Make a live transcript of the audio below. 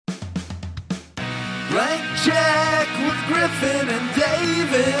Blank check with Griffin and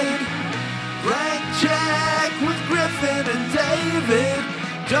David. Blank check with Griffin and David.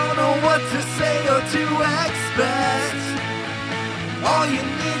 Don't know what to say or to expect. All you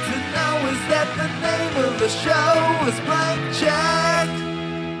need to know is that the name of the show is Blank Check.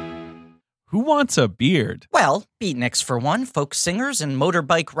 Who wants a beard? Well, beatniks for one, folk singers and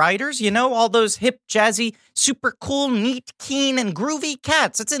motorbike riders. You know, all those hip, jazzy, super cool, neat, keen, and groovy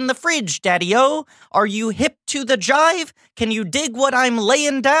cats. It's in the fridge, Daddy-O. Are you hip to the jive? Can you dig what I'm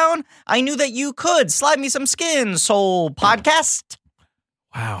laying down? I knew that you could. Slide me some skin, soul podcast.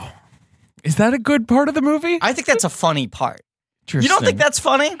 Wow. Is that a good part of the movie? I think that's a funny part. You don't think that's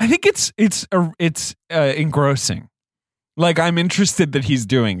funny? I think it's engrossing. Like, I'm interested that he's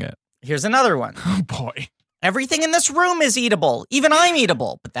doing it. Here's another one. Oh, boy. Everything in this room is eatable. Even I'm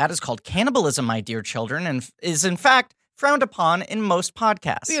eatable. But that is called cannibalism, my dear children, and is, in fact, frowned upon in most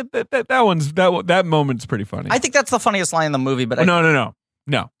podcasts. Yeah, that moment's pretty funny. I think that's the funniest line in the movie, but No.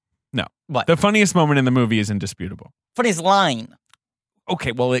 What? The funniest moment in the movie is indisputable. Funniest line.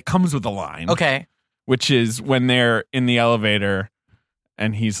 Okay, well, it comes with a line. Okay. Which is when they're in the elevator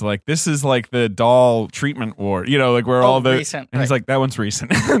and he's like, this is like the doll treatment ward, you know, like where all the recent, and he's like, that one's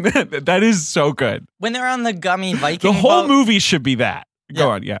recent. That is so good. When they're on the gummy Viking The whole boat, movie should be that. Go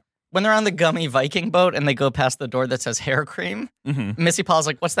on, yeah. When they're on the gummy Viking boat and they go past the door that says hair cream, Missy Paul's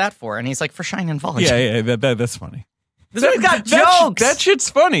like, what's that for? And he's like, for shine and polish. Yeah, that's funny. This movie's got jokes. That shit's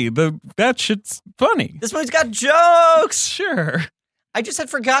funny. That shit's funny. This movie's got jokes. Sure. I just had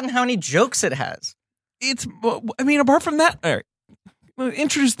forgotten how many jokes it has. Apart from that, all right.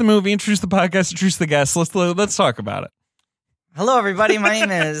 Introduce the movie, introduce the podcast, introduce the guests. Let's talk about it. Hello, everybody. My name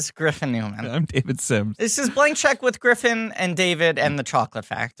is Griffin Newman. I'm David Sims. This is Blank Check with Griffin and David and the Chocolate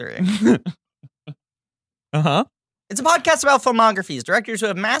Factory. Uh-huh. It's a podcast about filmographies, directors who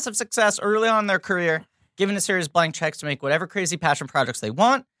have massive success early on in their career, given a series of blank checks to make whatever crazy passion projects they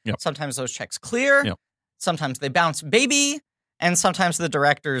want. Yep. Sometimes those checks clear. Yep. Sometimes they bounce baby. And sometimes the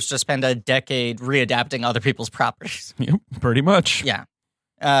directors just spend a decade readapting other people's properties. Yep, pretty much. Yeah.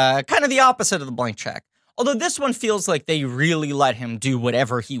 Kind of the opposite of the blank check. Although this one feels like they really let him do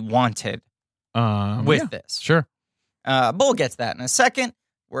whatever he wanted with this. Sure. But we'll get to that in a second.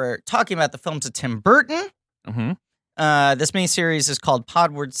 We're talking about the films of Tim Burton. Mm-hmm. This miniseries is called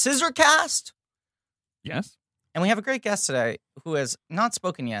Podward Scissorcast. Yes. And we have a great guest today who has not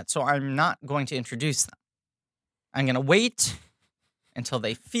spoken yet, so I'm not going to introduce them. I'm going to wait until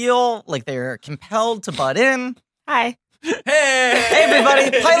they feel like they're compelled to butt in. Hi. Hey,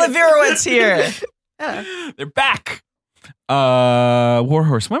 everybody. Pilot Virowitz here. They're back.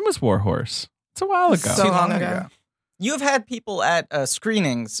 Warhorse. When was Warhorse? It's a while ago. So long ago. You have had people at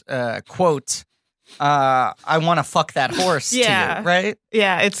screenings quote, I want to fuck that horse to you, right?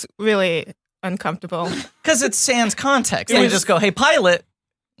 Yeah, it's really uncomfortable. Because it's sans context. They just go, hey, pilot,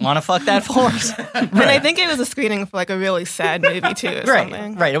 want to fuck that horse. And I think it was a screening for like a really sad movie too or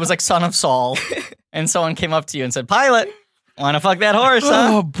something. Right. It was like Son of Saul. And someone came up to you and said, pilot, want to fuck that horse, huh?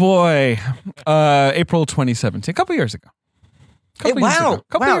 Oh, boy. April 2017. A couple years ago.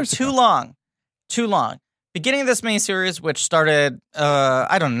 Too long. Beginning of this miniseries, which started,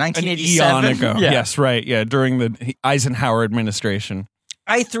 1987. An eon ago. Yeah. Yes, right. Yeah, during the Eisenhower administration.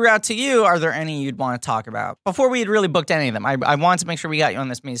 I threw out to you, are there any you'd want to talk about? Before we had really booked any of them, I wanted to make sure we got you on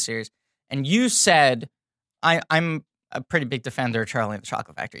this miniseries. And you said, I'm a pretty big defender of Charlie and the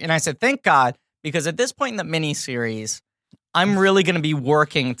Chocolate Factory. And I said, thank God, because at this point in the miniseries, I'm really going to be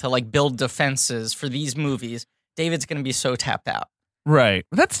working to like build defenses for these movies. David's going to be so tapped out. Right.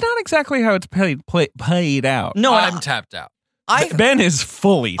 That's not exactly how it's played out. No, I'm tapped out. Ben is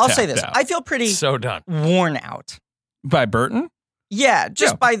fully I'll tapped say this. out. I feel pretty So done. worn out. By Burton? Yeah,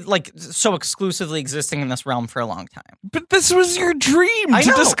 just by like so exclusively existing in this realm for a long time. But this was your dream I to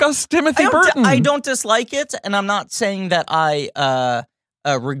know. discuss Timothy Burton. I don't dislike it, and I'm not saying that I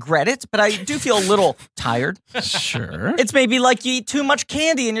regret it, but I do feel a little tired. Sure. It's maybe like you eat too much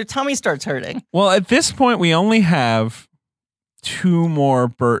candy and your tummy starts hurting. Well, at this point, we only have 2 more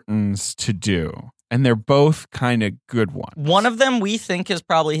Burtons to do, and they're both kind of good ones. One of them we think is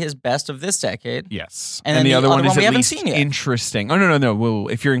probably his best of this decade. Yes. And then the other one is we at haven't least seen yet. interesting. Oh, no. Well,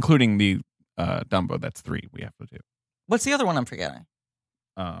 if you're including the Dumbo, that's 3 we have to do. What's the other one I'm forgetting?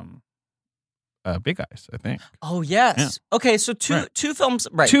 Big Eyes, I think. Oh, yes. Yeah. Okay, so two films.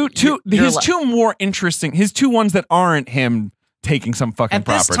 Right. His 2 more interesting, his 2 ones that aren't him taking some fucking At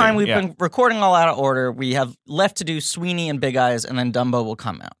property. this time, we've been recording all out of order. We have left to do Sweeney and Big Eyes, and then Dumbo will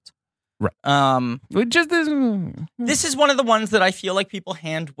come out. Right. This is one of the ones that I feel like people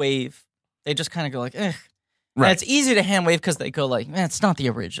hand wave. They just kind of go like, eh. Right. And it's easy to hand wave because they go like, man, it's not the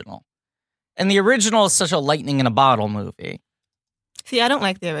original. And the original is such a lightning in a bottle movie. See, I don't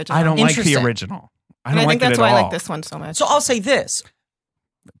like the original. I don't like the Interesting. original. I And don't I like think that's it at why all. I like this one so much. So I'll say this.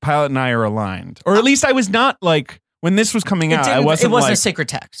 Pilot and I are aligned. Or at least I was not like, when this was coming out, I It wasn't wasn't like, a sacred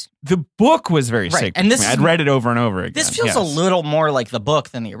text. the book was very Right, sacred. and this to me. is- I'd read it over and over again. This feels yes. a little more like the book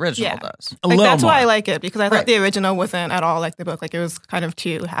than the original Yeah. does. A Like, little that's why I more. like it, because I Right. thought the original wasn't at all like the book. Like, it was kind of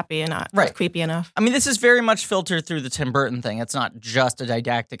too happy and not Right. creepy enough. I mean, this is very much filtered through the Tim Burton thing. It's not just a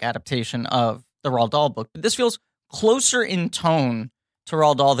didactic adaptation of the Roald Dahl book, but this feels closer in tone to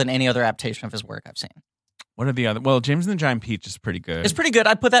Roald Dahl than any other adaptation of his work I've seen. What are the other? Well, James and the Giant Peach is pretty good. It's pretty good.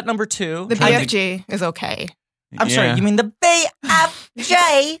 I'd put that number 2. The I think- BFG is okay. I'm sorry, Yeah. you mean the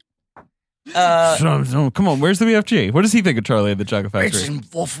BFJ? Come on, where's the BFG? What does he think of Charlie and the Chocolate Factory? and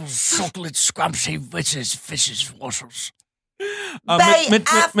waffles, chocolate, scrumptious, witches, fishes, waffles.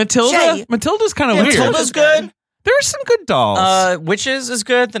 Matilda? Matilda's kind of weird. Matilda's good. There are some good dolls. Witches is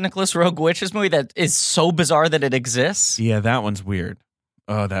good. The Nicholas Rogue Witches movie that is so bizarre that it exists. yeah, that one's weird.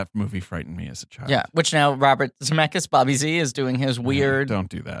 Oh, that movie frightened me as a child. Yeah, which now Robert Zemeckis, Bobby Z, is doing his weird. Don't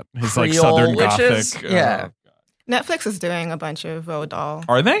do that. His like Creole Southern witches? Gothic. Yeah. Netflix is doing a bunch of Roald Dahl.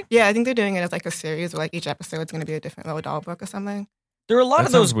 Are they? Yeah, I think they're doing it as like a series where like each episode is going to be a different Roald Dahl book or something. There are a lot That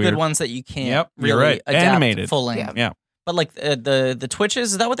of those sounds weird. good ones that you can't Yep, really you're right. adapt Animated. full length. Yeah. Yeah. But like the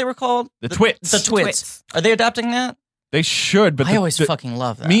Twitches, is that what they were called? The Twits. The Twits. Are they adapting that? They should, but I always the, fucking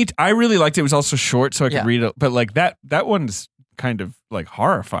love that. I really liked it. It was also short, so I could Yeah. read it. But like that one's kind of like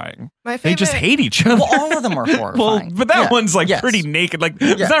horrifying. My They favorite. just hate each other. Well, all of them are Well, horrifying. but that Yeah. one's like Yes. pretty naked. Like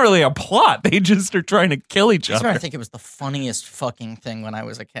Yeah. it's not really a plot. They just are trying to kill each I other. think it was the funniest fucking thing when I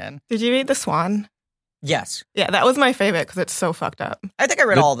was a kid. Did you read The Swan? Yes. Yeah, that was my favorite because it's so fucked up. I think I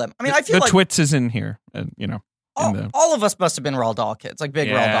read The- all of them. I mean, I feel the like Twits is in here, and you know, all of us must have been Roald Dahl kids, like big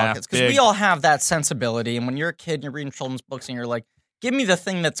Roald Yeah, Dahl kids, because big. we all have that sensibility. And when you're a kid and you're reading children's books and you're like, give me the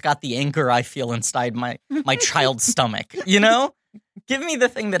thing that's got the anger I feel inside my child's stomach, you know? Give me the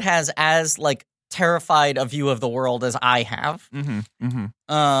thing that has as like terrified a view of the world as I have.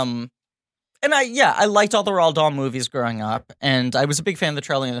 And I liked all the Roald Dahl movies growing up, and I was a big fan of the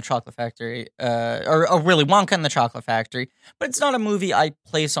Charlie and the Chocolate Factory, or really Wonka and the Chocolate Factory. But it's not a movie I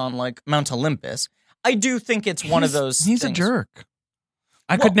place on like Mount Olympus. I do think it's one of those. He's things. a jerk.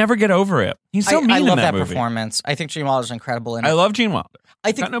 I could never get over it. He's so mean I love in that movie. performance. I think Gene Wilder's incredible in it. I love Gene Wilder.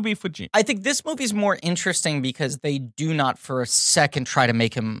 I think Got no beef with Gene. I think this movie's more interesting because they do not for a second try to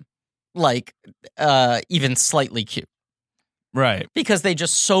make him like even slightly cute. Right. Because they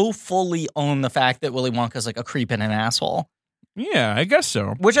just so fully own the fact that Willy Wonka's like a creep and an asshole. Yeah, I guess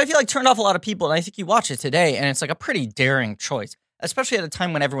so. Which I feel like turned off a lot of people. And I think you watch it today and it's like a pretty daring choice, especially at a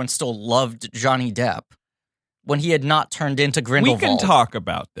time when everyone still loved Johnny Depp, when he had not turned into Grindelwald. We can talk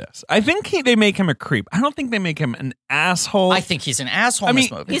about this. I think they make him a creep. I don't think they make him an asshole. I think he's an asshole in this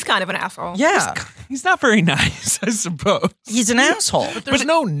movie. He's kind of an asshole. Yeah. He's not very nice, I suppose. He's an asshole. But there's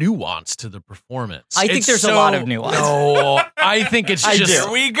no nuance to the performance. I think It's there's a lot of nuance. No, I think it's I just. do.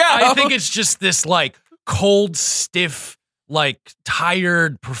 Here we go. I think it's just this like cold, stiff, like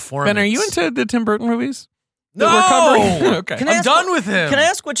tired performance. Ben, are you into the Tim Burton movies? No, The recovery? Okay. Can I I'm ask done with him. Can I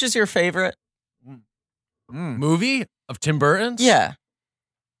ask which is your favorite? Movie of Tim Burton's? Yeah.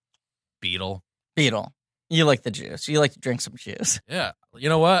 Beetle. Beetle. You like the juice. You like to drink some juice. Yeah. You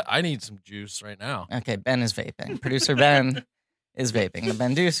know what? I need some juice right now. Okay, Ben is vaping. Producer Ben is vaping. The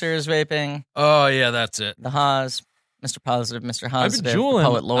Ben Deucer is vaping. Oh yeah, that's it. The Haas, Mr. Positive, Mr. I've Positive, been juuling.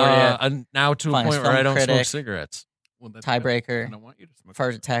 Poet Laureate, Now to a finest point where I film don't smoke critic. cigarettes. Well, that's Tiebreaker, I don't want you to smoke.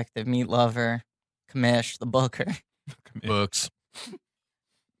 Fur Detective, Meat Lover, Commish, The Booker, Books.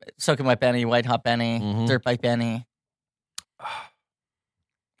 Soaking Wet Benny, White Hot Benny, Mhm. Dirt Bike Benny.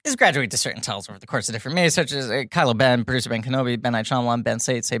 Is graduate to certain titles over the course of different media, such as Kylo Ben, producer Ben Kenobi, Ben I Shyamalan, Ben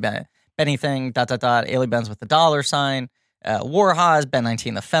Say Ben Bennything, ... Ailey Benz with the $, Warhaz, Ben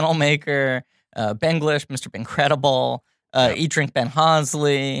 19, the Fennel Maker, Benglish, Mr. Bencredible, Eat Drink Ben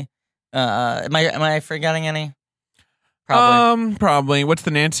Hosley. Am I forgetting any? Probably. Probably. What's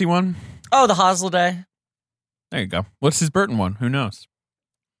the Nancy one? Oh, the Hosliday. There you go. What's his Burton one? Who knows?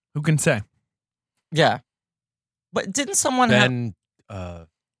 Who can say? Yeah. But didn't someone have... Then,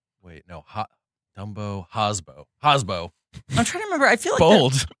 wait, no, Dumbo, Hosbo. I'm trying to remember. I feel like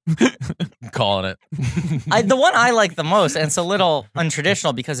Bold. I'm calling it. the one I like the most, and it's a little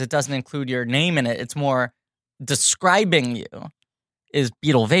untraditional because it doesn't include your name in it. It's more describing you, is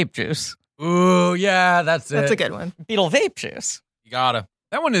Beetle Vape Juice. Ooh, yeah, that's it. That's a good one. Beetle Vape Juice. You gotta.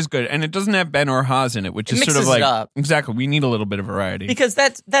 That one is good, and it doesn't have Ben or Haas in it, which It is sort mixes of like it up. exactly. We need a little bit of variety. Because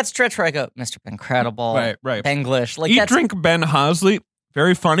that stretch where I go, Mr. Bencredible, Right. Benglish. Like Eat that's Drink Ben Hosley,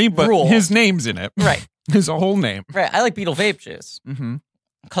 very funny, but Rule. his name's in it. Right. His whole name. Right. I like Beetle Vape Juice. Mm-hmm.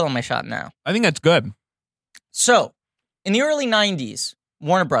 I'm calling my shot now. I think that's good. So, in the early 90s,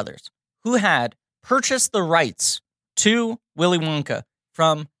 Warner Brothers, who had purchased the rights to Willy Wonka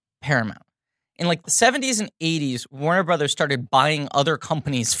from Paramount. In like the 70s and 80s, Warner Brothers started buying other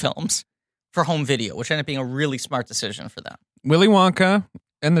companies' films for home video, which ended up being a really smart decision for them. Willy Wonka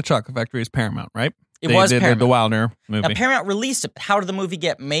and the Chocolate Factory is Paramount, right? It was did Paramount. the Wilder movie. Now, Paramount released it, but how did the movie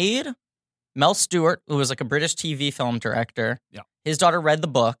get made? Mel Stewart, who was like a British TV film director, his daughter read the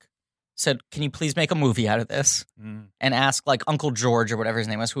book, said, can you please make a movie out of this? And asked like Uncle George or whatever his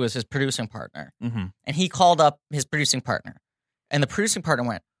name was, who was his producing partner. Mm-hmm. And he called up his producing partner. And the producing partner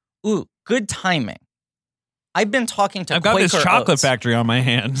went, ooh, good timing. I've been talking to I've got Quaker this chocolate Oats. factory on my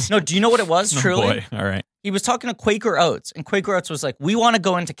hands. No, do you know what it was, Oh, truly? boy. All right. He was talking to Quaker Oats, and Quaker Oats was like, we want to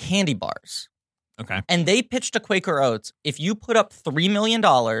go into candy bars. Okay. And they pitched to Quaker Oats, if you put up $3 million, A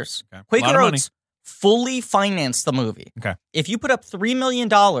lot Quaker of money. Oats fully financed the movie. Okay. If you put up $3 million,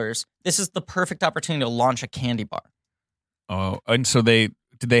 this is the perfect opportunity to launch a candy bar. Oh, and so did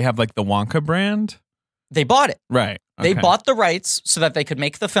they have like the Wonka brand? They bought it. Right. They Okay. bought the rights so that they could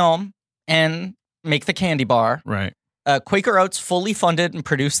make the film and make the candy bar. Right. Quaker Oats fully funded and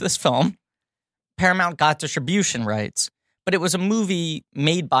produced this film. Paramount got distribution rights, but it was a movie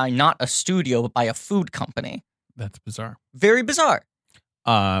made by not a studio, but by a food company. That's bizarre. Very bizarre.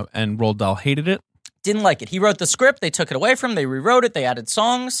 And Roald Dahl hated it. Didn't like it. He wrote the script. They took it away from him. They rewrote it. They added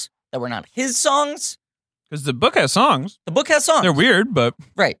songs that were not his songs. Because the book has songs. The book has songs. They're weird, but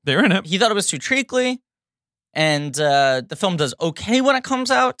Right. they're in it. He thought it was too treacly. And the film does okay when it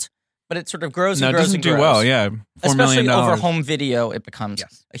comes out, but it sort of grows No, and it grows doesn't and do grows. well. Yeah. $4 Especially million. over home video, it becomes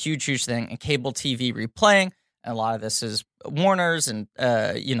Yes. a huge, huge thing. And cable TV replaying. And a lot of this is Warner's and,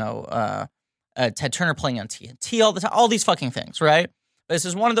 Ted Turner playing on TNT all the time. All these fucking things, right? This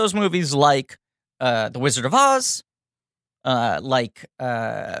is one of those movies like The Wizard of Oz, like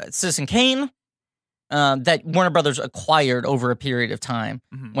Citizen Kane, that Warner Brothers acquired over a period of time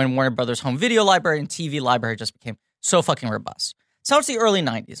Mhm. when Warner Brothers home video library and TV library just became so fucking robust. So it's the early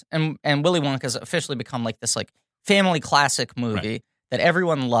 90s, and Willy Wonka's officially become like this like family classic movie that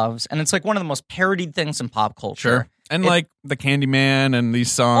everyone loves, and it's like one of the most parodied things in pop culture. Sure. And It- like the Candyman and these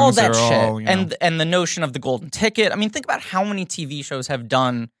songs. All that are shit, all, you know. and the notion of the golden ticket. I mean, think about how many TV shows have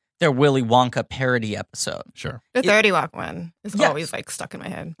done their Willy Wonka parody episode. Sure. The 30 Rock one is Yeah. always like stuck in my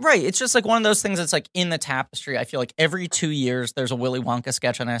head. Right. It's just like one of those things that's like in the tapestry. I feel like every 2 years there's a Willy Wonka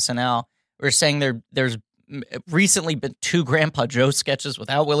sketch on SNL. We're saying there's recently been 2 Grandpa Joe sketches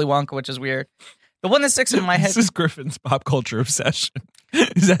without Willy Wonka, which is weird. The one that sticks in my head. This is Griffin's pop culture obsession.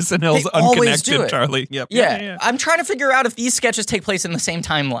 Is SNL's They always do unconnected, it. Charlie? Yep. Yeah. I'm trying to figure out if these sketches take place in the same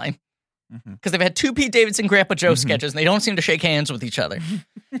timeline. Mhm. Because they've had 2 Pete Davidson Grandpa Joe Mhm. sketches and they don't seem to shake hands with each other.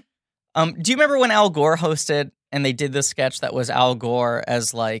 Do you remember when Al Gore hosted and they did this sketch that was Al Gore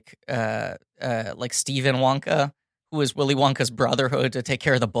as like Stephen Wonka, who was Willy Wonka's brotherhood to take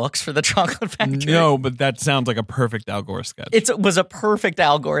care of the books for the chocolate factory? No, but that sounds like a perfect Al Gore sketch. It was a perfect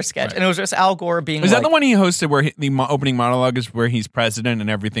Al Gore sketch. Right. And it was just Al Gore being Is like, that the one he hosted where the opening monologue is where he's president and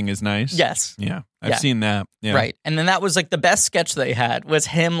everything is nice? Yes. Yeah. I've Yeah. seen that. Yeah. Right. And then that was like the best sketch they had was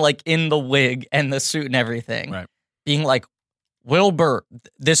him like in the wig and the suit and everything. Right. Being like, Wilbur,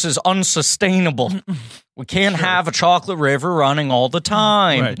 this is unsustainable. We can't have a chocolate river running all the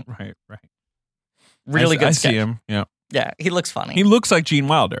time. Right. Really good I sketch. see him. Yeah. Yeah, he looks funny. He looks like Gene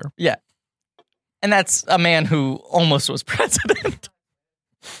Wilder. Yeah. And that's a man who almost was president.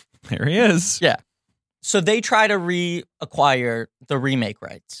 There he is. Yeah. So they try to reacquire the remake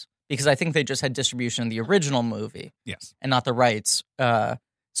rights because I think they just had distribution of the original movie Yes. and not the rights.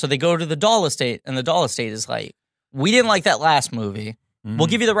 So they go to the Dahl estate, and the Dahl estate is like, we didn't like that last movie. Mm-hmm. We'll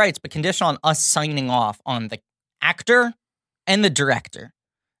give you the rights, but conditional on us signing off on the actor and the director.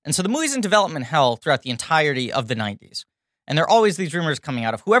 And so the movie's in development hell throughout the entirety of the 90s. And there are always these rumors coming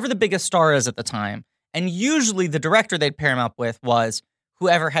out of whoever the biggest star is at the time. And usually the director they'd pair him up with was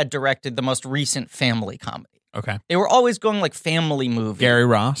whoever had directed the most recent family comedy. Okay. They were always going like family movie. Gary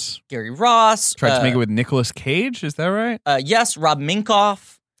Ross Gary Ross. tried to make it with Nicolas Cage. Is that right? Yes, Rob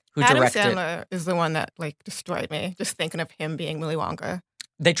Minkoff, who Adam directed. Sandler is the one that like destroyed me. Just thinking of him being Willy Wonka,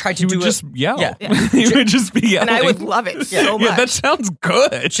 They tried to He do would it. just yell. Yeah. He would just be yelling. and I would love it so much. Yeah, that sounds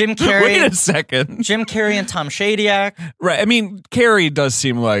good. Jim Carrey. Wait a second. Jim Carrey and Tom Shadyac. Right. I mean, Carrie does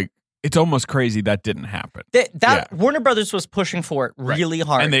seem like it's almost crazy that didn't happen. Warner Brothers was pushing for it really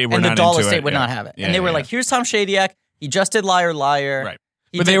hard, And they were the not Dahl into estate it, would yeah. not have it. Yeah, And they were yeah, like, "Here's Tom Shadyac. He just did Liar Liar." Right.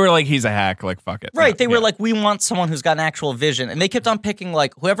 He But did- they were like, he's a hack. Like, fuck it. right. They were Yeah. like, "We want someone who's got an actual vision." And they kept on picking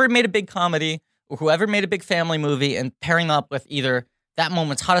like whoever made a big comedy or whoever made a big family movie and pairing up with either that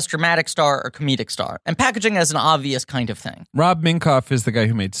moment's hottest dramatic star or comedic star, and packaging as an obvious kind of thing. Rob Minkoff is the guy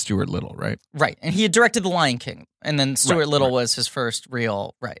who made Stuart Little, right? Right. And he had directed The Lion King, and then Stuart Right, Little right. was his first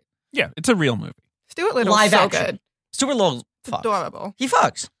real, right. Yeah, it's a real movie. Stuart Little's Live so action. good. Stuart Little It's fucks. adorable. He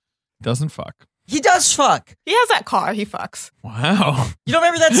fucks. Doesn't fuck. He does fuck. He has that car. He fucks. Wow. You don't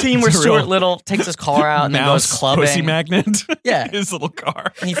remember that scene where It's a Stuart real Little takes his car out and then goes Mouse clubbing? pussy magnet. Yeah. His little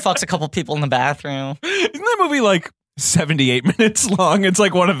car. And he fucks a couple people in the bathroom. Isn't that movie like 78 minutes long? It's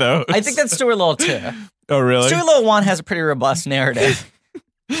like one of those. I think that's Stuart Little 2. Oh, really? Stuart Little 1 has a pretty robust narrative.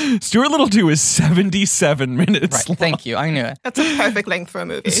 Stuart Little 2 is 77 minutes Right. long. Thank you. I knew it. That's a perfect length for a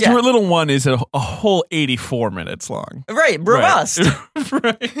movie. Stuart Little 1 is a whole 84 minutes long. Right. Robust.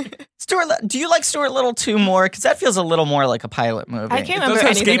 Right. Do you like Stuart Little 2 more? Because that feels a little more like a pilot movie. I can't It does remember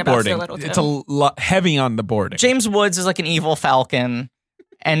have anything about Stuart skateboarding. Little. It's a lot heavy on the boarding. James Woods is like an evil falcon.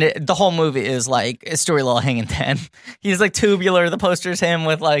 And the whole movie is like Stuart Little hanging 10. He's like tubular. The poster's him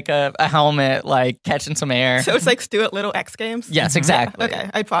with like a helmet, like catching some air. So it's like Stuart Little X Games? Yes, exactly.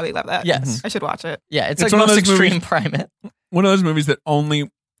 Okay, I'd probably love that. Yes. I should watch it. Yeah, it's It's like one of most those extreme movies- primate. One of those movies that only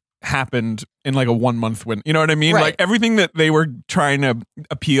happened in like a 1 month win. You know what I mean? Right. Like everything that they were trying to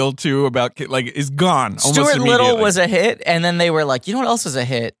appeal to about like is gone. almost Stuart Little immediately. was a hit, and then they were like, you know what else is a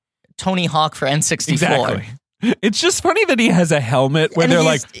hit? Tony Hawk for N64. Exactly. It's just funny that he has a helmet where And they're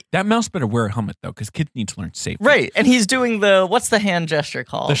he's- like, that mouse better wear a helmet though, because kids need to learn safety. Right, and he's doing what's the hand gesture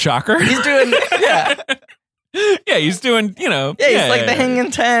called? The shocker. He's doing, yeah. Yeah, he's doing, Yeah, he's like the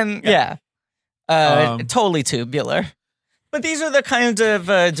hanging 10. Yeah. Um, Totally tubular. But these are the kinds of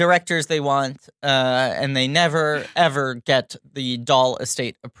directors they want, and they never, ever get the Dahl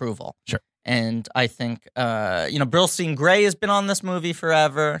estate approval. Sure. And I think, Brillstein Gray has been on this movie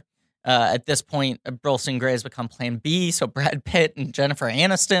forever. At this point, Brillstein Gray has become Plan B, so Brad Pitt and Jennifer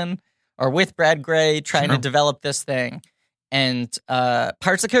Aniston are with Brad Gray trying to Sure. develop this thing. And Pirates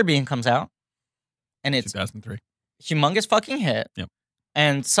of the Caribbean comes out, and it's 2003. humongous fucking hit. Yep.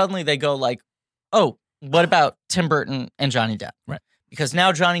 And suddenly they go like, oh, what about Tim Burton and Johnny Depp? Right. Because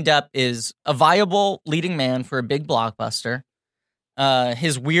now Johnny Depp is a viable leading man for a big blockbuster.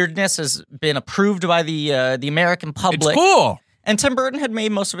 His weirdness has been approved by the American public. It's cool. And Tim Burton had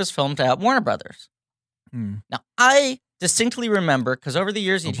made most of his films at Warner Brothers. Hmm. Now, I distinctly remember, because over the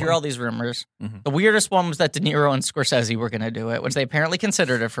years you'd Oh, hear boy. all these rumors. Mhm. The weirdest one was that De Niro and Scorsese were going to do it, which they apparently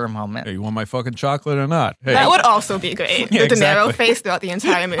considered it for a moment. Hey, you want my fucking chocolate or not? Hey. That would also be great. Yeah, The De Niro exactly. face throughout the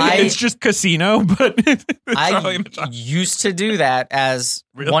entire movie. It's just Casino, but it's I Charlie and the Chocolate. used to do that as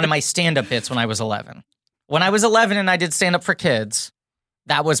Really? one of my stand-up bits when I was 11. When I was 11 and I did stand-up for kids,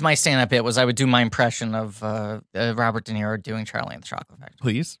 that was my stand-up bit, was I would do my impression of Robert De Niro doing Charlie and the Chocolate Factory.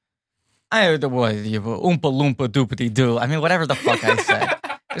 Please. I the boy, the oompa loompa doopity doo. I mean, whatever the fuck I said.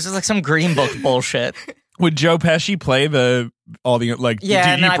 This is like some Green Book bullshit. Would Joe Pesci play all the like Yeah,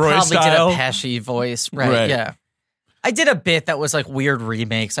 and D.E. then I Broy probably style? did a Pesci voice. Right, Right. yeah. I did a bit that was like weird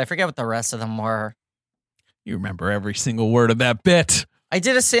remakes. I forget what the rest of them were. You remember every single word of that bit. I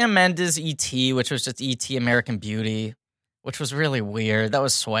did a Sam Mendes E.T., which was just E.T. American Beauty, which was really weird. That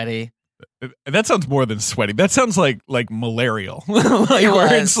was sweaty. That sounds more than sweaty. That sounds like malarial. Like It where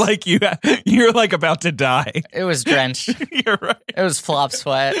was. it's like you're like about to die. It was drenched. You're right. It was flop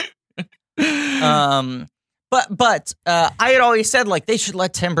sweat. But I had always said like they should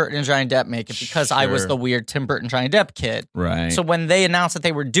let Tim Burton and Johnny Depp make it because I was Sure. the weird Tim Burton Johnny Depp kid. Right. So when they announced that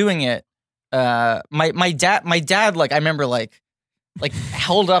they were doing it, my dad like I remember like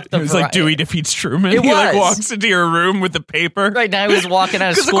held up the it was like Dewey defeats Truman. It He like was. walks into your room with the paper. right now I was walking out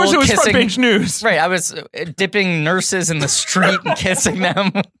of Because of school course it was kissing. front page news. Right, I was dipping nurses in the street and kissing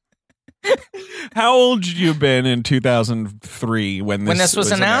them. How old had you been in 2003 when When this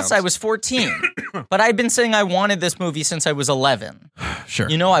was announced, I was 14. But I'd been saying I wanted this movie since I was 11. sure.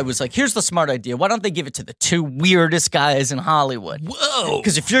 You know, I was like, here's the smart idea. Why don't they give it to the two weirdest guys in Hollywood? Whoa.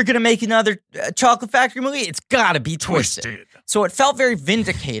 Because if you're going to make another Chocolate Factory movie, it's got to be twisted. So it felt very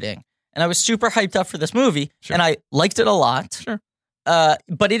vindicating. And I was super hyped up for this movie. Sure. And I liked it a lot. Sure.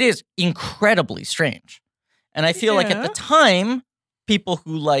 But it is incredibly strange. And I feel like at the time, people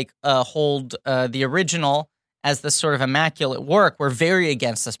who like hold the original as this sort of immaculate work were very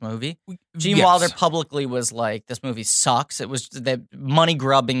against this movie. Gene Yes. Wilder publicly was like, this movie sucks. It was the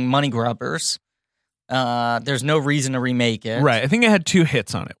money-grubbing money grubbers. There's no reason to remake it. Right. I think it had two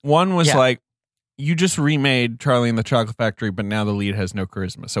hits on it. One was Yeah. like, you just remade Charlie and the Chocolate Factory, but now the lead has no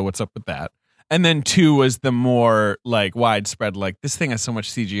charisma. So what's up with that? And then two was the more like widespread, like this thing has so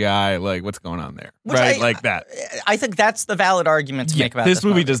much CGI, like what's going on there? Which right? Like that. I think that's the valid argument to make about this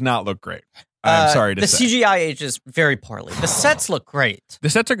movie does not look great. I'm sorry to the say. CGI ages very poorly. The sets look great. The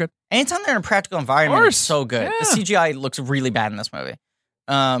sets are good. Anytime they're in a practical environment, course. it's so good. Yeah. The CGI looks really bad in this movie.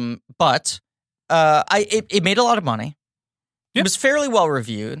 But it made a lot of money. Yeah. It was fairly well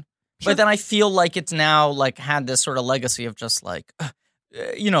reviewed. Sure. But then I feel like it's now like had this sort of legacy of just like,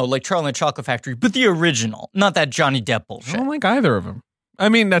 like Charlie and the Chocolate Factory, but the original, not that Johnny Depp I bullshit. don't like either of them. I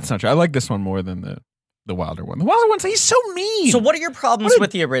mean, that's not true. I like this one more than the Wilder one. The Wilder one's he's so mean. So what are your problems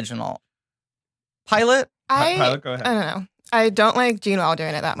with the original? Pilot? Pilot, go ahead. I don't know. I don't like Gene Wilder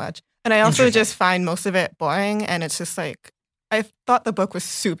in it that much. And I also just find most of it boring. And it's just like, I thought the book was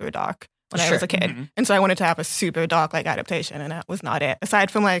super dark when I was a kid. Mhm. And so I wanted to have a super dark like adaptation. And that was not it. Aside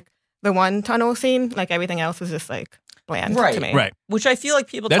from like the one tunnel scene, like everything else was just like bland Right. to me. Right. Which I feel like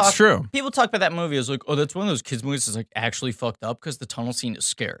people That's talk. true. People talk about that movie as like, oh, that's one of those kids' movies that's like actually fucked up because the tunnel scene is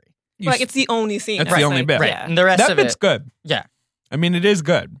scary. Like it's the only scene. That's the only like, bit. Right. Yeah. And the rest that of bit's it. good. Yeah. I mean, it is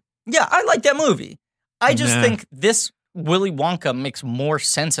good. Yeah, I like that movie. I just Nah. think this Willy Wonka makes more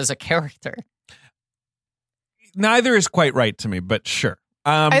sense as a character. Neither is quite right to me, but sure.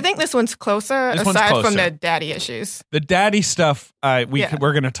 I think this one's closer, This one's aside from closer. the daddy issues. the daddy stuff, Yeah.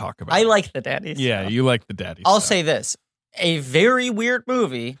 we're going to talk about. I like the daddies. Yeah, you like the daddy I'll stuff. say this. A very weird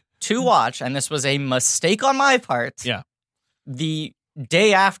movie to watch, and this was a mistake on my part. Yeah. The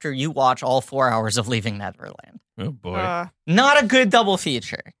day after you watch all 4 hours of Leaving Neverland. Oh, boy. Not a good double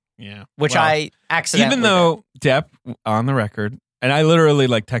feature, Yeah. which Well, I accidentally even though Depp on the record, and I literally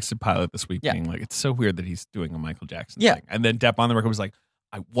like texted Pilot this week Yeah. being like, it's so weird that he's doing a Michael Jackson Yeah. thing. And then Depp on the record was like,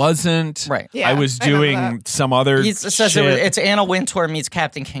 I wasn't. did. Right. Yeah, I was I remember doing that. some other He says shit. it's Anna Wintour meets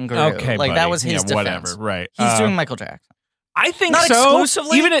Captain Kangaroo. Okay, like buddy. that was his yeah, defense. whatever. Right. He's doing Michael Jackson. I think Not so.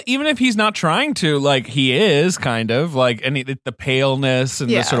 exclusively? Even if he's not trying to, like he is kind of like, and the paleness and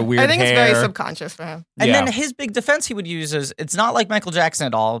the sort of weird I think hair. it's very subconscious for him. And Yeah. then his big defense he would use is it's not like Michael Jackson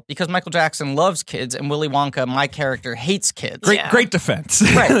at all because Michael Jackson loves kids and Willy Wonka, my character, hates kids. Great, Yeah. great defense.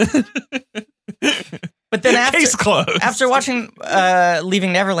 Right. But then Case closed. after watching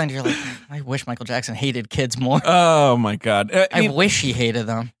Leaving Neverland, you're like, I wish Michael Jackson hated kids more. Oh my god. I mean, wish he hated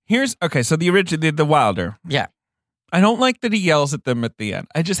them. here's okay. So the original, the Wilder. Yeah. I don't like that he yells at them at the end.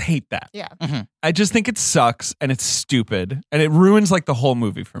 I just hate that. Yeah. I just think it sucks and it's stupid and it ruins like the whole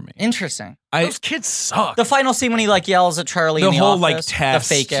movie for me. Interesting. Those kids suck. The final scene when he like yells at Charlie The in the whole office, like test,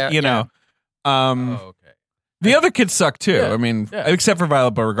 the fake out, you know. okay. The other kids suck too. Yeah, I mean, yeah. except for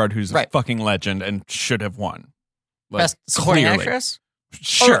Violet Beauregard, who's a Right. fucking legend and should have won. Like, Best supporting clearly. actress?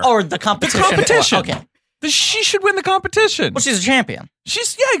 Sure. Or the competition. The competition. Okay. She should win the competition. Well, she's a champion.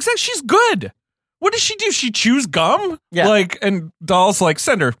 She's exactly. She's good. What does she do? She chews gum? Yeah. Like, and Doll's like,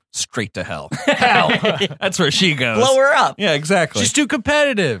 send her straight to hell. Hell. That's where she goes. Blow her up. Yeah, exactly. She's too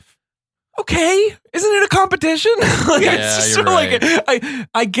competitive. Okay, isn't it a competition? Like, Yeah, it's just you're sort of like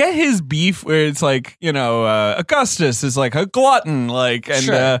I get his beef where it's like, you know, Augustus is like a glutton, like, and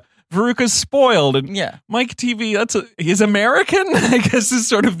Sure. Veruca's spoiled, and Yeah. Mike TV, he's American. I guess is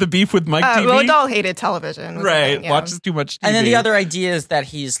sort of the beef with Mike TV. Roald Dahl hated television. was the Right, thing, yeah. watches too much TV. And then the other idea is that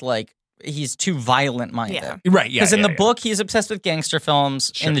he's like, he's too violent minded. Yeah. right, yeah, Because in yeah, the yeah. book, he's obsessed with gangster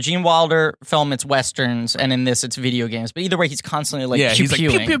films. Sure. In the Gene Wilder film, it's westerns, and in this, it's video games. But either way, he's constantly like yeah, he's like pew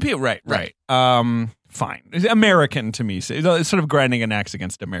pew-pewing. pew pew. Right, Right. right. Fine. American to me. So it's sort of grinding an axe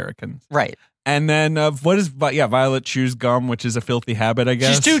against Americans. Right. And then Violet chews gum, which is a filthy habit, I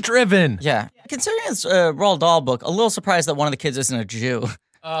guess. She's too driven. Yeah. Considering it's a Roald Dahl book, a little surprised that one of the kids isn't a Jew.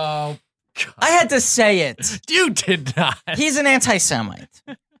 Oh, I had to say it. you did not. He's an anti-Semite.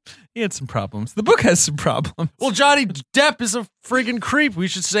 He had some problems. The book has some problems. Well, Johnny Depp is a friggin' creep. We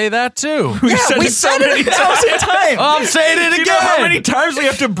should say that too. Yeah, we said it 1,000 times. I'm saying it Do again. you know how many times we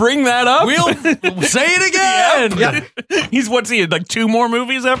have to bring that up? We'll say it again. Yep. He's what's he like 2 more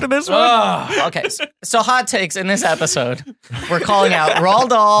movies after this one? Okay, so hot takes in this episode. We're calling out Roald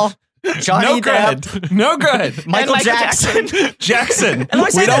Dahl, Johnny no Depp, good. No good. Michael Michael Jackson, Jackson. let me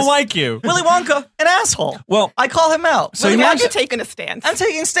say We don't this. like you. Willy Wonka, an asshole. Well, I call him out. So Willy here's- Wonka taking a stance. I'm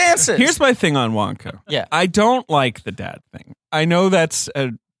taking stances. here's my thing on Wonka. Yeah. I don't like the dad thing. I know that's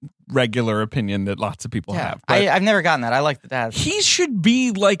a regular opinion that lots of people have. But I've never gotten that. I like the dad. he should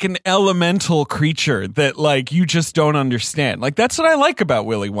be like an elemental creature that like you just don't understand. Like that's what I like about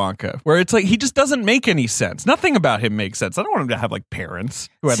Willy Wonka, where it's like he just doesn't make any sense. Nothing about him makes sense. I don't want him to have like parents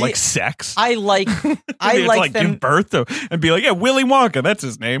who had See, like sex. I like I They'd, like them give birth to and be like, yeah, Willy Wonka, that's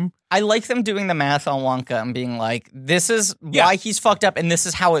his name. I like them doing the math on Wonka and being like, this is Yeah. why he's fucked up and this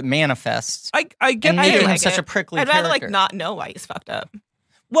is how it manifests. I get And I making didn't him like such it. a prickly I'd rather character. like not know why he's fucked up.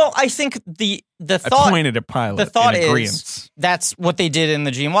 Well, I think the I thought pointed at Pilot. the thought in is agreeance. that's what they did in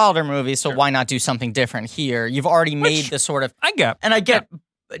the Gene Wilder movie, so why not do something different here? You've already made the sort of I get. and I get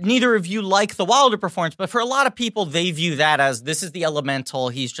neither of you like the Wilder performance, but for a lot of people, they view that as this is the elemental.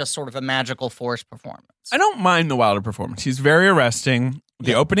 He's just sort of a magical force performance. I don't mind the Wilder performance. He's very arresting.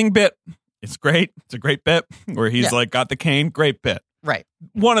 The opening bit, it's great. It's a great bit where he's like got the cane. Great bit. Right.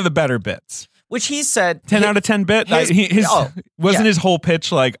 One of the better bits. Which he said 10 out of 10 bit. Wasn't his whole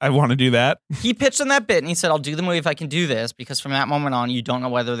pitch like, I want to do that? He pitched in that bit and he said, I'll do the movie if I can do this, because from that moment on, you don't know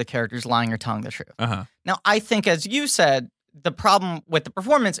whether the character's lying or telling the truth. Uh-huh. Now, I think, as you said, the problem with the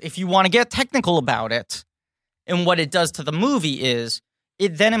performance, if you want to get technical about it, and what it does to the movie is,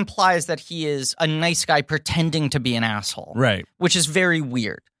 it then implies that he is a nice guy pretending to be an asshole. Right. Which is very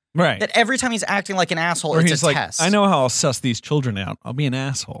weird. Right. That every time he's acting like an asshole, Or it's he's a like, test. I know how I'll suss these children out. I'll be an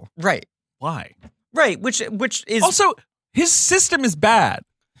asshole. Right. Why? Right. Which is Also, his system is bad.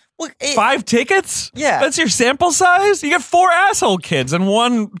 well, 5 tickets? Yeah. That's your sample size? You get 4 asshole kids and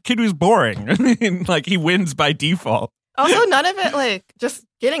 1 kid who's boring. I mean, like, he wins by default. Also, none of it, like, just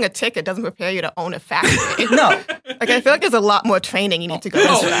getting a ticket doesn't prepare you to own a factory. No. Like, I feel like there's a lot more training you need to go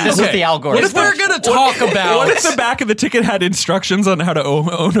No, through. This is the algorithm. If we're going to talk about... What if the back of the ticket had instructions on how to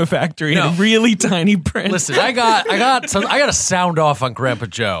own a factory in really tiny print? Listen, I got a sound off on Grandpa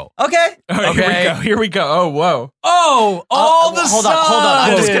Joe. Okay. All right, Okay. Here we go. Oh, whoa. Oh, all the hold on.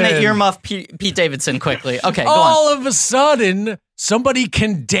 I'm just going to sudden- earmuff Pete Davidson quickly. Okay, go on. all of a sudden, somebody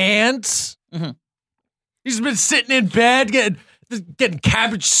can dance. Mhm. He's been sitting in bed getting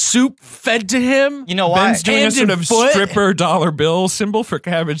cabbage soup fed to him. You know why? Ben's doing a Hand sort and of foot. stripper dollar bill symbol for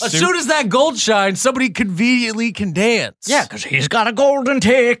cabbage As soup. soon as that gold shines, somebody conveniently can dance. Yeah, because he's got a golden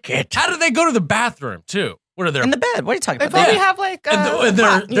ticket. How do they go to the bathroom too? What are there? In the bed. What are you talking They about? probably Yeah. have, like, and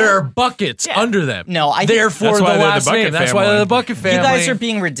there are buckets Yeah. under them. No, I think- therefore That's the why they're the last bucket name. That's why family. they're the bucket family. You guys are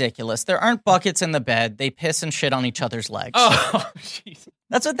being ridiculous. There aren't buckets in the bed. They piss and shit on each other's legs. Oh, jeez.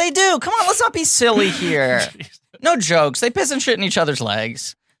 That's what they do. Come on, let's not be silly here. No jokes. They piss and shit in each other's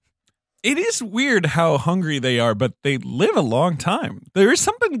legs. It is weird how hungry they are, but they live a long time. There is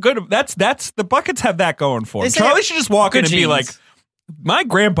something good. That's the buckets have that going for They them. say Charlie should just walk in good and be genes. like, my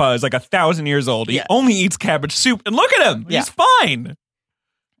grandpa is like 1,000 years old. He Yeah. only eats cabbage soup. And look at him. Yeah. He's fine.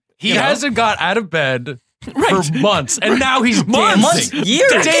 He You know? hasn't got out of bed Right. for months, and now he's Months. dancing.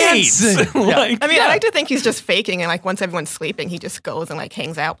 Years. Days. Yeah. Like, I mean, Yeah. I like to think he's just faking, and, like, once everyone's sleeping, he just goes and, like,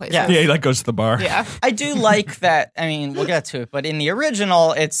 hangs out places. Yeah. yeah, he like goes to the bar. Yeah. I do like that. I mean, we'll get to it, but in the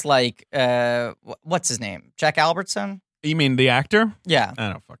original, it's like, what's his name? Jack Albertson? You mean the actor? Yeah. I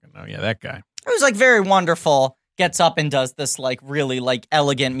don't fucking know. Yeah, that guy. It was like very wonderful. Gets up and does this like really like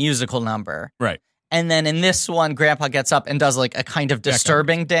elegant musical number. Right. And then in this one, Grandpa gets up and does like a kind of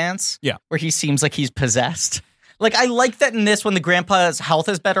disturbing dance. Yeah. Where he seems like he's possessed. Like, I like that in this, when the grandpa's health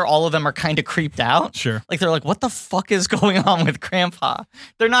is better, all of them are kind of creeped out. Sure. Like, they're like, what the fuck is going on with Grandpa?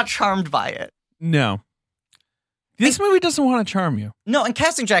 They're not charmed by it. No. This movie doesn't want to charm you. No, and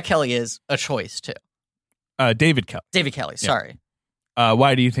casting Jack Kelly is a choice, too. David Kelly. David Kelly, sorry.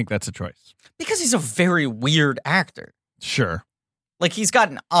 Why do you think that's a choice? Because he's a very weird actor. Sure. Like, he's got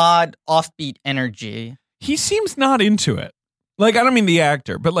an odd, offbeat energy. He seems not into it. Like, I don't mean the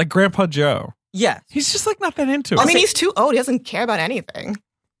actor, but like Grandpa Joe. Yeah. He's just like not that into it. I mean, he's too old. He doesn't care about anything.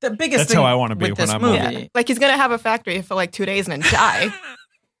 The biggest That's thing how I wanna be with when this I'm movie. old. Yeah. Like, he's going to have a factory for, like, 2 days and then die.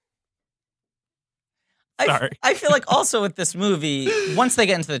 Sorry. I feel like also with this movie, once they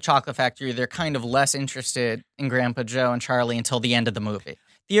get into the chocolate factory, they're kind of less interested in Grandpa Joe and Charlie until the end of the movie.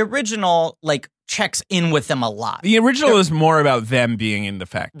 The original, like, checks in with them a lot. The original is more about them being in the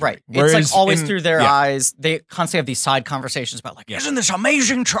factory. Right. Whereas It's like always in- through their yeah. eyes. They constantly have these side conversations about like, isn't this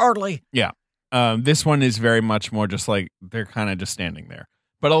amazing, Charlie? Yeah. This one is very much more just like they're kind of just standing there.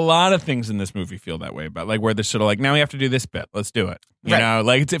 But a lot of things in this movie feel that way about like where they're sort of like, now we have to do this bit. Let's do it. You Right. know,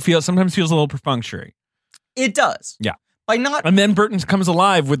 like sometimes feels a little perfunctory. It does. Yeah. By not And then Burton comes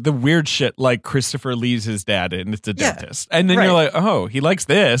alive with the weird shit like Christopher Lee's his dad and it's a Yeah. dentist. And then Right. you're like, oh, he likes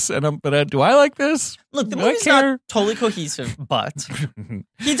this. And but do I like this? look, the Do I movie's care? not totally cohesive, but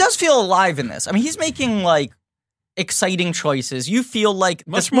he does feel alive in this. I mean, he's making like exciting choices. You feel like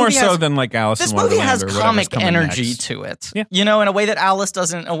Much this more movie so has, than like Alice this in movie Wonderland has or whatever's comic coming energy next. to it. Yeah. You know, in a way that Alice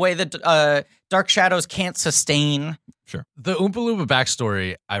doesn't, a way that Dark Shadows can't sustain. The Oompa Loompa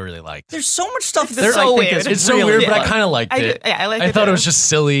backstory, I really liked. There's so much stuff It's that's so I think weird. is It's so really weird, but I fun. kind of liked I it. like I it. thought it too. was just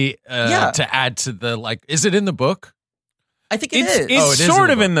silly Yeah. to add to the like. Is it in the book? I think it It's is. it's Oh, it is sort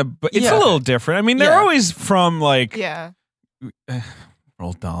in of the in the but it's Yeah. a little different. I mean, they're Yeah. always from like Yeah.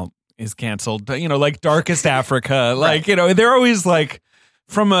 Roald Dahl is canceled. You know, like Darkest Africa. Like, you know, they're always like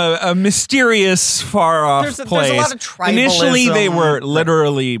from a mysterious, far off There's a place. lot of tribalism. Initially, they were Right.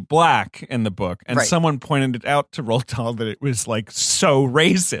 literally black in the book, and Right. someone pointed it out to Roald Dahl that it was like so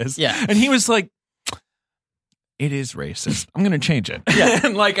racist. Yeah. and he was like, it is racist. I'm going to change it. Yeah.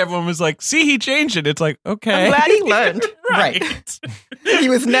 And like everyone was like, see, he changed it. It's like, okay. I'm glad he learned. Right. He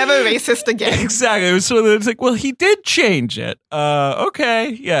was never racist again. Exactly. It was sort of, it's like, well, he did change it. Okay.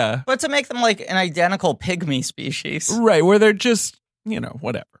 Yeah. But to make them like an identical pygmy species. Right. Where they're just,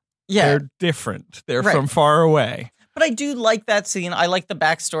 whatever. Yeah. They're different. They're Right. from far away. But I do like that scene. I like the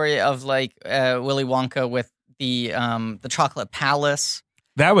backstory of like Willy Wonka with the chocolate palace.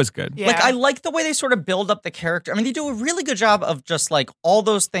 That was good. Yeah. Like I like the way they sort of build up the character. I mean, they do a really good job of just like all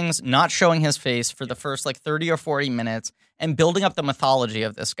those things not showing his face for the first like 30 or 40 minutes and building up the mythology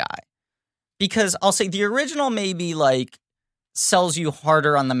of this guy. Because I'll say the original maybe like sells you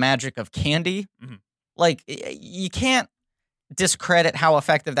harder on the magic of candy. Mhm. Like you can't discredit how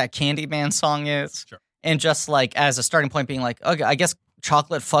effective that Candyman song is. Sure. And just like as a starting point being like, okay, I guess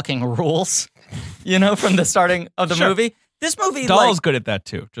chocolate fucking rules, from the starting of the Sure. movie. This movie, Dahl's like, good at that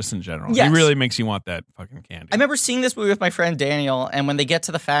too, just in general. Yes. He really makes you want that fucking candy. I remember seeing this movie with my friend Daniel, and when they get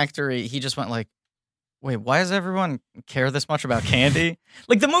to the factory, he just went like, wait, why does everyone care this much about candy?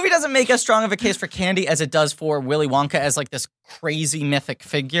 Like, the movie doesn't make as strong of a case for candy as it does for Willy Wonka as, like, this crazy mythic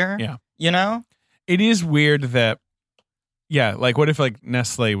figure. Yeah. You know? It is weird that, like, what if, like,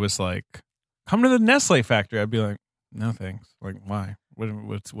 Nestle was like, come to the Nestle factory? I'd be like, no thanks. Like, why? What am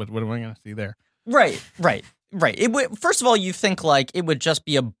I going to see there? Right. It would, first of all, you think, like, it would just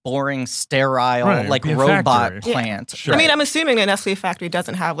be a boring, sterile, Right, like, be a robot factory. plant. Sure. I mean, I'm assuming a Nestle factory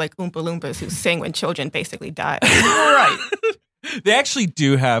doesn't have like Oompa Loompas who sing when children basically die. Right. They actually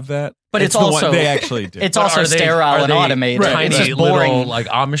do have that. But it's the one- also- they actually do. It's But also are they- sterile are and they automated. Tiny It's just little boring. like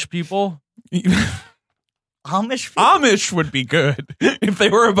Amish people. Amish people? Amish would be good if they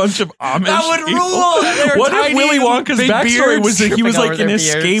were a bunch of Amish. That would people. rule. They're What if tiny, Willy Wonka's big backstory beards was that he was tripping like over an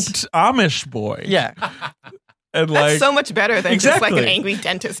their beards. escaped Amish boy? Yeah. And That's like so much better than just like Exactly. an angry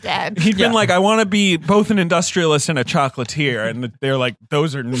dentist dad. he'd Yeah. been like, I want to be both an industrialist and a chocolatier, and they're like,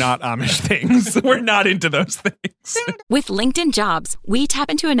 those are not Amish things. We're not into those things. With LinkedIn Jobs, we tap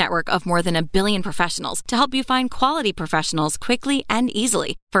into a network of more than 1 billion professionals to help you find quality professionals quickly and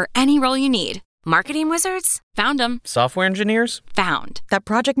easily for any role you need. Marketing wizards? Found them. Software engineers? Found. That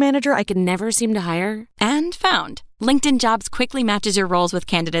project manager I could never seem to hire? And found. LinkedIn Jobs quickly matches your roles with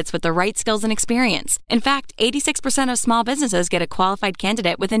candidates with the right skills and experience. In fact, 86% of small businesses get a qualified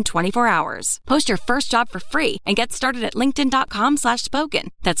candidate within 24 hours. Post your first job for free and get started at linkedin.com/spoken.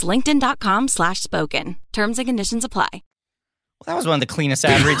 That's linkedin.com/spoken. Terms and conditions apply. Well, that was one of the cleanest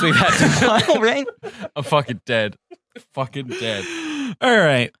ad reads we've had in a while, right? I'm fucking dead. Fucking dead. All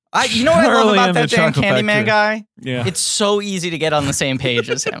right. You know what I love Charlie about and that the damn Chocolate Candyman Factory. guy? Yeah. It's so easy to get on the same page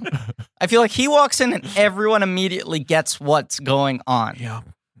as him. I feel like he walks in and everyone immediately gets what's going on. Yeah.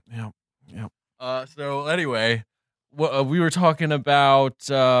 So anyway, we were talking about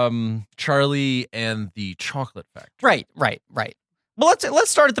Charlie and the Chocolate Factory. Right. Well, let's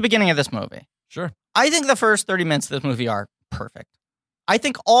start at the beginning of this movie. Sure. I think the first 30 minutes of this movie are perfect. I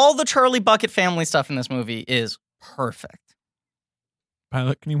think all the Charlie Bucket family stuff in this movie is perfect.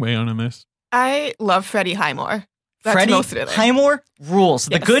 Pilot, can you weigh in on this? I love Freddie Highmore. That's Freddie most of it. Highmore rules.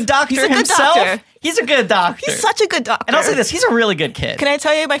 The Yes. good doctor He's a good himself. doctor. He's a good doctor. He's such a good doctor. and I'll say this, he's a really good kid. Can I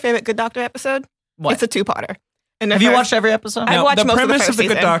tell you my favorite Good Doctor episode? What? It's a two-parter. And the Have you first- watched every episode? I've watched the most of the premise first the Good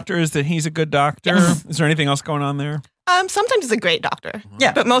season. Doctor is that he's a good doctor. Yes. Is there anything else going on there? Sometimes he's a great doctor.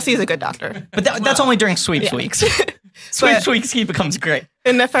 Yeah. But mostly he's a good doctor. But that's only during Sweeps Yeah. weeks. Sweeps But- weeks, he becomes great.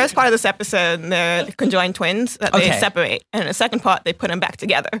 In the first part of this episode, they're conjoined twins that they Okay. separate. And in the second part, they put them back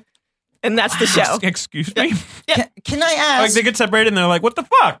together. And that's the show. Excuse me? Can I ask? Like they get separated and they're like, what the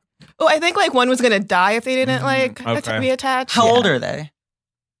fuck? Oh, I think like one was going to die if they didn't like okay. reattach. how Yeah. old are they?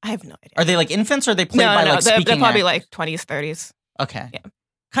 I have no idea. Are they like infants or are they played by like they're speaking probably actors? like 20s, 30s. Okay. Yeah.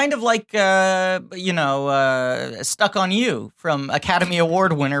 Kind of like, Stuck on You from Academy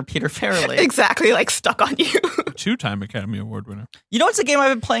Award winner Peter Farrelly. Exactly, like Stuck on You. 2-time Academy Award winner. You know what's a game I've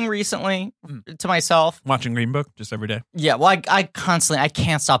been playing recently to myself? Watching Green Book just every day. Yeah, well, I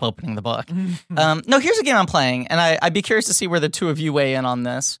can't stop opening the book. No, here's a game I'm playing, and I'd be curious to see where the two of you weigh in on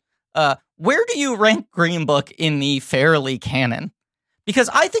this. Where do you rank Green Book in the Farrelly canon? Because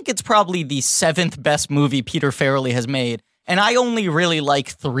I think it's probably the 7th best movie Peter Farrelly has made, and I only really like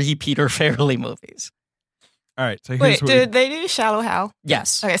 3 Peter Farrelly movies. All right. So here's Wait, what did they do Shallow Hal?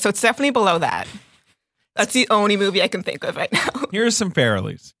 Yes. Okay, so it's definitely below that. That's the only movie I can think of right now. here's some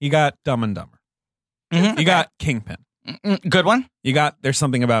Farrellys. You got Dumb and Dumber. Mhm. You got Kingpin. Good one. You got There's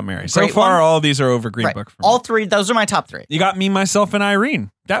Something About Mary. So Great far, one. all of these are over Green Right. Book for me. All 3, those are my top 3. You got Me, Myself, and Irene.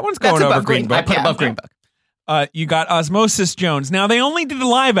 That one's That's going over above Green Green Book. I put Yeah. above Green Book. You got Osmosis Jones. Now, they only did the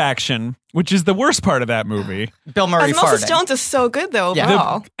live action, which is the worst part of that movie. Bill Murray Osmosis farting. Jones is so good though Yeah.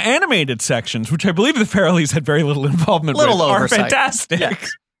 overall. The animated sections, which I believe the Farrellys had very little involvement Little with, are oversight. fantastic.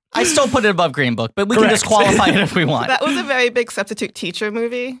 Yes. I still put it above Green Book, but we can Correct. disqualify it if we want. That was a very big substitute teacher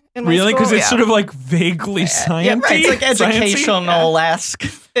movie in my Really? Because school. it's sort of like vaguely sciencey. Yeah, right. It's like Sciencey? educational-esque.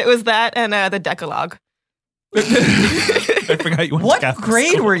 It was that and the Decalogue. I forgot you went What to Catholic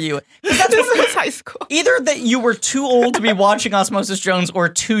grade school. were you in? 'Cause that's This what- was high school. either that you were too old to be watching Osmosis Jones or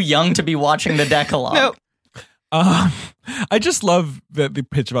too young to be watching the Decalogue. No, I just love that the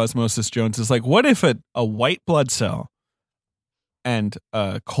pitch of Osmosis Jones is like, what if a white blood cell and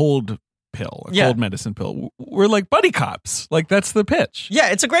a cold pill, a Yeah. cold medicine pill, were like buddy cops? Like, that's the pitch. Yeah,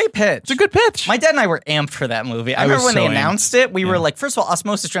 it's a great pitch. It's a good pitch. My dad and I were amped for that movie. I I remember was when they so amped. announced it, we were Yeah. like, first of all,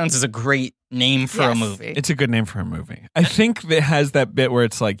 Osmosis Jones is a great name for a Yes. movie. It's a good name for a movie. I think it has that bit where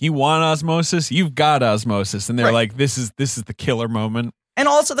it's like, you want osmosis, you've got osmosis, and they're Right. like, this is the killer moment. And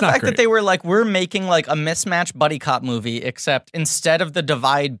also the Not fact great. that they were like, we're making like a mismatched buddy cop movie, except instead of the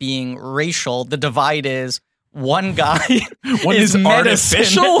divide being racial, the divide is one guy One is medicine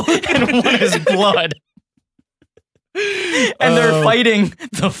artificial? and one is blood. And they're fighting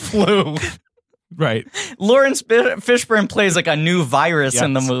the flu. Right. Lawrence Fishburne plays like a new virus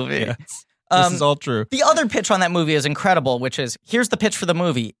in the Yes. movie. Yes. This Um, is all true. The other pitch on that movie is incredible, which is here's the pitch for the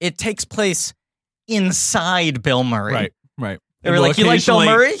movie. It takes place inside Bill Murray. Right. Right. They were And like, you like Bill occasionally-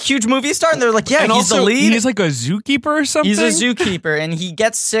 Murray? Huge movie star? And they're like, yeah, and he's also, the lead. He's like a zookeeper or something. He's a zookeeper, and he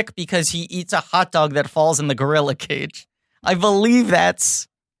gets sick because he eats a hot dog that falls in the gorilla cage. I believe that's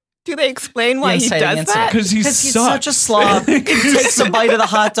do they explain why he inciting does incident. that? 'Cause he he's sucks. such a slob. He takes a bite of the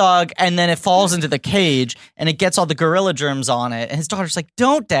hot dog, and then it falls into the cage, and it gets all the gorilla germs on it. And his daughter's like,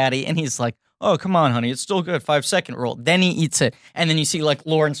 don't, Daddy. And he's like, oh, come on, honey. It's still good. 5-second rule. Then he eats it. And then you see like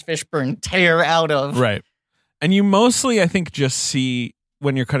Lawrence Fishburne tear out of. Right. And you mostly, I think, just see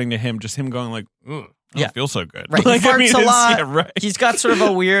when you're cutting to him, just him going like, ugh, I Yeah. don't feel so good. Right. Like, He farts a it's- lot. yeah, right. He's got sort of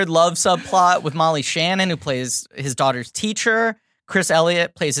a weird love subplot with Molly Shannon, who plays his daughter's teacher. Chris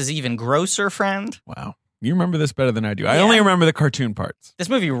Elliott plays his even grosser friend. Wow. You remember this better than I do. I Yeah. only remember the cartoon parts. This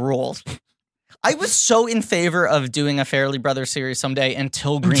movie rules. I was so in favor of doing a Farrelly Brothers series someday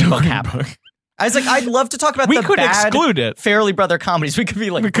until Green Book Green happened. Book. I was like, I'd love to talk about We the could bad exclude it. Farrelly Brother comedies. We could be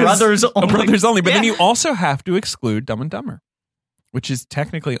like Because- brothers Oh, only. Brothers only. But then Yeah. you also have to exclude Dumb and Dumber, which is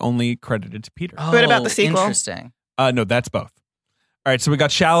technically only credited to Peter. Oh, What about the sequel? Interesting. No, that's both. All right, so we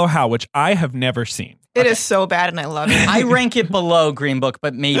got Shallow Hal, which I have never seen. It is so bad, and I love it. I rank it below Green Book,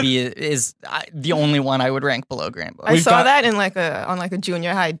 but maybe it is the only one I would rank below Green Book. I We've saw got- that in like a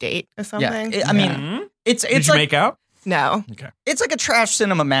junior high date or something. I mean, Mhm. it's Did you like make out? No, it's like a trash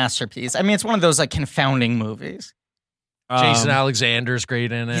cinema masterpiece. I mean, it's one of those like confounding movies. Jason Um, Alexander's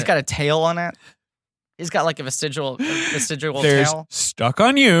great in it. He's got a tail on it. He's got like a vestigial There's tail. Stuck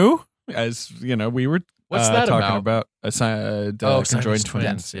on You, as you know, we were What's that talking about? conjoined Siamese twins.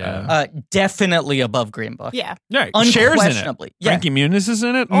 twins, yeah. Definitely above Green Book. yeah, Yeah, Cher's in it. Unquestionably. Yeah. Frankie Muniz is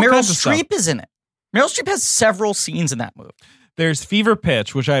in it. All Meryl kinds of stuff. Streep is in it. Meryl Streep has several scenes in that movie. There's Fever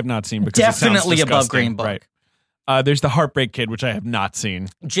Pitch, which I have not seen because it sounds Definitely above disgusting. Green Book. Right. There's The Heartbreak Kid, which I have not seen.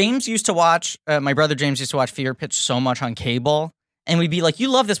 James used to watch, my brother James used to watch Fever Pitch so much on cable. And we'd be like, you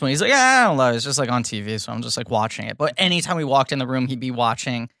love this movie. He's like, yeah, I don't love it. It's just like on TV. So I'm just like watching it. But anytime we walked in the room, he'd be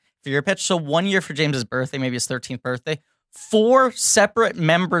watching Fever Pitch. So one year for James's birthday, maybe his 13th birthday, 4 separate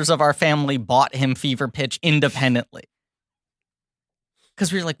members of our family bought him Fever Pitch independently.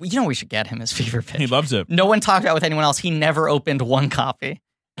 Because we were like, well, we should get him his Fever Pitch. He loves it. No one talked about it with anyone else. He never opened one copy.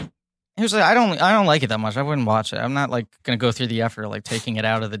 He was like, I don't like it that much. I wouldn't watch it. I'm not like going to go through the effort of like taking it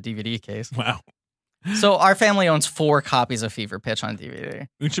out of the DVD case. Wow. So our family owns 4 copies of Fever Pitch on DVD.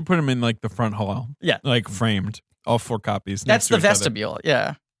 We should put him in like the front hall. Yeah. Like framed. All 4 copies. That's next to the each other. vestibule.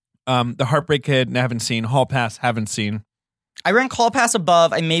 Yeah. The Heartbreak Kid, haven't seen. Hall Pass, haven't seen. I rank Hall Pass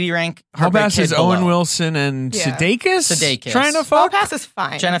above. I maybe rank Hall Heartbreak Pass Kid is Owen below. Wilson and Yeah. Sudeikis? Sudeikis. Trying to Hall fuck? Pass is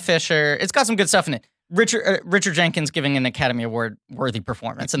fine. Jenna Fisher. It's got some good stuff in it. Richard Jenkins giving an Academy Award worthy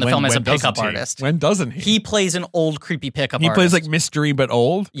performance in the film as a doesn't pickup he? artist. When doesn't he? He plays an old creepy pickup He artist. plays like mystery but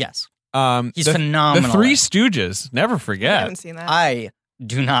old. Yes. He's phenomenal. The Three Stooges. Never I forget. haven't seen that. I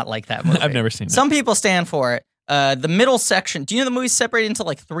do not like that movie. I've never seen it. Some people stand for it. The middle section. Do you know the movie's separated into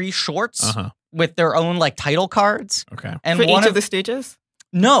like 3 shorts Uh-huh. with their own like title cards? Okay. And For one each of the Stooges.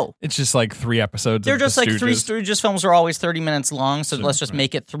 no, It's just like 3 episodes. they're of just the like 3 Stooges. Stooges films are always 30 minutes long, so So, let's just right.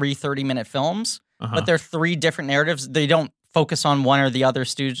 make it 3 30-minute films. Uh-huh. But they're 3 different narratives. They don't focus on one or the other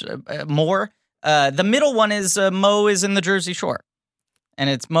Stooge more. The middle one is Mo is in the Jersey Shore. And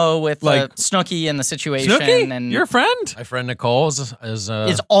it's Mo with Like- Snooki and the situation. Snooki? And Your friend? My friend Nicole is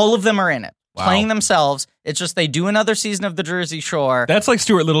it's all of them are in it. playing themselves. It's just they do another season of the Jersey Shore. That's like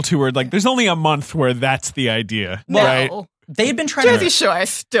Stuart Little too, where like there's only a month where that's the idea, No. right? They've been trying Jersey to. Shore is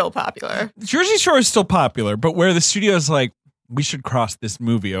still popular. Jersey Shore is still popular, but where the studio's like, we should cross this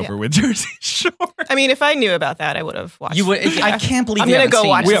movie over with Jersey Shore. I mean, if I knew about that, I would have watched. You would. Yeah. I can't believe I'm you gonna haven't go seen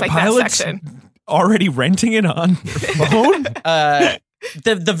watch it. We this, have like, that pilots section. already renting it on your phone.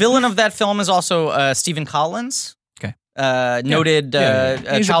 The villain of that film is also Stephen Collins. Okay. Noted He's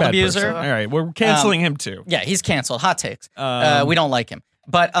a child bad abuser. person. All right, we're canceling him too. Yeah, he's canceled. Hot takes. We don't like him.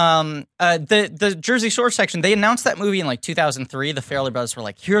 But the Jersey Shore section, they announced that movie in like 2003. The Farrelly brothers were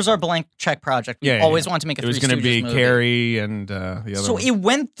like, "Here's our blank check project. We always wanted to make a It was Three going to Stooges be movie." Carrie and the other So one. it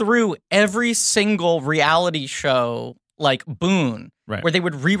went through every single reality show, like Boone, Right. where they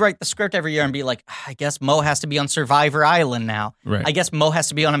would rewrite the script every year and be like, I guess Mo has to be on Survivor Island now. Right. I guess Mo has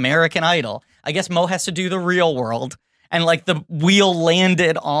to be on American Idol. I guess Mo has to do The Real World. And like the wheel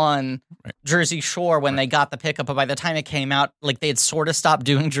landed on Jersey Shore when they got the pickup, but by the time it came out, like they had sort of stopped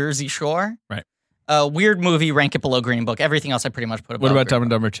doing Jersey Shore. Right. Weird movie, rank it below Green Book. Everything else I pretty much put above. What about Green Dumb and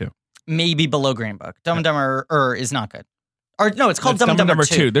Book. Dumber 2? Maybe below Green Book. Dumb and Dumber is not good. Or no, it's called That's Dumb and Dumber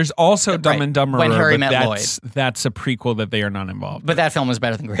 2. There's also Dumb Right. and Dumber When Harry but Met that's a prequel that they are not involved. But that film is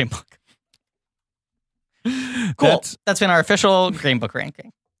better than Green Book. in. Cool. That's been our official Green Book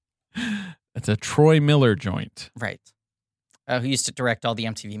ranking. That's a Troy Miller joint. Right. Who used to direct all the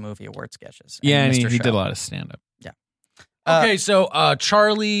MTV Movie Award sketches. Yeah, and Mr. he Show. did a lot of stand up. Okay, so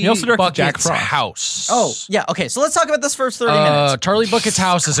Charlie He also directed Jack Bucket's Frost. house. Oh, yeah. Okay, so let's talk about this first 30 minutes. Charlie Bucket's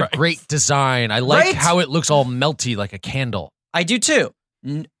house is a great design. I like Right? how it looks all melty like a candle. I do too.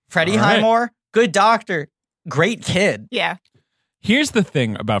 Freddie All right. Highmore, good doctor, great kid. Yeah. Here's the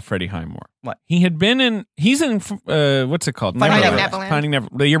thing about Freddie Highmore. What? He's in what's it called? Finding Neverland. Finding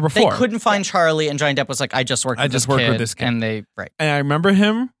Neverland. The year They before. couldn't find Charlie, and Johnny Depp was like, I just worked with this kid. And they, right. And I remember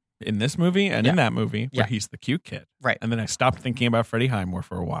him in this movie and in Yeah. that movie where Yeah. he's the cute kid. Right. And then I stopped thinking about Freddie Highmore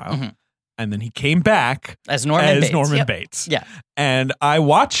for a while. Mhm. And then he came back As Norman Bates. Yep. Bates. Yeah. And I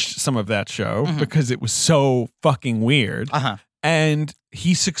watched some of that show Mhm. because it was so fucking weird. Uh-huh. And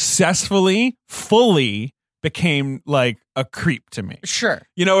he successfully, fully became like a creep to me. Sure.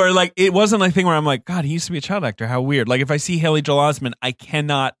 You know, or like it wasn't like a thing where I'm like, God, he used to be a child actor. How weird. Like if I see Haley Joel Osment, I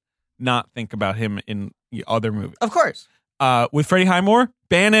cannot not think about him in the other movies. Of course. With Freddie Highmore,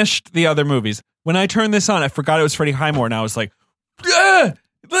 banished the other movies. When I turned this on, I forgot it was Freddie Highmore, and I was like,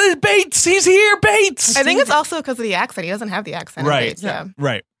 Bates, he's here, Bates. I think it's also because of the accent. He doesn't have the accent. in Right. Bates, yeah.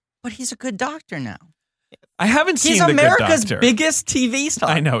 Right. But he's a good doctor now. I haven't seen He's The Good America's Doctor. biggest TV star.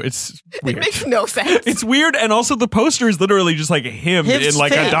 I know, it's It weird. makes no sense. It's weird, and also the poster is literally just like him His in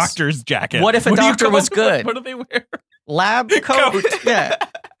like a face. doctor's jacket. What if a do you doctor call was it? good? What do they wear? Lab coat. Yeah.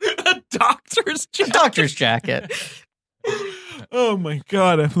 A doctor's jacket. Doctor's jacket. Oh my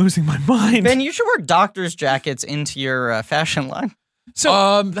God, I'm losing my mind. Ben, you should wear doctor's jackets into your fashion line.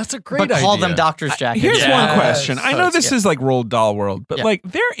 So, That's a great But idea. call them doctor's jackets. here's Yeah. one question. I know this Yeah. is like Roald Dahl world, but Yeah. like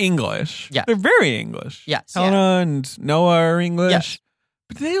they're English. Yeah. They're very English. Yes. Helena and Noah are English. Yes.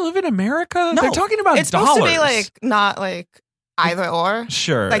 But do they live in America? No. They're talking about It's dollars. supposed to be like not like either or.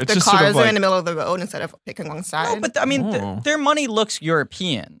 Sure. Like it's the just sort cars of are like, in the middle of the road instead of picking one side. No, but I mean, Oh. their money looks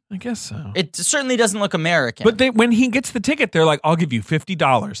European. I guess so. It certainly doesn't look American. But when he gets the ticket, they're like, "I'll give you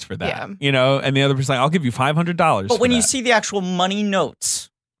 $50 for that." Yeah. You know, and the other person's like, "I'll give you $500." But for when you that." see the actual money notes,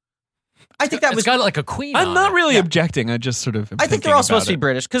 I think that It's was. got like a queen. I'm on not it. really Yeah. objecting. I just sort of. Am I think they're thinking all supposed about to be it.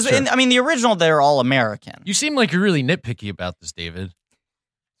 British because, Sure. I mean, the original they're all American. You seem like you're really nitpicky about this, David.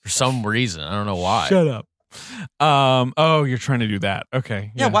 For some reason, I don't know why. Shut up. Oh, you're trying to do that.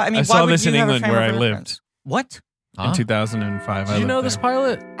 Okay. Yeah, why? I mean, I why saw would this you in have a England frame where of I lived reference? What? Huh? in 2005. Did you know this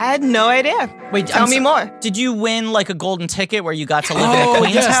pilot? I had no idea. Wait, Tell me more. Did you win like a golden ticket where you got to live in Oh, a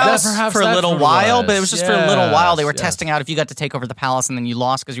queen's yes, that- house perhaps for a that's little what it while? was. But it was just for a little while. They were Yes, testing out if you got to take over the palace and then you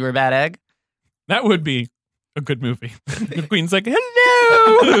lost because you were a bad egg. That would be a good movie. The Queen's like,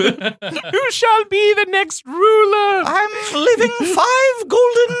 "Hello, who shall be the next ruler?" I'm leaving 5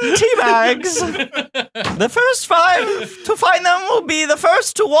 golden tea bags. The first 5 to find them will be the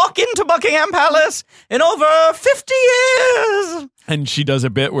first to walk into Buckingham Palace in over 50 years. And she does a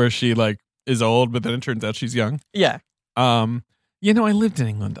bit where she like is old, but then it turns out she's young. Yeah. You know, I lived in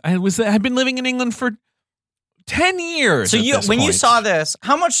England. I've been living in England for 10 years. So at you, this when you point. saw this,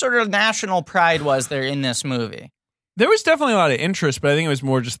 how much sort of national pride was there in this movie? There was definitely a lot of interest, but I think it was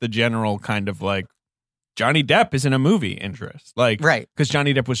more just the general kind of like Johnny Depp is in a movie interest, like Right. because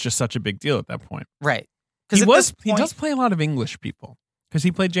Johnny Depp was just such a big deal at that point. Right. He at was. this He point- does play a lot of English people because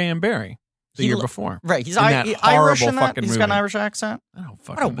he played J.M. Barrie the He year lo- before. Right. He's in that Irish horrible in that. fucking He's got an movie. Irish accent. I don't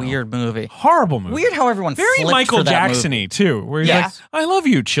fucking What a know. weird movie. horrible movie. Weird how everyone Very flipped Michael for that Jackson-y movie. too. Where he's Yeah. like, "I love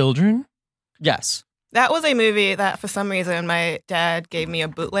you, children." Yes. That was a movie that, for some reason, my dad gave me a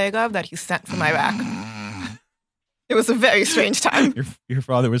bootleg of that he sent from Iraq. It was a very strange time. Your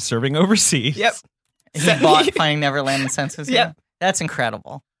father was serving overseas. Yep. He bought Finding Neverland and Census. Yep. That's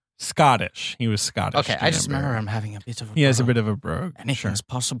incredible. Scottish. He was Scottish. Okay, I just remember him having a bit of a He has a bit of a brogue. Anything's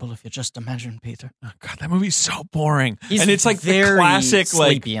possible if you just imagine, Peter. Oh, God, that movie's so boring. He's and it's like the very classic,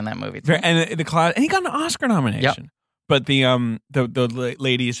 sleepy in that movie. and the class, and he got an Oscar nomination. But the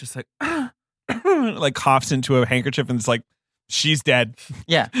lady is just like, like coughs into a handkerchief, and it's like, she's dead.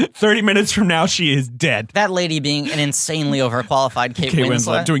 Yeah. 30 minutes from now, she is dead. That lady being an insanely overqualified Kate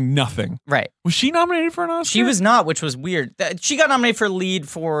Winslet. doing nothing. Right. Was she nominated for an Oscar? She was not, which was weird. She got nominated for lead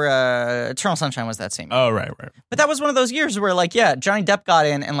for Eternal Sunshine was that same year. Oh, right. But that was one of those years where, like, yeah, Johnny Depp got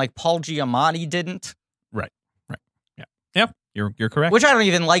in and, like, Paul Giamatti didn't. Right. Yeah. Yep. You're correct. Which I don't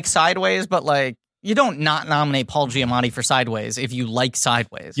even like Sideways, but, like, you don't not nominate Paul Giamatti for Sideways if you like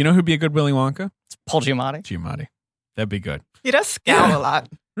Sideways. You know who'd be a good Willy Wonka? It's Paul Giamatti. Giamatti. That'd be good. He does scowl a lot.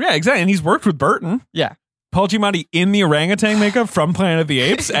 Yeah, exactly. And he's worked with Burton. Yeah. Paul Giamatti in the orangutan makeup from Planet of the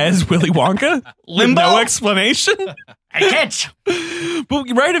Apes as Willy Wonka. Limbo? With no explanation. I catch. But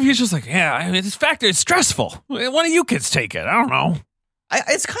right, if he's just like, yeah, I mean, this factor is stressful. One of you kids take it. I don't know.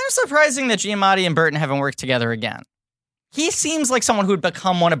 It's kind of surprising that Giamatti and Burton haven't worked together again. He seems like someone who would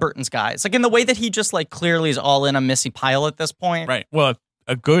become one of Burton's guys. Like in the way that he just like clearly is all in on Missy Pyle at this point. Right. Well,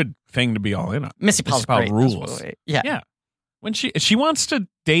 a good thing to be all in on. Missy Pyle's Pyle great. rules. Yeah. Yeah. When she wants to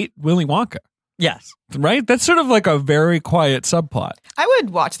date Willy Wonka. Yes. Right? That's sort of like a very quiet subplot. I would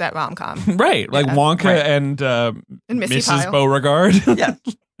watch that rom-com. Right. Like Yeah. Wonka Right. and Missy Mrs. Pyle. Beauregard. Yeah.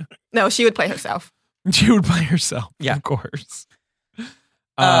 No, she would play herself. She would play herself. Yeah. Of course.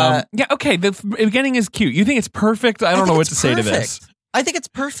 Uh, Okay. The beginning is cute. You think it's perfect? I don't know think what it's to say to this. perfect. I think it's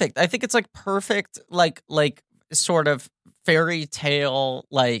perfect. I think it's like perfect, like sort of fairy tale,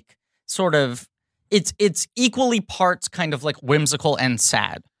 like sort of. It's equally parts kind of like whimsical and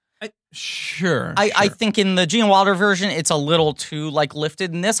sad. Sure. I think in the Gene Wilder version, it's a little too like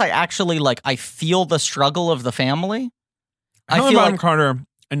lifted. In this, I actually like I feel the struggle of the family. I Helen feel Bonham like, Carter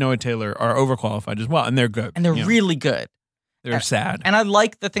and Noah Taylor are overqualified as well, and they're good. and they're You know, really good. they're sad. And I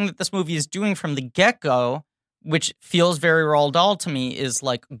like the thing that this movie is doing from the get-go, which feels very Roald Dahl to me, is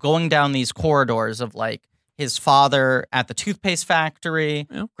like going down these corridors of like his father at the toothpaste factory,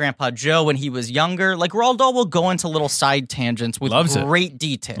 Yeah. Grandpa Joe when he was younger. Like Roald Dahl will go into little side tangents with Loves it. great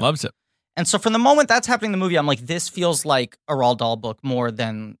detail. Loves it. And so from the moment that's happening in the movie, I'm like, this feels like a Roald Dahl book more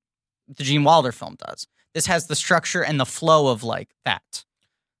than the Gene Wilder film does. This has the structure and the flow of like that.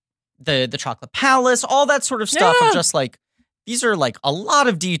 The Chocolate Palace, all that sort of stuff Yeah. of just like, these are like a lot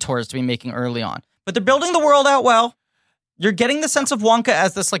of detours to be making early on. But they're building the world out well. You're getting the sense of Wonka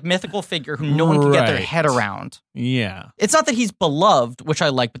as this like mythical figure who no one can get their Right. head around. Yeah. It's not that he's beloved, which I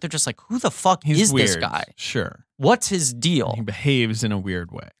like, but they're just like, who the fuck He's is weird. this guy? Sure. What's his deal? He behaves in a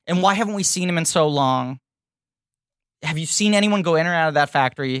weird way. And why haven't we seen him in so long? Have you seen anyone go in or out of that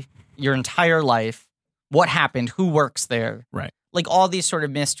factory your entire life? What happened? Who works there? Right. Like all these sort of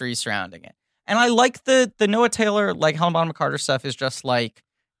mysteries surrounding it. And I like the Noah Taylor, like Helen Bonham Carter stuff is just like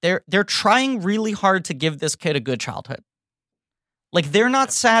they're trying really hard to give this kid a good childhood. Like they're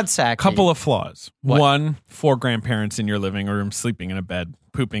not sad sack. Couple of flaws. What? One, 4 grandparents in your living room sleeping in a bed,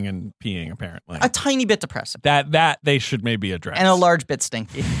 pooping and peeing, apparently. a tiny bit depressing That they should maybe address. and a large bit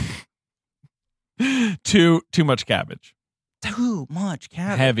stinky. Too much cabbage. Too much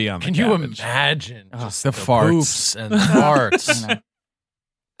cabbage. Heavy on the Can you cabbage. imagine Oh, just the farts. poops and the farts? I know.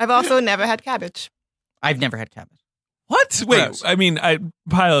 I've also never had cabbage. I've never had cabbage. What? Wait, Gross. I mean,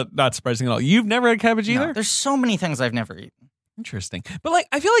 Pilot, not surprising at all. You've never had cabbage either? No, there's so many things I've never eaten. Interesting. But like,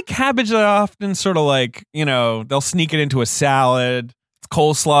 I feel like cabbage are often sort of like, you know, they'll sneak it into a salad.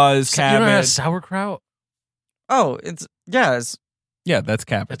 Coleslaw is You don't have cabbage. sauerkraut? Oh, it's Yeah, that's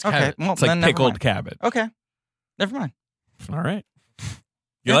cabbage. It's okay. cabbage. Well, It's like then never pickled mind. cabbage. Okay, never mind. All right. You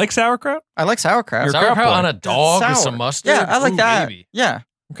Yeah. like sauerkraut? I like sauerkraut. You're a Sauerkraut kraut on boy. a dog with Sour. some mustard? Yeah, I like Ooh, that. baby. Yeah,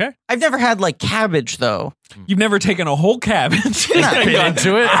 Okay. I've never had like cabbage though. You've never taken a whole cabbage. Not Bit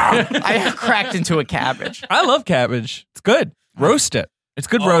into it? I cracked into a cabbage. I love cabbage. It's good. Roast it. It's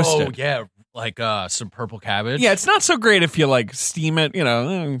good roasted. Oh, yeah. Like some purple cabbage. Yeah, it's not so great if you like steam it, you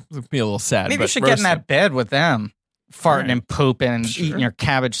know, it'd be a little sad. Maybe but you should get in roast that it. bed with them, farting Right. and pooping and Sure. eating your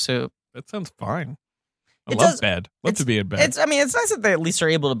cabbage soup. That sounds fine. I It love does- bed. Love to be in bed. It's nice that they at least are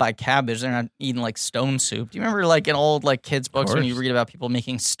able to buy cabbage. They're not eating like stone soup. Do you remember like in old like kids books when you course. read about people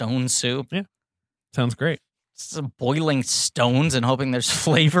making stone soup? Sounds great. Just boiling stones and hoping there's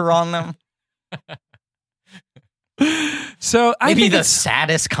flavor on them. So I Maybe think the it's-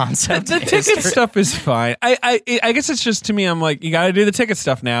 saddest concept. the in ticket history. stuff is fine. I guess it's just to me. I'm like, you got to do the ticket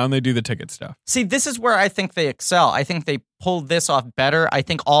stuff now, and they do the ticket stuff. See, this is where I think they excel. I think they pull this off better. I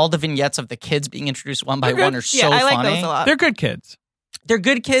think all the vignettes of the kids being introduced one by They're good. one are Yeah, so I like funny. those a lot. They're good kids. They're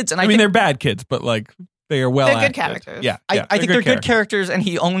good kids, and I I mean, think they're bad kids, but like they are well. They're good acted. characters. Yeah, I think they're good characters. characters, and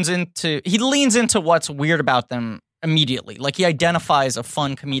he leans into what's weird about them immediately. Like he identifies a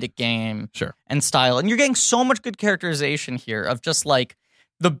fun comedic game Sure. and style. And you're getting so much good characterization here of just like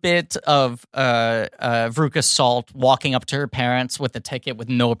the bit of Veruca Salt walking up to her parents with the ticket with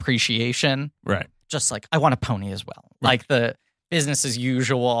no appreciation. Right. Just like, I want a pony as well. Like the business as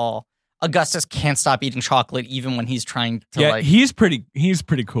usual. Augustus can't stop eating chocolate even when he's trying to Yeah, like... he's pretty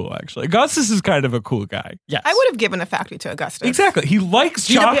cool actually. Augustus is kind of a cool guy. Yes. I would have given the factory to Augustus. Exactly. He likes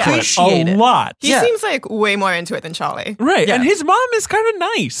He'd chocolate appreciate a it. lot. He Yeah. seems like way more into it than Charlie. Right. Yeah. And his mom is kind of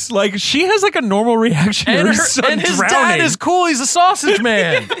nice. Like she has like a normal reaction to And, her her, son and his drowning. dad is cool. He's a sausage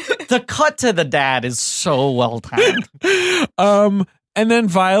man. The cut to the dad is so well timed. And then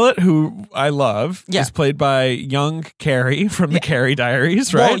Violet, who I love, Yeah. is played by young Carrie from the Carrie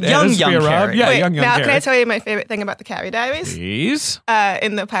Diaries, Well, right? young And Sophia Robb. Carrie. Yeah, Wait, young now Carrie. can I tell you my favorite thing about the Carrie Diaries? Please.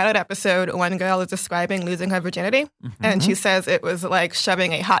 In the pilot episode, one girl is describing losing her virginity, and she says it was like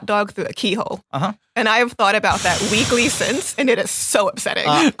shoving a hot dog through a keyhole. Uh-huh. And I have thought about that weekly since, and it is so upsetting.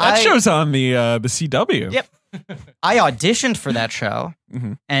 That show's on the CW. Yep. I auditioned for that show,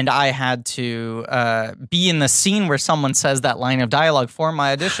 Mhm. and I had to be in the scene where someone says that line of dialogue for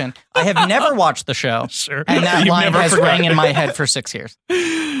my audition. I have never watched the show, Sure. and that You've line never has forgotten rang in it. my head for 6 years.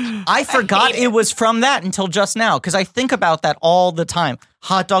 I forgot hate it was from that until just now, because I think about that all the time.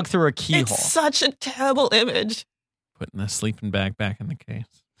 Hot dog through a keyhole. It's such a terrible image. Putting the sleeping bag back in the case.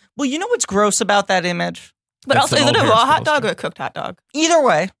 Well, you know what's gross about that image? But That's also, an is it old a raw Harris hot dog Phillips or a cooked hot dog? Either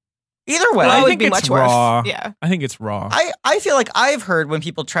way. Either way. Well, I would think be it's much raw. worse. Yeah. I think it's raw. I feel like I've heard when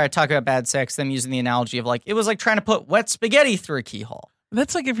people try to talk about bad sex, them using the analogy of like, it was like trying to put wet spaghetti through a keyhole.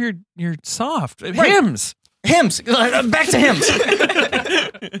 That's like if you're soft. Hymns. Hymns. Back to hymns.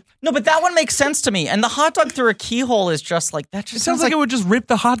 No, but that one makes sense to me. And the hot dog through a keyhole is just like, that It just sounds like it would just rip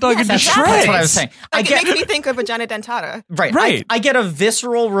the hot dog into that's shreds. what I was saying. Like, it makes me think of vagina dentata. Right. Right. I get a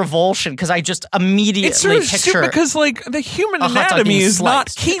visceral revulsion because I just immediately It's sort of picture stupid because like the human a hot dog anatomy being is not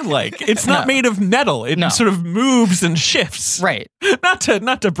sliced. key-like. It's not No. made of metal. It No. sort of moves and shifts. Right.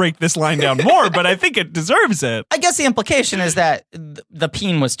 Not to break this line down more, but I think it deserves it. I guess the implication is that the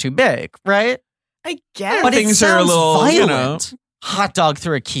peen was too big, right? I guess. But Things it are a sounds little, violent. you know. Hot dog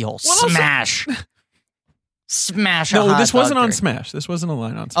through a keyhole. Well, also- Smash. Smash a No, hot this wasn't dog on through- Smash. This wasn't a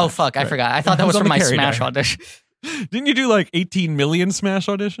line on Smash. Oh, fuck. I Right. forgot. I thought that It was on from the my Carrie Smash Diary. audition. Didn't you do like 18 million Smash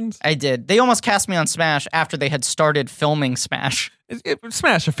auditions? I did. They almost cast me on Smash after they had started filming Smash.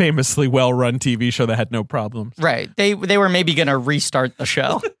 Smash, a famously well-run TV show that had no problems. Right. They were maybe going to restart the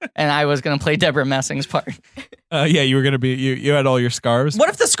show, and I was going to play Deborah Messing's part. Yeah, you were gonna be. You had all your scarves. What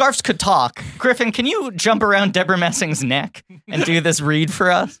if the scarves could talk? Griffin, can you jump around Deborah Messing's neck and do this read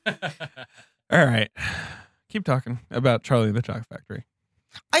for us? All right, keep talking about Charlie and the Chocolate Factory.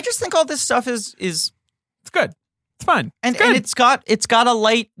 I just think all this stuff is It's good. It's fine. and good. it's got a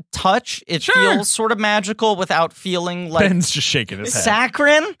light touch. It Sure. feels sort of magical without feeling like Ben's just shaking his head.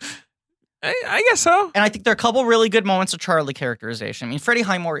 saccharine. I guess so. And I think there are a couple really good moments of Charlie characterization. I mean, Freddie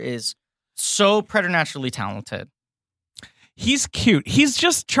Highmore is so preternaturally talented. He's cute. He's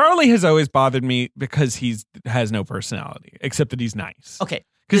just Charlie has always bothered me because has no personality except that he's nice. Okay.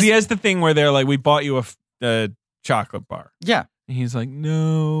 Because he has the thing where they're like, "We bought you a chocolate bar," Yeah. and he's like,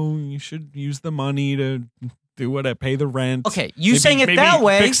 "No, you should use the money to do what I pay the rent." Okay. You Maybe- saying it maybe that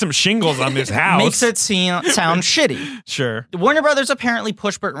way fix some shingles on this house. makes it sound shitty. Sure. Warner Brothers apparently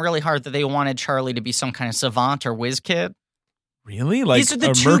pushed Burton really hard that they wanted Charlie to be some kind of savant or whiz kid. Really? Like These are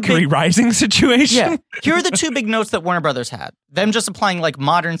the a two Mercury big- Rising situation? Yeah. Here are the two big notes that Warner Brothers had. Them just applying like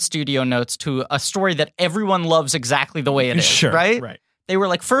modern studio notes to a story that everyone loves exactly the way it is. Sure. Right? Right. They were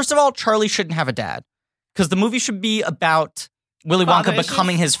like, first of all, Charlie shouldn't have a dad because the movie should be about Willy Wonka Father issues?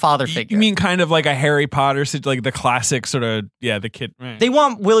 becoming his father figure. You mean kind of like a Harry Potter, like the classic sort of, the kid. Right. They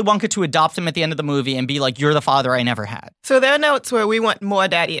want Willy Wonka to adopt him at the end of the movie and be like, you're the father I never had. So there are notes where we want more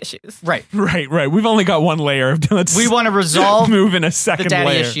daddy issues. Right. Right. We've only got one layer of let's We want to resolve move in a the second daddy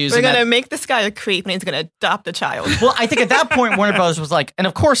layer. issues. We're and going to that- make this guy a creep and he's going to adopt a child. Well, I think at that point, Warner Brothers was like, and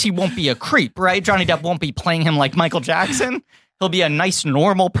of course he won't be a creep, right? Johnny Depp won't be playing him like Michael Jackson. He'll be a nice,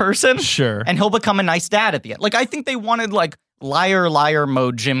 normal person. Sure. And he'll become a nice dad at the end. Like, I think they wanted like liar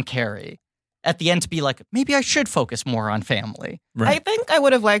mode Jim Carrey. at the end to be like, maybe I should focus more on family. I think I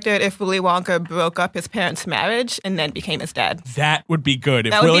would have liked it if Willy Wonka broke up his parents' marriage and then became his dad. That would be good.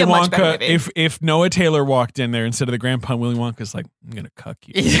 If That would Willy be a much better Wonka, movie. if Noah Taylor walked in there instead of the grandpa, Willy Wonka's like, I'm gonna cuck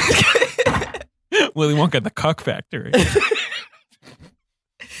you. Willy Wonka, the cuck factory.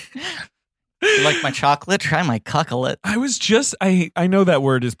 You like my chocolate? Try my cuckolet. I was just I know that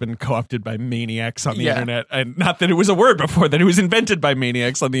word has been co-opted by maniacs on the Yeah. internet, and not that it was a word before, that it was invented by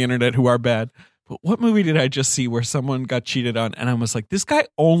maniacs on the internet who are bad. But what movie did I just see where someone got cheated on, and I was like, this guy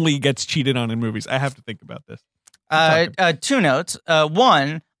only gets cheated on in movies? I have to think about this. 2 notes.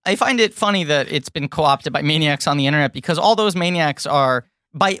 One, I find it funny that it's been co-opted by maniacs on the internet because all those maniacs are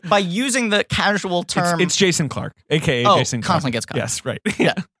by using the casual term. It's Jason Clarke, aka Oh, Jason Clarke. constantly gets caught. Yes, right.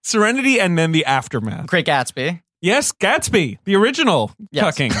 Yeah. Serenity and then the aftermath. Great Gatsby. Yes, Gatsby, the original Yes.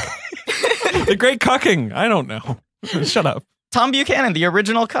 cucking. The great cucking. I don't know. Shut up. Tom Buchanan, the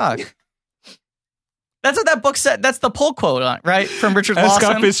original cuck. That's what that book said. That's the pull quote on right from Richard As Lawson.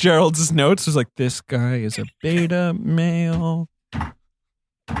 Scott Fitzgerald's notes was like, this guy is a beta male.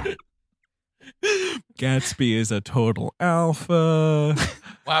 Gatsby is a total alpha.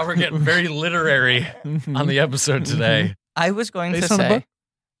 Wow, we're getting very literary on the episode today. I was going Based to on a say, book?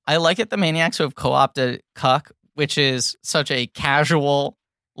 I like it the maniacs who have co-opted cuck, which is such a casual,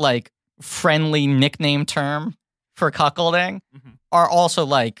 like friendly nickname term for cuckolding, are also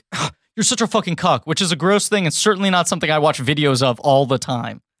like, you're such a fucking cuck, which is a gross thing and certainly not something I watch videos of all the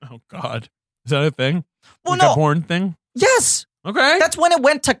time. Oh, God. Is that a thing? Well, Like a no. porn thing? Yes. Okay. That's when it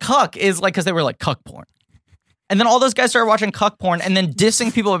went to cuck, is like, because they were like cuck porn. And then all those guys started watching cuck porn and then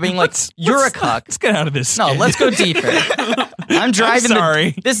dissing people by being like, you're a cuck. Let's get out of this. No, skit. let's go deeper. I'm driving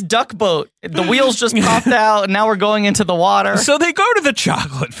sorry. this duck boat. The wheels just popped out and now we're going into the water. So they go to the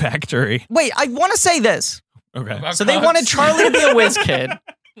chocolate factory. Wait, I want to say this. Okay. About So they cucks? wanted Charlie to be a whiz kid.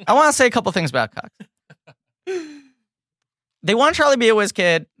 I want to say a couple things about cucks. They wanted Charlie to be a whiz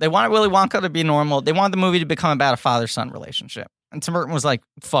kid. They wanted Willy Wonka to be normal. They wanted the movie to become about a father-son relationship. And Tim Burton was like,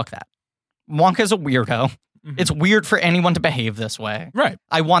 fuck that. Wonka's a weirdo. It's weird for anyone to behave this way. Right.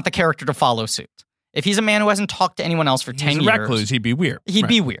 I want the character to follow suit. If he's a man who hasn't talked to anyone else for 10 He's a years, recluse. He'd be weird. he'd Right.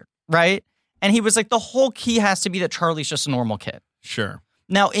 be weird, right? And he was like, the whole key has to be that Charlie's just a normal kid. Sure.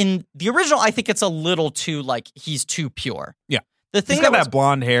 Now, in the original, I think it's a little too, like, he's too pure. Yeah. The thing He's got that was, that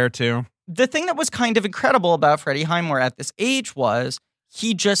blonde hair, too. the thing that was kind of incredible about Freddie Highmore at this age was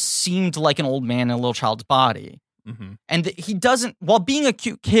he just seemed like an old man in a little child's body. Mm-hmm. And he doesn't, while being a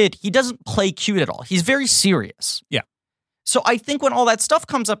cute kid, he doesn't play cute at all. He's very serious. Yeah. So I think when all that stuff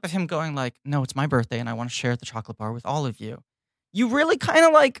comes up of him going like, no, it's my birthday and I want to share the chocolate bar with all of you, you really kind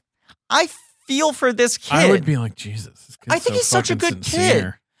of like, I feel for this kid. I would be like, Jesus. This kid's I think so he's such a fucking good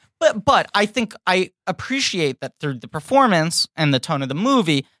sincere. But I think I appreciate that through the performance and the tone of the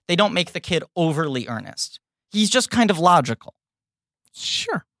movie, they don't make the kid overly earnest. He's just kind of logical.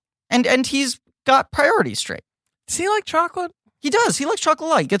 Sure. And he's got priorities straight. Does he like chocolate? He does. He likes chocolate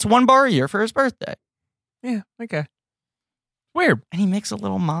light. He gets 1 bar a year for his birthday. Yeah. Okay. Weird. And he makes a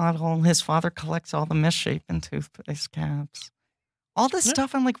little model. His father collects all the misshapen toothpaste caps. All this Yeah.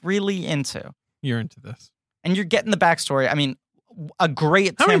 stuff I'm like really into. You're into this. And you're getting the backstory. I mean, a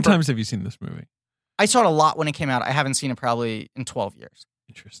great How many Tim Burton- times have you seen this movie? I saw it a lot when it came out. I haven't seen it probably in 12 years.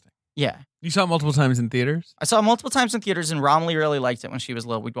 Interesting. Yeah. You saw it multiple times in theaters? I saw it multiple times in theaters, and Romley really liked it when she was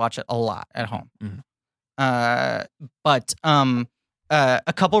little. We'd watch it a lot at home. Mhm. But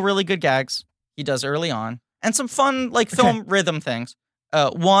a couple really good gags he does early on, and some fun like film rhythm things.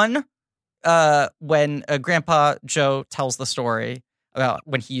 One, when Grandpa Joe tells the story about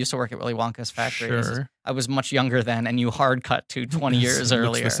when he used to work at Willy Wonka's factory. He says, Sure. I was much younger then, and you hard cut to 20 years He looks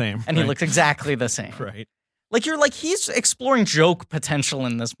earlier. the same, and he right. looked exactly the same. Right. Like you're like he's exploring joke potential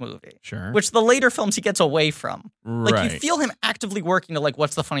in this movie, Sure. which the later films he gets away from. Like right. you feel him actively working to like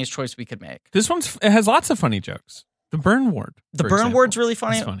what's the funniest choice we could make. This it has lots of funny jokes. The burn ward. The for burn example. ward's really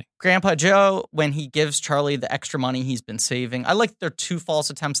funny. It's funny. Grandpa Joe, when he gives Charlie the extra money he's been saving. I like their 2 false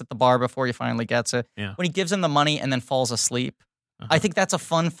attempts at the bar before he finally gets it. Yeah. When he gives him the money and then falls asleep. Uh-huh. I think that's a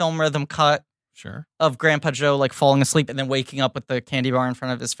fun film rhythm cut Sure. of Grandpa Joe like falling asleep and then waking up with the candy bar in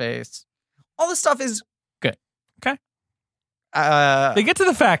front of his face. All this stuff is good. Okay. They They get to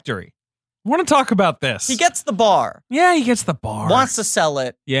the factory. I want to talk about this. he gets the bar, Yeah, he gets the bar. wants to sell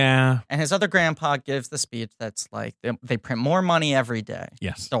it, Yeah. and his other grandpa gives the speech that's like, they print more money every day.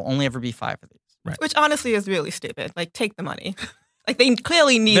 Yes. There'll only ever be 5 of these. Which honestly is really stupid. Like, take the money. Like, they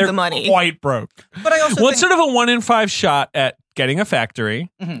clearly need They're the money, quite broke. But I also Well, think, it's sort of a 1 in 5 shot at getting a factory.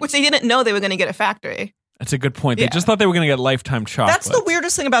 which they didn't know they were going to get a factory. That's a good point. Yeah. They just thought they were going to get lifetime chocolates. That's the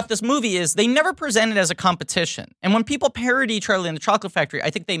weirdest thing about this movie is they never present it as a competition. And when people parody Charlie and the Chocolate Factory, I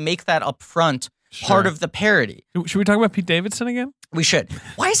think they make that up front part of the parody. Should we talk about Pete Davidson again? We should.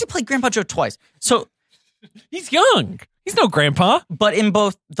 Why has he played Grandpa Joe twice? So, He's young. He's no grandpa. but in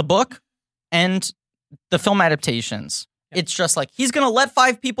both the book and the film adaptations, it's just like he's going to let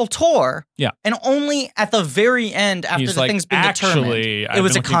 5 people tour. Yeah. And only at the very end, after He's the like, thing's been actually, determined, it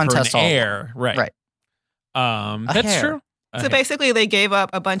was a contest. all air. Right. Right. That's hair. true. So basically, they gave up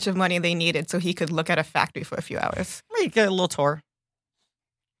a bunch of money they needed so he could look at a factory for a few hours. You get a little tour.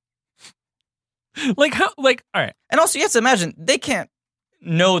 Like how? Like all right. And also, you have to imagine, they can't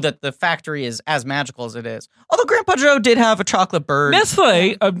know that the factory is as magical as it is. Although Grandpa Joe did have a chocolate bird.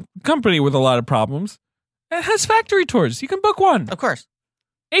 Nestle, a company with a lot of problems, it has factory tours. You can book one. Of course.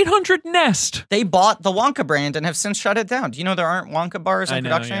 800 Nest. They bought the Wonka brand and have since shut it down. Do you know there aren't Wonka bars in I know,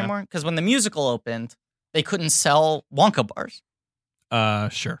 production yeah. anymore? Because when the musical opened, they couldn't sell Wonka bars.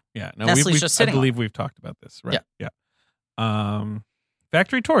 Sure. Yeah. No, Nestle's we've, just I sitting believe we've talked about this. Right. Yeah.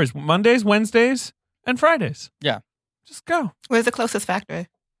 Factory tours Mondays, Wednesdays, and Fridays. Yeah. Just go. Where's the closest factory?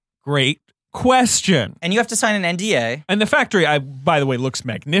 Great question. And you have to sign an NDA. And the factory, by the way, looks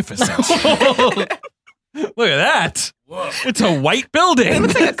magnificent. Look at that. It's a white It building.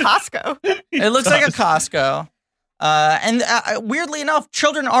 looks like a Costco. It looks like a Costco. And weirdly enough,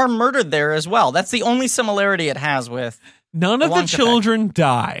 children are murdered there as well. That's the only similarity it has with. None of the Wonka children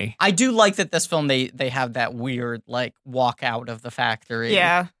die. I do like that this film, they have that weird, like, walk out of the factory.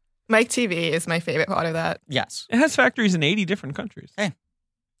 Yeah. Mike TV is my favorite part of that. Yes. It has factories in 80 different countries. Hey.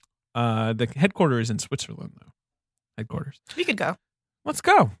 The headquarters is in Switzerland, though. Headquarters. We could go. Let's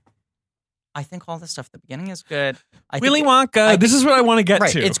go. I think all this stuff at the beginning is good. I think Willy Wonka. This is what I want to get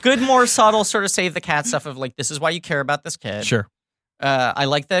right. to. It's good, more subtle, sort of save the cat stuff of like, this is why you care about this kid. Sure. I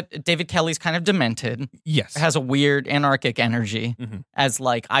like that David Kelly's kind of demented. Yes. Has a weird anarchic energy Mhm. as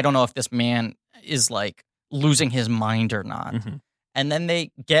like, I don't know if this man is like losing his mind or not. Mhm. And then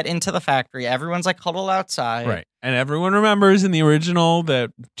they get into the factory. Everyone's like huddled outside. Right. And everyone remembers in the original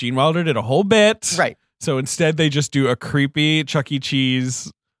that Gene Wilder did a whole bit. Right. So instead, they just do a creepy Chuck E.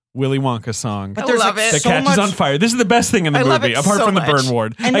 Cheese Willy Wonka song. But I there's love like it. The so catch much is on fire. This is the best thing in the I love movie, it apart so from the much. burn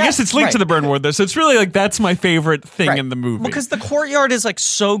ward. And I that- guess it's linked right. to the burn ward, though. So it's really like that's my favorite thing Right. in the movie. Because the courtyard is like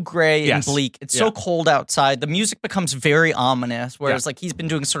so gray Yes. and bleak. It's Yeah. so cold outside. The music becomes very ominous, whereas like he's been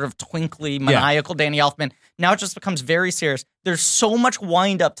doing sort of twinkly, maniacal Danny Elfman. Now it just becomes very serious. There's so much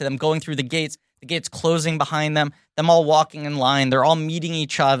wind up to them going through the gates closing behind them all walking in line. They're all meeting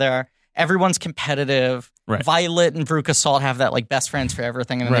each other. Everyone's competitive. Right. Violet and Veruca Salt have that like best friends for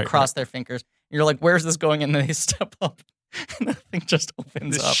everything, and then they Right, cross their fingers. You're like, where's this going? And then they step up, and the thing just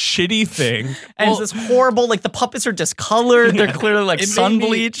opens this up. shitty thing. And it's this horrible, like the puppets are discolored. They're clearly like sun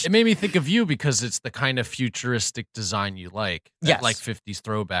bleached. It made me think of you because it's the kind of futuristic design you like. That, Yes. like 50s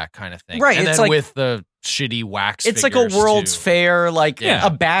throwback kind of thing. Right, And it's then like- with the shitty wax It's like a figures, World's too. Fair, like Yeah. a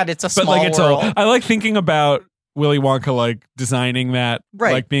bad. It's a But small like it's world. all I like thinking about Willy Wonka like designing that,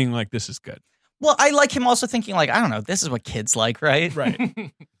 Right. like being like, this is good. Well, I like him also thinking like, I don't know, this is what kids like, right? Right.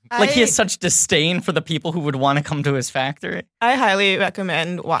 Like he has such disdain for the people who would want to come to his factory. I highly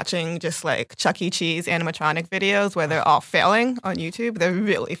recommend watching just like Chuck E. Cheese animatronic videos where they're all failing on YouTube. They're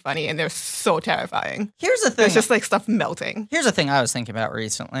really funny and they're so terrifying. Here's the thing. There's just like stuff melting. Here's the thing I was thinking about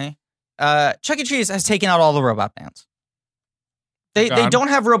recently. Chuck E. Cheese has taken out all the robot bands. They God. don't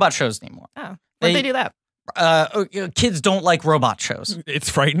have robot shows anymore. Oh, why'd They- they do that? Kids don't like robot shows. It's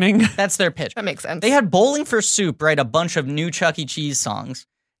frightening. That's their pitch. That makes sense. They had Bowling for Soup write a bunch of new Chuck E. Cheese songs,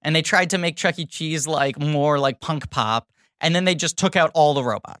 and they tried to make Chuck E. Cheese like more like punk pop, and then they just took out all the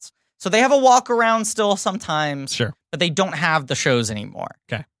robots. So they have a walk around still sometimes, Sure. but they don't have the shows anymore.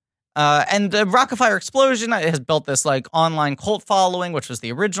 Okay. And the Rockafire Explosion has built this like online cult following, which was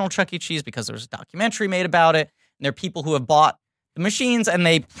the original Chuck E. Cheese because there was a documentary made about it. And there are people who have bought the machines and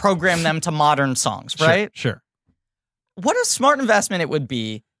they program them to modern songs, right? Sure. What a smart investment it would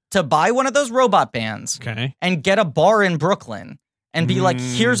be to buy one of those robot bands Okay. and get a bar in Brooklyn and be like,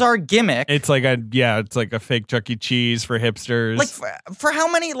 here's our gimmick. It's like a fake Chuck E. Cheese for hipsters. Like for how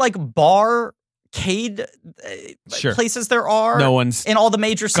many like barcade Sure. places there are No one's in all the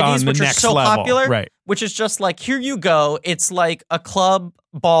major gone cities, the which are next so level. popular, Right. which is just like, here you go. It's like a club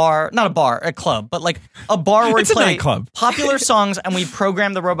bar, not a bar, a club, but like a bar where It's we a play nightclub. popular songs and we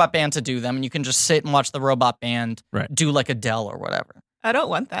program the robot band to do them. And you can just sit and watch the robot band Right. do like Adele or whatever. I don't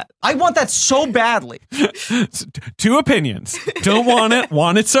want that. I want that so badly. Two opinions. Don't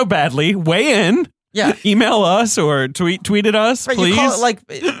want it so badly. Weigh in. Yeah. Email us or tweet at us, Right, please. you call it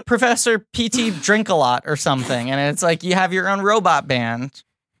like Professor PT Drink a Lot or something, and it's like you have your own robot band.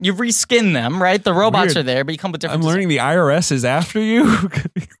 You reskin them, right? The robots Weird. are there, but you come with different. I'm learning the IRS is after you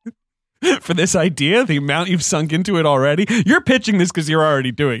for this idea, the amount you've sunk into it already. You're pitching this because you're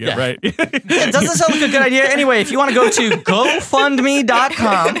already doing it, Yeah. right? It doesn't sound like a good idea. Anyway, if you want to go to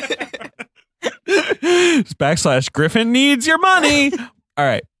GoFundMe.com. / Griffin needs your money. All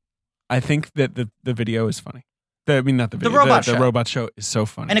right. I think that the video is funny. Not the video. robot the show. robot show is so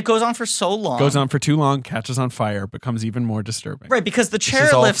funny. And it goes on for so long. goes on for too long, catches on fire, becomes even more disturbing. Right, because the is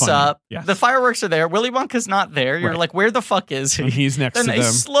chair all lifts funny. up, Yeah. the fireworks are there, Willy Wonka's not there. You're Right. like, where the fuck is he? And he's next then to they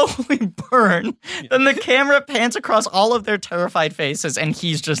them. slowly burn. Then the camera pans across all of their terrified faces, and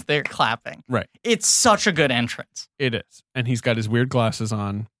he's just there clapping. Right. It's such a good entrance. It is. And he's got his weird glasses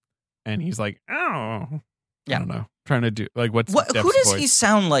on, and he's like, oh. Yeah. I don't know. Trying to do, like, what's What, Depp's who does voice? he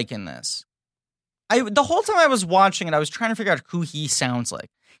sound like in this? The whole time I was watching it, I was trying to figure out who he sounds like.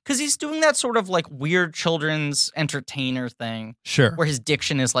 Because he's doing that sort of like weird children's entertainer thing Sure. where his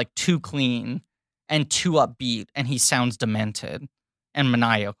diction is like too clean and too upbeat, and he sounds demented and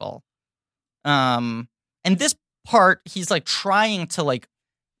maniacal. And this part, he's like trying to like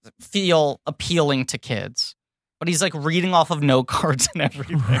feel appealing to kids, but he's like reading off of note cards and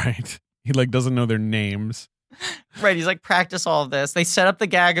everything. Right. He, like, doesn't know their names. Right, he's like, practice all of this. They set up the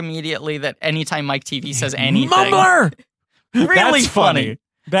gag immediately that anytime Mike TV says anything. Mumbler! Really That's funny.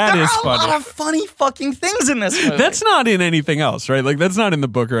 That there is are a funny. lot of funny fucking things in this movie. That's not in anything else, right? Like, that's not in the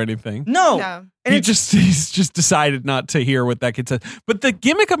book or anything. no. No. And He's just decided not to hear what that kid says. But the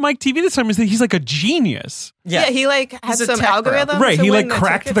gimmick of Mike TV this time is that he's like a genius. Yeah. He like He's had a some tech bro. algorithm. Right. to He win like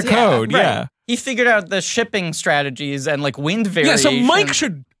cracked the tickets. Yeah. code. Right. Yeah. He figured out the shipping strategies and like wind Yeah. variations. So Mike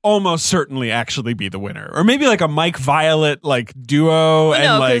should almost certainly actually be the winner. Or maybe like a Mike Violet like duo. And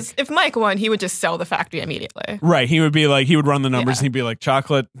No, like, because if Mike won, he would just sell the factory immediately. right. He would be like, he would run the numbers Yeah. and he'd be like,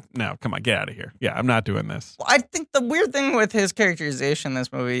 chocolate. No, come on, get out of here. Yeah, I'm not doing this. I think the weird thing with his characterization in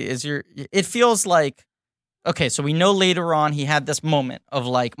this movie is it feels like, okay, so we know later on he had this moment of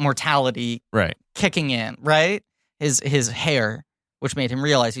like mortality Right. kicking in, right? His hair, which made him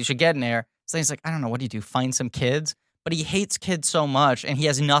realize he should get an heir. So he's like, I don't know, what do you do? Find some kids? But he hates kids so much, and he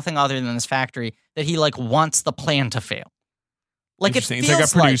has nothing other than this factory that he like wants the plan to fail. Like it Interesting. feels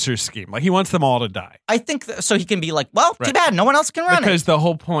It's like a producer's scheme. Like he wants them all to die. I think so he can be like, well, too Right. bad, no one else can run Because it. the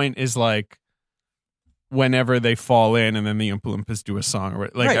whole point is like whenever they fall in and then the Oompa Loompas do a song or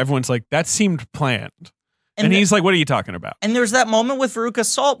like Right. everyone's like, that seemed planned. And the- he's like, what are you talking about? and there's that moment with Veruca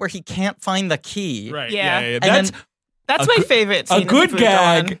Salt where he can't find the key. Right. Yeah. And That's then- That's A my good- favorite. a Scene good in Veruca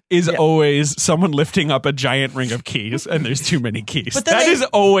gag one. is Yeah. always someone lifting up a giant ring of keys and there's too many keys. But then That they- is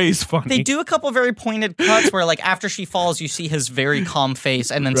always funny. They do a couple very pointed cuts where, like, after she falls, you see his very calm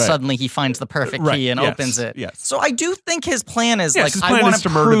face, and then Right. suddenly he finds the perfect Right, key and yes, opens it. yes. So I do think his plan is Yes, like, his I plan want is to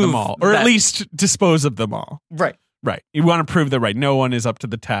murder them all, or at that- least dispose of them all. right, Right. You want to prove that right. No one is up to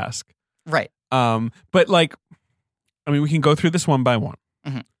the task. right. But like, I mean, we can go through this one by one.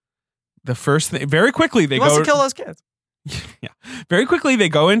 Mhm. The first thing, very quickly, they He wants go to kill those kids. Yeah. Very quickly, they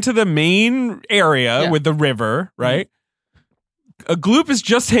go into the main area Yeah. with the river, right? A Gloop is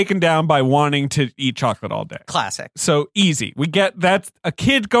just taken down by wanting to eat chocolate all day. Classic. So easy. We get that a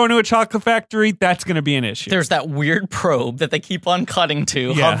kid going to a chocolate factory, that's going to be an issue. There's that weird probe that they keep on cutting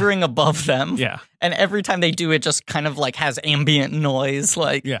to, Yeah. hovering above them. Yeah. And every time they do it, just kind of like has ambient noise.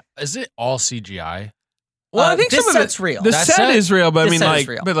 Like, Yeah. Is it all CGI? Well, I think this some of set's real. The That set set- is real, but I this mean, set is like,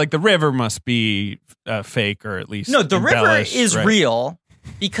 real. but like the river must be fake or at least No, the river embellished, is right? real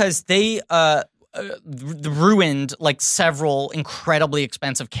because they ruined like several incredibly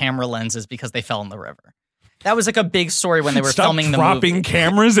expensive camera lenses because they fell in the river. That was like a big story when they were Stop filming the dropping movie.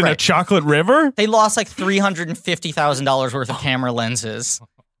 cameras in a Right. chocolate river. They lost like $350,000 worth of camera lenses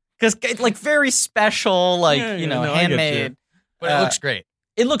because like very special, like Yeah, you yeah, know, no, I get you. handmade. But it looks great.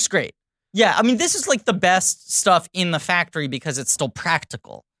 It looks great. Yeah, I mean, this is like the best stuff in the factory because it's still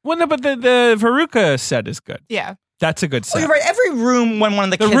practical. Well, no, but the Veruca set is good. Yeah. That's a good Oh, set. you're right. Every room when one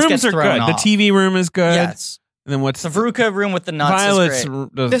of the The kids rooms gets are thrown good. off. The TV room is good. Yes. And then what's The Veruca room with the nuts Violet's is great.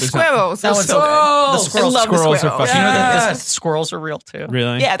 The there's not- squirrels. That are one's so okay. good. The I squirrels, love the squirrels are squirrels. fucking You know that Yeah. the squirrels are real too.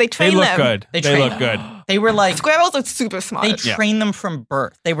 Really? Yeah, they They train look them. good. They They train look them. good. They were like Squirrels are super smart. they train them from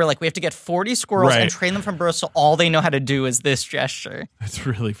birth. They were like, we have to get 40 squirrels Right. and train them from birth, so all they know how to do is this gesture. That's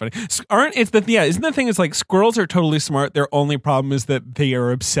really funny. Isn't the thing is like squirrels are totally smart. Their only problem is that they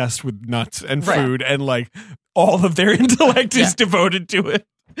are obsessed with nuts and Right. food and like all of their intellect Yeah. is devoted to it.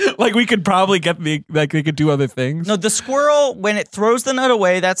 Like we could probably get they could do other things. No, the squirrel, when it throws the nut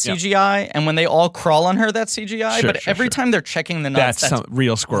away, that's Yeah. CGI, and when they all crawl on her, that's CGI. Sure, but sure, every sure. time they're checking the nuts, that's some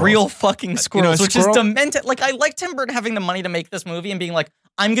real squirrels. real fucking squirrels, which squirrel- is demented. Like, I like Tim Burton having the money to make this movie and being like,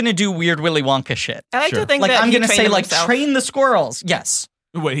 I'm going to do weird Willy Wonka shit. I like Sure. to think Like, that I'm he going to trained say, them like, himself. train the squirrels. Yes.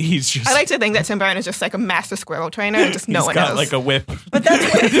 Wait, he's just. I like to think that Tim Burton is just like a master squirrel trainer and just no he's one got knows. like a whip. But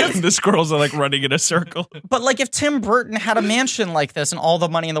that's what The squirrels are like running in a circle. But like if Tim Burton had a mansion like this and all the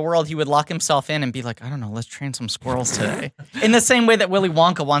money in the world, he would lock himself in and be like, I don't know, let's train some squirrels today. In the same way that Willy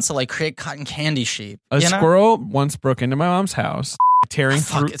Wonka wants to like create cotton candy sheep. A you know? squirrel once broke into my mom's house, tearing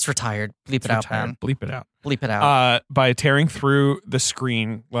Fuck, through. it's retired. Bleep it out, man. Bleep it out. Bleep it out. By tearing through the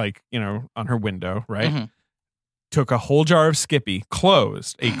screen, like, on her window, right? Mhm. Took a whole jar of Skippy,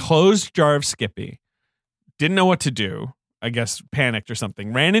 a closed jar of Skippy, didn't know what to do, I guess panicked or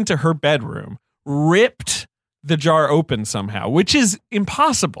something, ran into her bedroom, ripped the jar open somehow, which is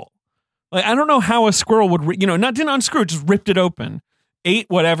impossible. Like, I don't know how a squirrel would, didn't unscrew it, just ripped it open, ate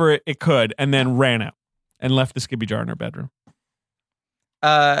whatever it could, and then ran out and left the Skippy jar in her bedroom.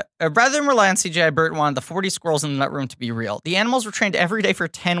 Rather than rely on CGI, Burton wanted the 40 squirrels in the nut room to be real. The animals were trained every day for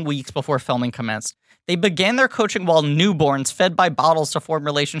 10 weeks before filming commenced. They began their coaching while newborns, fed by bottles to form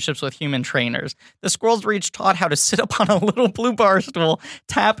relationships with human trainers. The squirrels were each taught how to sit upon a little blue bar stool,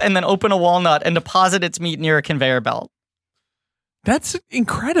 tap and then open a walnut, and deposit its meat near a conveyor belt. That's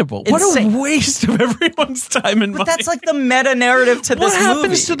incredible. Insane. What a waste of everyone's time and money. But that's like the meta narrative to this what happens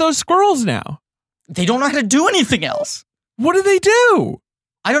movie. to those squirrels now? They don't know how to do anything else. What do they do?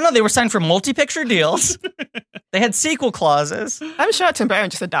 I don't know. They were signed for multi-picture deals. They had sequel clauses. I'm sure Tim Burton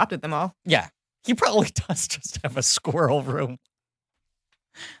just adopted them all. Yeah, he probably does just have a squirrel room.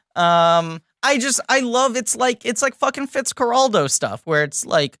 I love it's like fucking Fitzcarraldo stuff where it's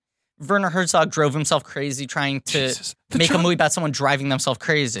like Werner Herzog drove himself crazy trying to Jesus. make a movie about someone driving themselves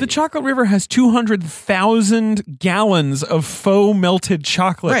crazy. The Chocolate River has 200,000 gallons of faux melted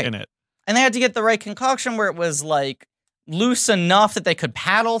chocolate Right. in it. And they had to get the right concoction where it was like loose enough that they could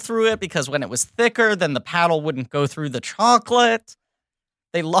paddle through it, because when it was thicker, then the paddle wouldn't go through the chocolate.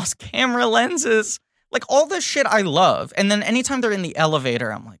 They lost camera lenses. Like all this shit I love. And then anytime they're in the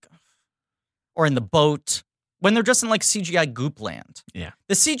elevator, I'm like, ugh. Or in the boat, when they're just in like CGI goop land. Yeah.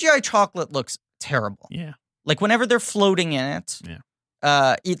 The CGI chocolate looks terrible. Yeah. Like whenever they're floating in it,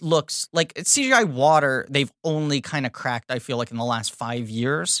 it looks like CGI water. They've only kind of cracked, I feel like, in the last 5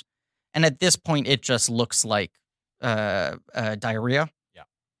 years. And at this point, it just looks like diarrhea. Yeah.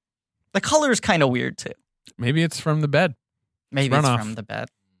 The color is kind of weird too. Maybe it's from the bed. Maybe it's Runoff. from the bed.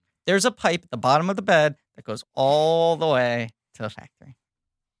 There's a pipe at the bottom of the bed that goes all the way to the factory.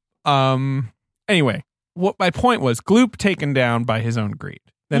 Anyway, what my point was, Gloop taken down by his own greed.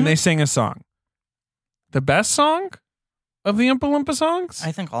 Then they sing a song. The best song of the Oompa Loompa songs?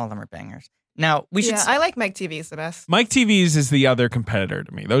 I think all of them are bangers. Now, we should... Yeah, I like Mike TV's the best. Mike TV's is the other competitor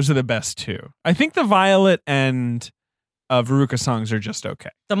to me. Those are the best two. I think the Violet and Veruca songs are just okay.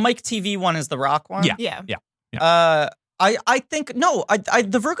 The Mike TV one is the rock one? Yeah. Yeah. I think... No,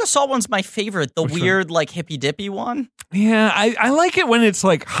 the Veruca Salt one's my favorite. The Which one? weird, like, hippy-dippy one. Yeah, I like it when it's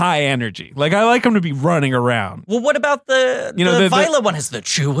like high energy. Like I like them to be running around. Well, what about the Violet one? Is the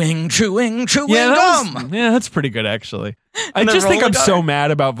chewing gum? That's pretty good actually. I And the just think I'm roller so guard.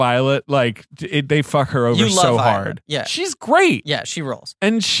 mad about Violet. Like they fuck her over You love so Violet. hard. Yeah. she's great. Yeah, she rolls.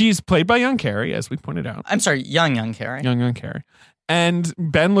 And she's played by young Carrie, as we pointed out. I'm sorry, young Carrie. Young Carrie. And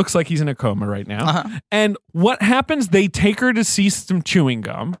Ben looks like he's in a coma right now. Uh-huh. And what happens? They take her to see some chewing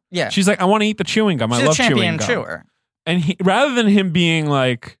gum. Yeah. She's like, I want to eat the chewing gum. She's I a love chewing champion gum. chewer. And he, rather than him being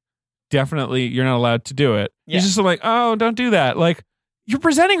like, definitely, you're not allowed to do it. Yeah. He's just like, oh, don't do that. Like, you're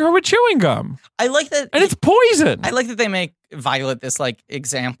presenting her with chewing gum, I like that. and it's poison. I like that they make Violet this like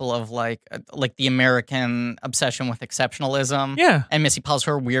example of like the American obsession with exceptionalism. Yeah. And Missy Paul's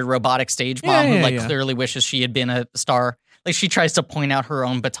her weird robotic stage mom Yeah, who like yeah. clearly wishes she had been a star. Like she tries to point out her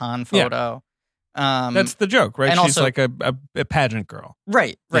own baton Yeah. photo. That's the joke, right? and She's also- like a pageant girl.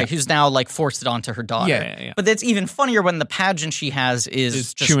 right. Yeah. Who's now like forced it onto her daughter. Yeah. But it's even funnier when the pageant she has is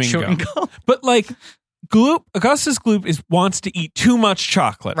Is just chewing chewing gum. gum. But like, Augustus Gloop wants to eat too much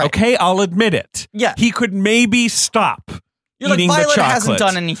chocolate. Right. Okay, I'll admit it. Yeah. He could maybe stop You're like, eating the Violet chocolate. hasn't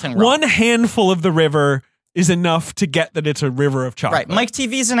done anything wrong. One handful of the river is enough to get that it's a river of chocolate. Right. Mike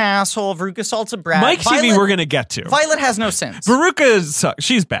TV's an asshole. Veruca Salt's a brat. Mike TV, Violet- we're gonna get to. Violet has no sense. Veruca,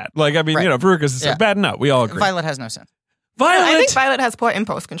 she's bad. Like, I mean, Right. Veruca's Yeah. bad. No, we all agree. Violet has no sense. Violet, I think Violet has poor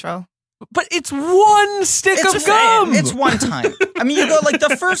impulse control. but it's one stick It's of gum. It's one time. I mean, you go like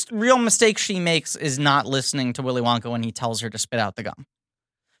the first real mistake she makes is not listening to Willy Wonka when he tells her to spit out the gum.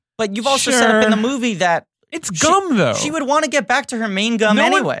 But you've also set up in the movie that It's gum, though. she would want to get back to her main gum No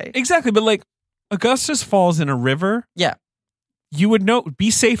one- anyway. Exactly, but like Augustus falls in a river. Yeah. You would know. Be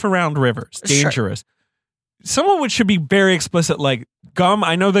safe around rivers. Sure. Dangerous. Someone should be very explicit. Like gum.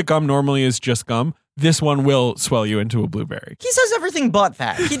 I know that gum normally is just gum. this one will swell you into a blueberry. He says everything but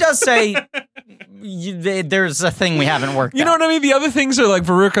that. He does say there's a thing we haven't worked You know out. what I mean? The other things are like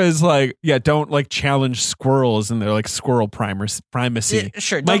Veruca is like, yeah, don't like challenge squirrels and they're like squirrel primacy. Yeah,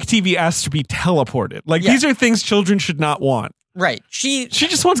 sure. Mike TV asks to be teleported. Like Yeah. these are things children should not want. Right. She She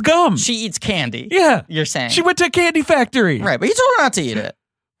just wants gum. eats candy. Yeah. You're saying. She went to a candy factory. Right, but he told her not to eat it.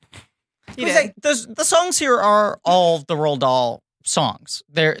 He But did. the songs here are all the Roald Dahl songs.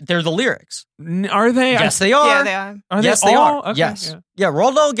 They're the lyrics. Are they? Yes, they are. Yeah, they are. Are Yes, they they all? are. Okay, Yes. yeah. Yeah,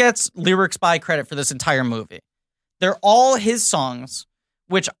 Roald Dahl gets lyrics by credit for this entire movie. They're all his songs,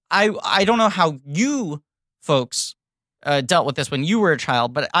 which I don't know how you folks dealt with this when you were a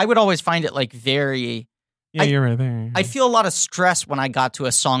child, but I would always find it like very... Yeah, you're right there. I feel a lot of stress when I got to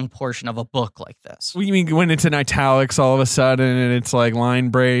a song portion of a book like this. What do you mean when it's in italics all of a sudden and it's like line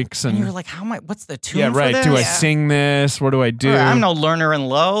breaks And and you're like, what's the tune yeah, for right. this? Do I Yeah. sing this? What do I do? I'm no learner in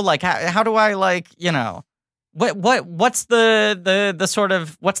low. Like, how do I like, what's the sort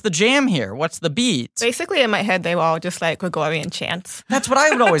of, what's the jam here? What's the beat? Basically, in my head, they were all just like Gregorian chants. That's what I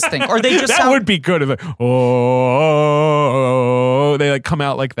would always think. Or they just that sound, would be good if like, oh, they like come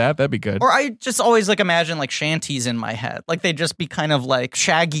out like that. That'd be good. or I just always like imagine like shanties in my head. Like they'd just be kind of like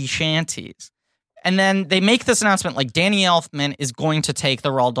shaggy shanties. And then they make this announcement like Danny Elfman is going to take the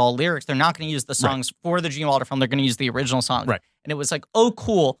Roald Dahl lyrics. They're not going to use the songs for the Gene Wilder film. They're going to use the original songs. Right. And it was like, oh,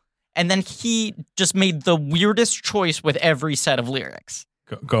 cool. And then he just made the weirdest choice with every set of lyrics.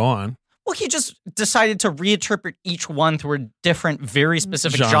 Go on. Well, he just decided to reinterpret each one through a different, very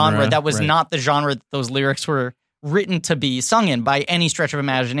specific Genre, genre that was right. not the genre that those lyrics were written to be sung in by any stretch of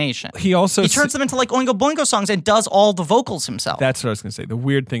imagination. He also He turns them into like Oingo Boingo songs and does all the vocals himself. That's what I was going to say. The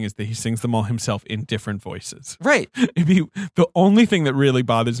weird thing is that he sings them all himself in different voices. right. The only thing that really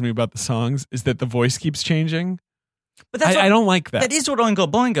bothers me about the songs is that the voice keeps changing. But that's what, I don't like that. that is what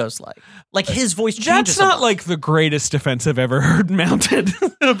Oingo Boingo's like. Like his voice changes. That's not a lot. like the greatest defense I've ever heard mounted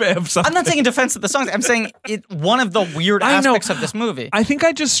of something. I'm not saying in defense of the songs. I'm saying one of the weird I know. aspects of this movie. I think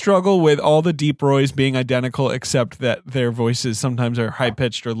I just struggle with all the Deep Roys being identical, except that their voices sometimes are high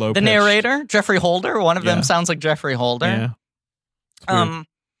pitched or low pitched. The narrator, Jeffrey Holder, one of Yeah. them sounds like Jeffrey Holder. Yeah.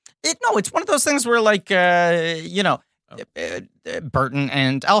 It's weird. It's one of those things where like Burton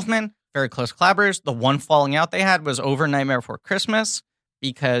and Elfman, very close collaborators. The one falling out they had was over Nightmare Before Christmas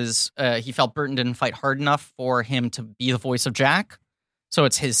because he felt Burton didn't fight hard enough for him to be the voice of Jack. So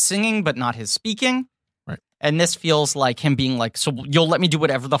it's his singing, but not his speaking. Right. And this feels like him being like, so you'll let me do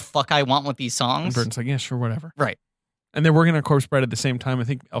whatever the fuck I want with these And songs? Burton's like, yeah, sure, whatever. Right. And they're working on Corpse Bride at the same time. I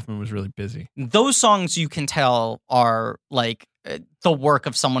think Elfman was really busy. Those songs you can tell are like the work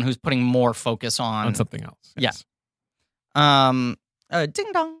of someone who's putting more focus On something else. Yeah. Yes.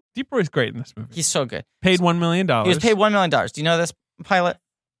 Ding dong. Deep Roy's great in this movie. He's so good. Paid $1 million. He was paid $1 million. Do you know this, Pilot?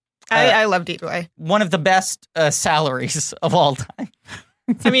 I love Deep Roy. One of the best salaries of all time.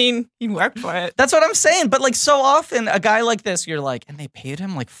 I mean, he worked for it. That's what I'm saying. But like so often, a guy like this, you're like, and they paid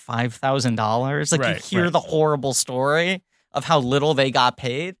him like $5,000. Like you Right, hear right. the horrible story of how little they got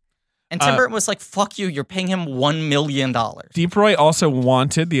paid. And Tim Burton was like, fuck you, you're paying him $1 million. Deep Roy also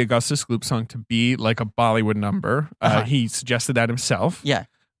wanted the Augustus Gloop song to be like a Bollywood number. He suggested that himself. Yeah.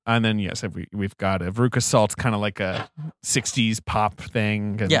 And then, yes, we've got Veruca Salt's kind of like a 60s pop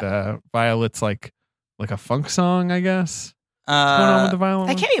thing. And Violet's like a funk song, I guess. What's going on with the Violet I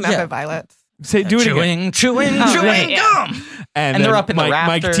one? can't remember Yeah. Violet. Say, do it again. Chewing right, yeah. gum. And they're then up in the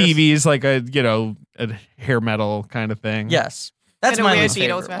Mike rafters. TV is like a hair metal kind of thing. Yes. That's And a my weird least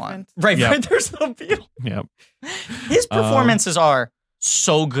Beatles favorite one. reference. Right, Yep. right. There's no Beatles. Yep. His performances are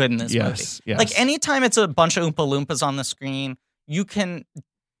so good in this Yes, movie. yes. Like anytime it's a bunch of Oompa Loompas on the screen, you can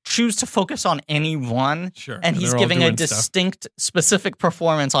choose to focus on any one. Sure. And he's they're all giving a doing stuff. distinct, specific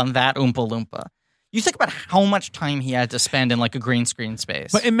performance on that Oompa Loompa. You think about how much time he had to spend in like a green screen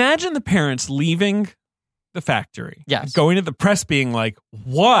space. But imagine the parents leaving the factory. Yes. Going to the press being like,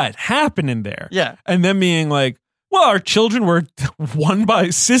 what happened in there? Yeah. And then being like, well, our children were won by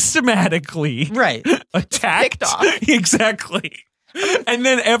systematically Right. attacked. Picked off. Exactly. And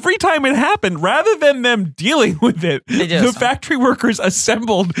then every time it happened, rather than them dealing with it, They did a the song. factory workers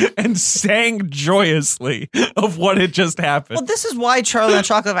assembled and sang joyously of what had just happened. Well, this is why Charlie and the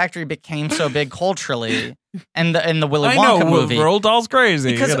Chocolate Factory became so big culturally and the Willy I Wonka know, movie. Roald Dahl's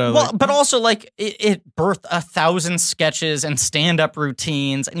crazy. Because, you know, well, like- but also like it birthed 1,000 sketches and stand-up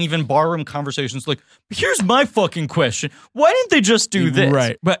routines and even barroom conversations. Like, here's my fucking question: why didn't they just do this?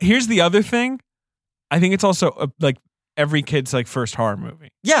 Right. But here's the other thing. I think it's also like every kid's like first horror movie.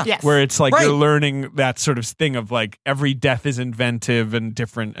 Yeah. Yes. Where it's like Right. you're learning that sort of thing of like every death is inventive and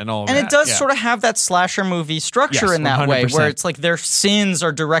different and all of And that. it does Yeah. sort of have that slasher movie structure Yes, in that way, 100%. where it's like their sins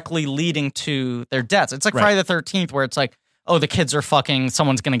are directly leading to their deaths. It's like Right. Friday the 13th, where it's like, oh, the kids are fucking,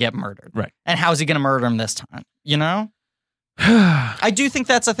 someone's going to get murdered. Right. And how's he going to murder him this time? You know? I do think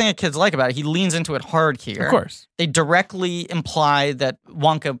that's the thing that kids like about it. He leans into it hard here. Of course. They directly imply that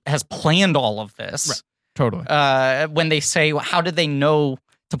Wonka has planned all of this. Right. Totally. When they say, well, how did they know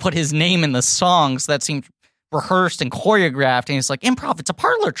to put his name in the songs that seemed rehearsed and choreographed? And he's like, improv, it's a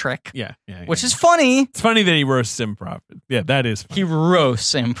parlor trick, yeah. which is funny. It's funny that he roasts improv. Yeah, that is funny. He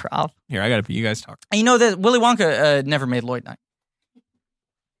roasts improv. Here, I got to you guys talk. And you know that Willy Wonka never made Lloyd Knight.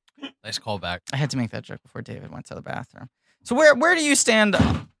 Nice callback. I had to make that joke before David went to the bathroom. So where do you stand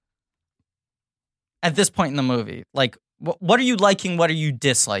at this point in the movie? Like, what are you liking? What are you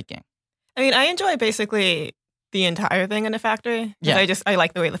disliking? I mean, I enjoy basically the entire thing in the factory. 'Cause Yeah. I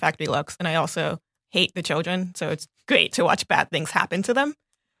like the way the factory looks, and I also hate the children, so it's great to watch bad things happen to them.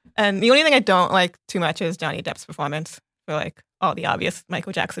 And the only thing I don't like too much is Johnny Depp's performance for like all the obvious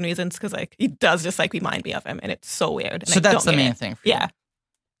Michael Jackson reasons, because like he does just like remind me of him, and it's so weird. And So I that's don't the get main it. thing for you. Yeah.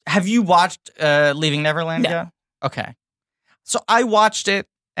 Have you watched Leaving Neverland No. yet? Okay. So I watched it,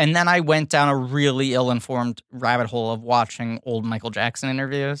 and then I went down a really ill-informed rabbit hole of watching old Michael Jackson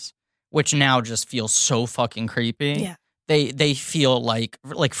interviews, which now just feels so fucking creepy. Yeah. They feel like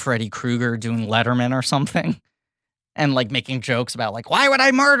Freddy Krueger doing Letterman or something, and like making jokes about like, why would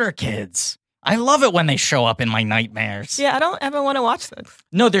I murder kids? I love it when they show up in my nightmares. Yeah, I don't ever want to watch this.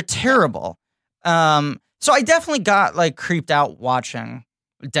 No, they're terrible. So I definitely got like creeped out watching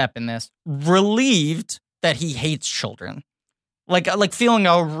Depp in this. Relieved that he hates children. Like feeling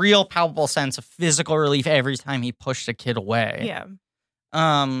a real palpable sense of physical relief every time he pushed a kid away. Yeah.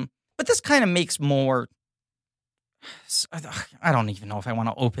 But this kind of makes more. I don't even know if I want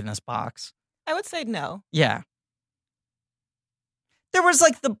to open this box. I would say no. Yeah. There was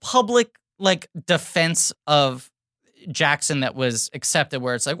like the public like defense of Jackson that was accepted,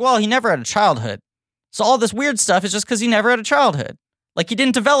 where it's like, well, he never had a childhood. So all this weird stuff is just because he never had a childhood. Like he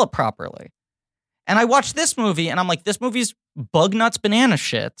didn't develop properly. And I watched this movie and I'm like, this movie's bug nuts banana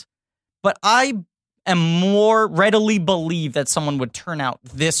shit. But I am more readily believe that someone would turn out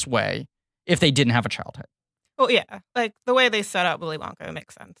this way if they didn't have a childhood. Well, yeah, like the way they set up Willy Wonka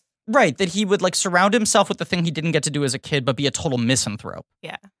makes sense. Right, that he would like surround himself with the thing he didn't get to do as a kid, but be a total misanthrope.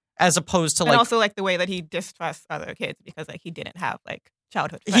 Yeah. As opposed to And like also like the way that he distrusts other kids because like he didn't have like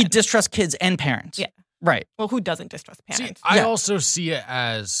childhood he friends. distrusts kids and parents. Yeah. Right. Well, who doesn't distrust See, parents? I Yeah. also see it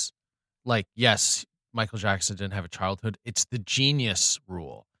as like, yes, Michael Jackson didn't have a childhood. It's the genius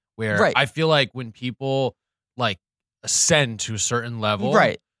rule where Right. I feel like when people like ascend to a certain level,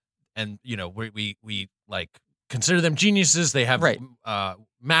 Right. and you know we like consider them geniuses. They have Right.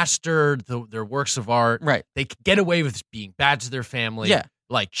 mastered their works of art. Right. They can get away with being bad to their family. Yeah.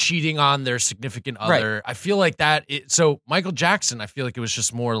 Like cheating on their significant Right. other. I feel like that. So Michael Jackson, I feel like it was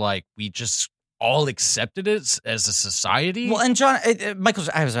just more like we just all accepted it as a society. Well, and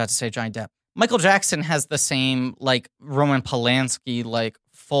I was about to say Johnny Depp. Michael Jackson has the same like Roman Polanski like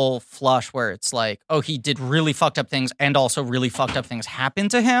full flush where it's like, oh, he did really fucked up things and also really fucked up things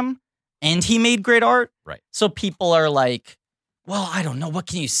happened to him and he made great art. Right. So people are like, well, I don't know. What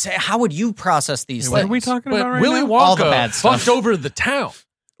can you say? How would you process these What things? are we talking but about right Willy now? Wonka All the bad stuff. fucked over the town.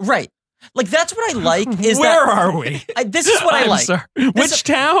 Right. Like that's what I like is Where that are we? this is what I I'm like. sorry. Which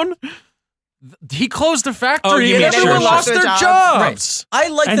town? He closed the Oh, factory you and mean everyone sure, lost sure. their Jobs. jobs. I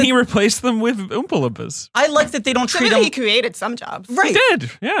like And that he replaced them with Oompa Loompas. I like that they don't So treat maybe him he created some jobs. right. He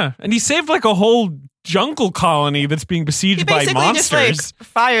did, yeah. And he saved like a whole jungle colony that's being He besieged by basically just monsters. like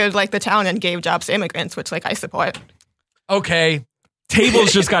fired like the town and gave jobs to immigrants, which like I support. Okay,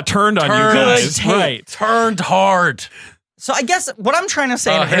 Tables just got turned on you Turned. guys. Good take. Right. turned hard. So I guess what I'm trying to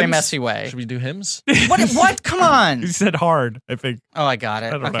say in a very Hymns? messy way. Should we do hymns? What? Come on. He said hard, I think. Oh, I got it. I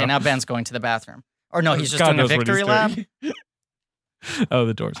don't Okay, know. now Ben's going to the bathroom. Or no, he's just God doing a knows what victory he's lap. doing. Oh,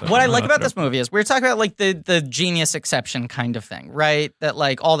 the door's open. What I like about Okay. this movie is we're talking about like the genius exception kind of thing, right? That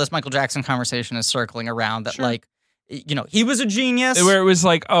like all this Michael Jackson conversation is circling around that Sure. like, you know, he was a genius. Where it was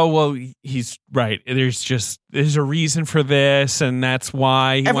like, oh, well, he's right. There's a reason for this, and that's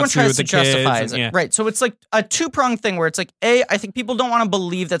why he Everyone wants to do it tries with to the kids. justify and- it. yeah. Right. So it's like a two-pronged thing where it's like, A, I think people don't want to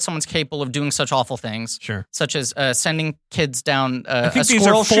believe that someone's capable of doing such awful things, Sure. such as sending kids down I think a these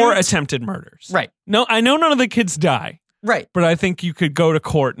squirrel are 4 chute. attempted murders. Right. No, I know none of the kids die. Right. But I think you could go to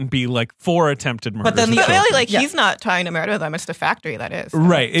court and be like 4 attempted murders. But then of the- But children. really, like, Yeah. he's not trying to murder them. It's the factory that is.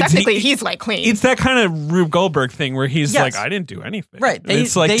 Right. It's- Technically, he- he's like clean. It's that kind of Rube Goldberg thing where he's Yes. like, I didn't do anything. Right. And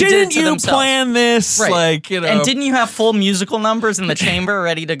it's like, they did didn't it to you themselves. plan this? Right. Like, you know. And didn't you have full musical numbers in the chamber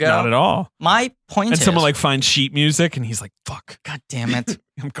ready to go? Not at all. My point And is, someone like finds sheet music and he's like, fuck, God damn it.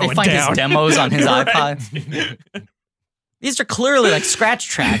 I'm They going find down. his demos on his Right. iPod. These are clearly like scratch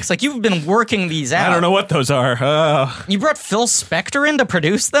tracks. Like you've been working these out. I don't know what those are. You brought Phil Spector in to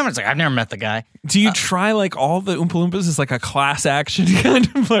produce them? It's like, I've never met the guy. Do you try like all the Oompa Loompas as like a class action kind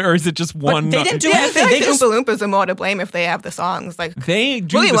of, or is it just one? they didn't do yeah, I anything. feel like They the just, Oompa Loompas are more to blame if they have the songs. Like, They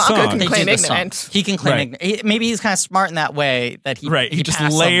do Willy the Wonka song. can they claim did the song. ignorance. He can claim Right. ignorance. Maybe he's kind of smart in that way that he Right. He just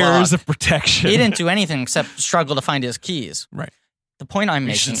passed the layers buck. of protection. He didn't do anything except struggle to find his keys. Right. The point I'm We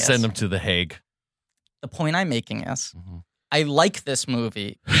making should is send him to the Hague. the point I'm making is Mhm. I like this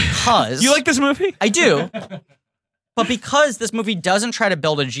movie because You like this movie? I do. But because this movie doesn't try to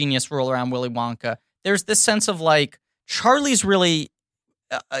build a genius rule around Willy Wonka, there's this sense of like Charlie's really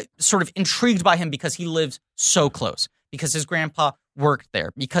sort of intrigued by him because he lives so close, because his grandpa worked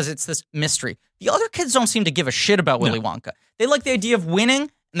there, because it's this mystery. The other kids don't seem to give a shit about Willy Wonka. They like the idea of winning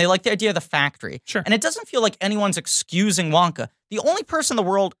and they like the idea of the factory. Sure. And it doesn't feel like anyone's excusing Wonka. The only person in the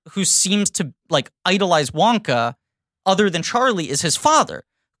world who seems to like idolize Wonka other than Charlie is his father.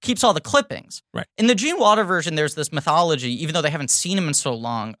 Keeps all the clippings. Right. In the Gene Wilder version, there's this mythology, even though they haven't seen him in so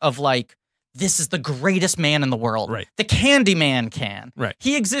long, of like, this is the greatest man in the world. Right. The Candy Man can. Right.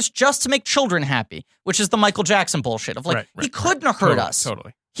 He exists just to make children happy, which is the Michael Jackson bullshit of like, Right, he right, couldn't have hurt Totally, us.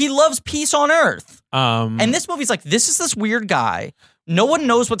 Totally. He loves peace on earth. And And this movie's like, this is this weird guy. No one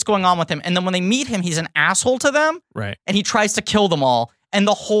knows what's going on with him. And then when they meet him, he's an asshole to them right. and he tries to kill them all. And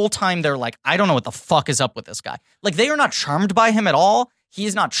the whole time they're like, I don't know what the fuck is up with this guy. Like, they are not charmed by him at all. He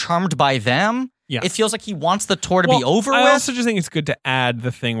is not charmed by them. Yeah. It feels like he wants the tour to be over I with. also just think it's good to add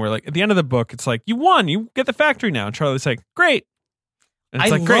the thing where, like, at the end of the book, it's like, you won, you get the factory now. And Charlie's like, great. And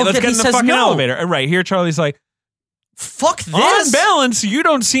it's I like, great, love let's that get he in the says fucking no. elevator. And right here, Charlie's like, Fuck this. on balance, you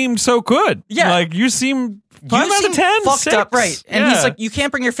don't seem so good. Yeah. Like, you seem 5 You out seem of 10. fucked 6. up, right? And Yeah. he's like, you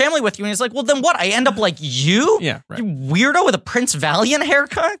can't bring your family with you. And he's like, well, then what? I end up like you? Yeah, right. You weirdo with a Prince Valiant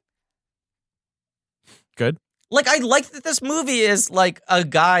haircut? Good. Like, I like that this movie is like a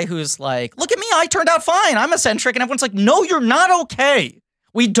guy who's like, look at me, I turned out fine. I'm eccentric. And everyone's like, no, you're not okay.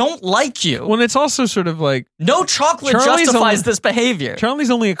 We don't like you. Well, it's also sort of like, No chocolate Charlie's justifies only- this behavior. Charlie's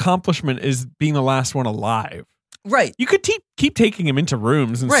only accomplishment is being the last one alive. Right. You could keep taking him into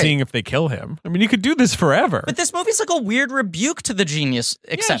rooms and Right. seeing if they kill him. I mean, you could do this forever. But this movie's like a weird rebuke to the genius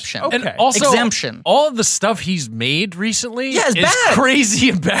exception. okay. And also, Exemption. all of the stuff he's made recently Yeah, it's is bad. crazy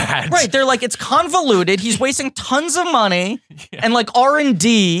and bad. Right. They're like, it's convoluted. He's wasting tons of money and like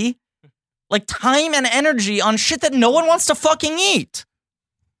R&D, like time and energy on shit that no one wants to fucking eat.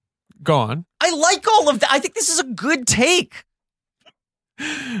 Go on. I like all of that. I think this is a good take.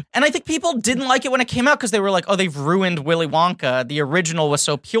 And I think people didn't like it when it came out because they were like, oh, they've ruined Willy Wonka. The original was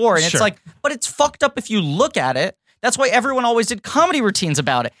so pure. And Sure. it's like, but it's fucked up if you look at it. That's why everyone always did comedy routines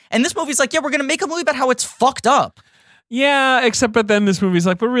about it. And this movie's like, yeah, we're going to make a movie about how it's fucked up. Yeah, except but then this movie's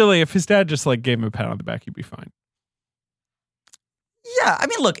like, but really, if his dad just like gave him a pat on the back, he'd be fine. Yeah. I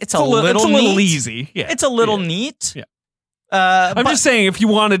mean, look, it's a It's little a little neat. easy. Yeah, It's a little Yeah. neat. Yeah. but- I'm just saying, if you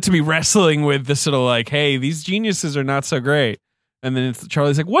wanted to be wrestling with this sort of like, hey, these geniuses are not so great, and then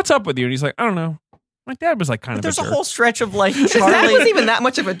Charlie's like, what's up with you? And he's like, I don't know. My dad was like kind But of there's a jerk. whole stretch of like His dad Charlie. wasn't even that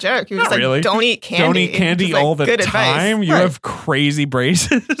much of a jerk. He was Not just like, really. don't eat candy. Don't eat candy Just, like, all the good advice. time. You Right. have crazy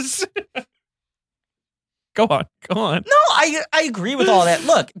braces. Go on. No, I agree with all that.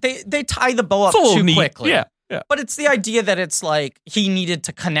 Look, they tie the bow up It's a little too neat. quickly. Yeah. But it's the idea that it's like he needed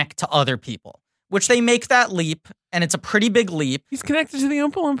to connect to other people, which they make that leap, and it's a pretty big leap. He's connected to the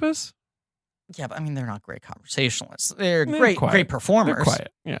Oompa Loompas. Yeah, but I mean, they're not great conversationalists. They're They're great, quiet. great performers. They're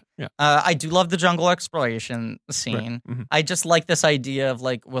quiet. Yeah. Yeah. I do love the jungle exploration scene. Mhm. I just like this idea of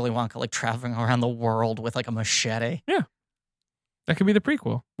like Willy Wonka like traveling around the world with like a machete. That could be the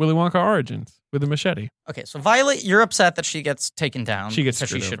prequel. Willy Wonka Origins with a machete. Okay, so Violet, you're upset that she gets taken down. She gets because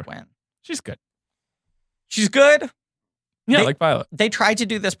she screwed should over. win. She's good. She's good. Yeah, They- like Violet. They tried to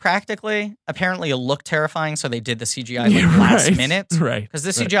do this practically. Apparently, it looked terrifying, so they did the CGI like Yeah, last right. minute. Right. Because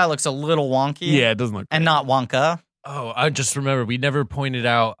this right. CGI looks a little wonky. Yeah, it doesn't look And not Wonka. Oh, I just remember we never pointed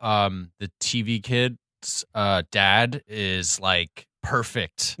out the TV kid's dad is like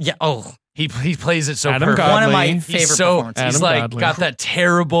perfect. Yeah. Oh, He plays it so Adam perfect. Godley. One of my He's favorite So performances. he's Adam like Godley. got that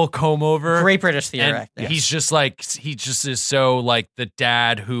terrible comb over. Great British theater And acting. he's just like he just is so like the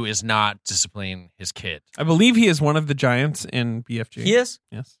dad who is not disciplining his kid. I believe he is one of the giants in BFG. He is?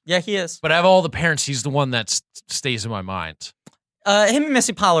 Yes. Yeah, he is. But out of all the parents, he's the one that stays in my mind. Him and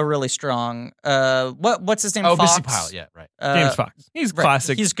Missy Pyle are really strong. What's his name? Oh, Fox? Missy Pyle, yeah, right. James Fox. He's right.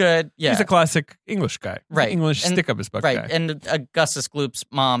 classic. He's good. Yeah. He's a classic English guy. Right. English And- stick up his butt right. guy. And Augustus Gloop's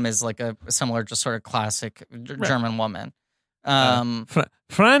mom is like a similar, just sort of classic German woman.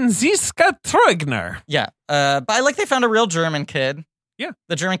 Franziska Trögner. Yeah. But I like they found a real German kid. Yeah.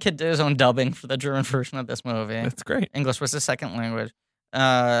 The German kid did his own dubbing for the German version of this movie. That's great. English was his second language.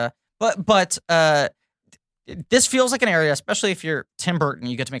 But this feels like an area, especially if you're Tim Burton,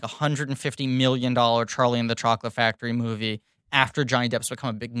 you get to make $150 million Charlie and the Chocolate Factory movie after Johnny Depp's become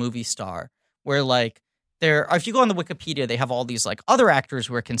a big movie star, where like if you go on the Wikipedia, they have all these like other actors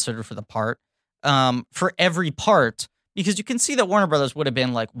who are considered for the part, for every part, because you can see that Warner Brothers would have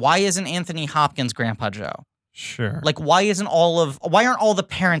been like, why isn't Anthony Hopkins Grandpa Joe? Sure. Like, why aren't all the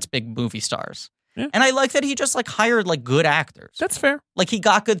parents big movie stars? Yeah. And I like that he just like hired like good actors. That's fair. Like he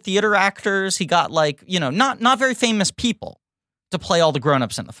got good theater actors. He got like, not very famous people to play all the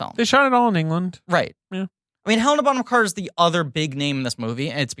grown-ups in the film. They shot it all in England. Right. Yeah. I mean, Helena Bonham Carter is the other big name in this movie,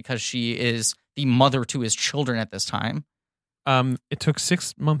 and it's because she is the mother to his children at this time. It took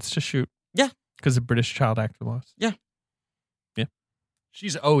 6 months to shoot. Yeah. Because of British child actor laws.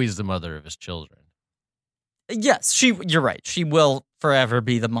 She's always the mother of his children. Yes, you're right. She will forever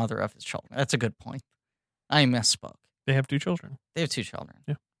be the mother of his children. That's a good point. I misspoke. They have 2 children. They have 2 children.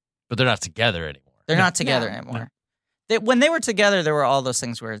 But they're not together anymore. They're No. not together No. anymore. When they were together, there were all those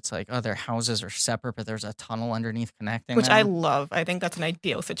things where it's like, oh, their houses are separate, but there's a tunnel underneath connecting Which them. I love. I think that's an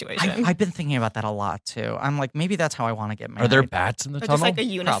ideal situation. I've been thinking about that a lot, too. I'm like, maybe that's how I want to get married. Are there bats in the Or tunnel? just like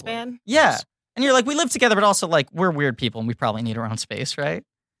a Probably. Unispan. Yeah. And you're like, we live together, but also like, we're weird people and we probably need our own space, right?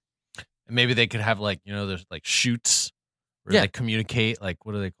 And maybe they could have like, there's like shoots where Yeah. they communicate. Like,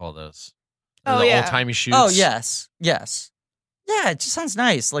 what do they call those? Or Oh, the yeah. old-timey shoots. Oh, yes. Yes. Yeah, it just sounds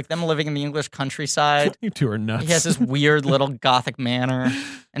nice. Like them living in the English countryside. You 2 are nuts. He has this weird little gothic manor,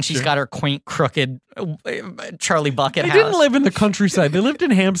 and she's Sure. got her quaint, crooked Charlie Bucket They house. didn't live in the countryside. They lived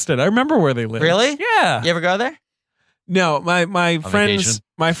in Hampstead. I remember where they lived. Really? Yeah. You ever go there? No, my vacation?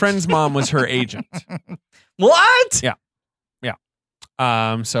 friend's mom was her agent. What? Yeah.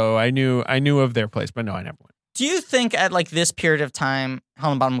 So I knew of their place, but no, I never went. Do you think at like this period of time,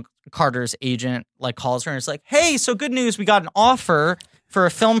 Helen Bonham Carter's agent like calls her and is like, "Hey, so good news, we got an offer for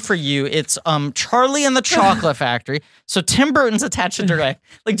a film for you. It's Charlie and the Chocolate Factory. So Tim Burton's attached to direct."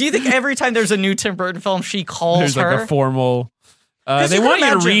 Like, do you think every time there's a new Tim Burton film, she calls There's her? like a formal. 'Cause They you can want you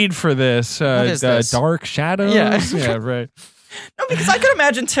to imagine- read for this. What is this? Dark Shadows. Yeah. Yeah, right. No, because I could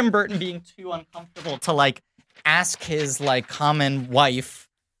imagine Tim Burton being too uncomfortable to like ask his like common wife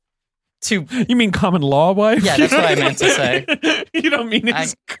to. You mean common law wife? Yeah, that's what I meant to say. You don't mean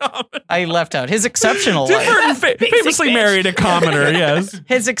his common. I left out his exceptional Tim wife. Burton famously bitch. married a commoner. Yes.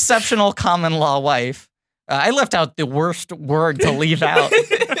 His exceptional common law wife. I left out the worst word to leave out.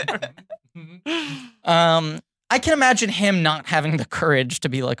 I can imagine him not having the courage to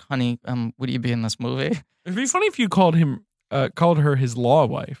be like, "Honey, would you be in this movie?" It'd be funny if you called her his law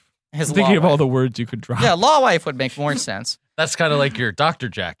wife. His I'm thinking law of all wife. the words you could drop. Yeah, law wife would make more sense. That's kind of like your doctor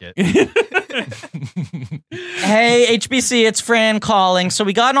jacket. Hey, HBC, it's Fran calling. So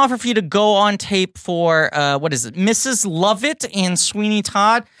we got an offer for you to go on tape for, what is it, Mrs. Lovett and Sweeney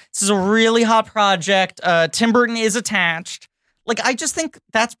Todd. This is a really hot project. Tim Burton is attached. Like, I just think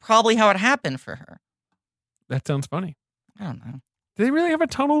that's probably how it happened for her. That sounds funny. I don't know. Do they really have a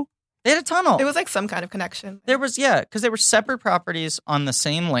tunnel? They had a tunnel. It was like some kind of connection. There was, because they were separate properties on the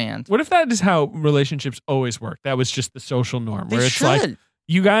same land. What if that is how relationships always work? That was just the social norm, They where it's should. like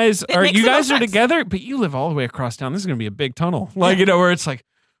you guys It are makes you the guys most are sense. together, but you live all the way across town. This is going to be a big tunnel, like where it's like,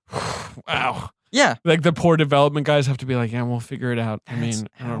 wow, Yeah. like the poor development guys have to be like, yeah, we'll figure it out. I That's mean,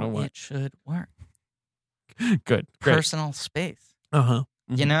 I don't know how what. it should work. Good, great. Personal space. Uh huh.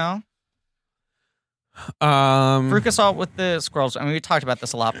 You know? Veruca Salt with the squirrels. I mean, we talked about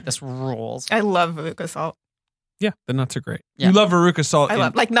this a lot, but this rules. I love Veruca Salt. Yeah, the nuts are great. Yeah. You love Veruca Salt. I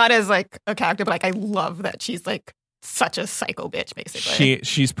love like not as like a character, but like I love that she's like such a psycho bitch, basically.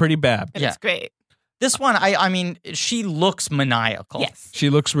 She's pretty bad. And Yeah. it's great. This one, I mean, she looks maniacal. Yes. She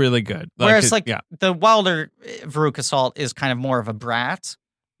looks really good. Whereas, yeah, the Wilder Veruca Salt is kind of more of a brat.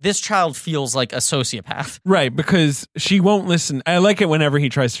 This child feels like a sociopath. right, because she won't listen. I like it whenever he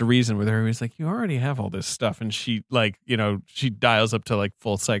tries to reason with her. He's like, "You already have all this stuff," and she she dials up to like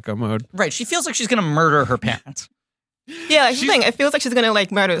full psycho mode. Right. She feels like she's going to murder her parents. Yeah, like the thing. It feels like she's gonna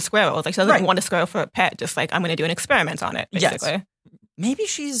like murder the squirrels. Like she doesn't Right. want a squirrel for a pet. Just like I'm gonna do an experiment on it. Yes. Basically. Maybe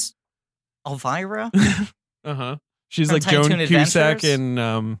she's Elvira. Uh-huh. She's From like Tiny Joan Toon Cusack Adventures?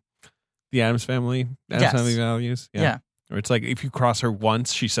 in The Addams Family. Addams Yes. Family Values. Yeah. Or it's like if you cross her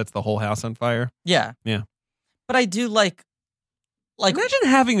once, she sets the whole house on fire. Yeah. Yeah. But I do like Imagine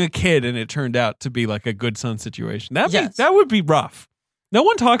having a kid and it turned out to be like a good son situation. Yes. That would be rough. No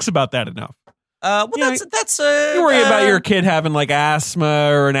one talks about that enough. well, Yeah, that's You worry about your kid having like asthma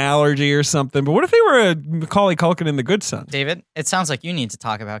or an allergy or something, but what if they were a Macaulay Culkin in The Good Son? David. It sounds like you need to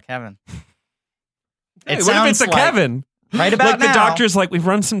talk about Kevin. Hey, It what if it's sounds a like- Kevin? Right about like the now. doctor's like, we've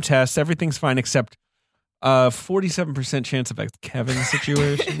run some tests, everything's fine except 47% chance of a Kevin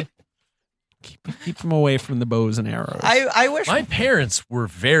situation. keep them away from the bows and arrows. I wish My parents were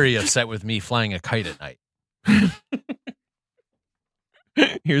very upset with me flying a kite at night.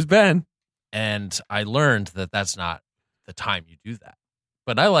 Here's Ben. And I learned that that's not the time you do that.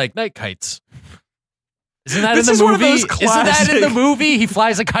 But I like night kites. Isn't that This in is the one of movie? those Isn't that in the classic- movie? He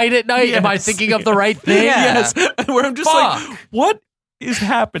flies a kite at night. Am I Yes. thinking of the right thing? Yeah. Yes. Where I'm just Fuck. like, what is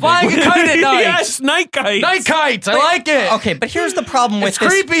happening? Flying a kite at night. Yes, night kites. Night kites. I like it. Okay, but here's the problem with It's this.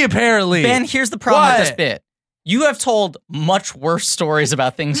 creepy, apparently. Ben, here's the problem with this What? bit. You have told much worse stories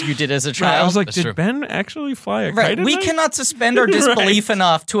about things you did as a Right, child. I was like, That's did true. Ben actually fly a kite Right. at We night? cannot suspend our disbelief Right.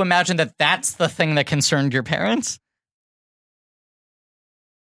 enough to imagine that that's the thing that concerned your parents.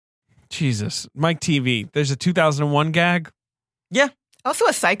 Jesus. Mike TV. There's a 2001 gag. Also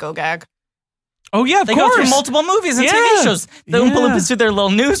a psycho gag. Oh, yeah, of They course. go through multiple movies and Yeah. TV shows. The Oompa Yeah. Loompas do their little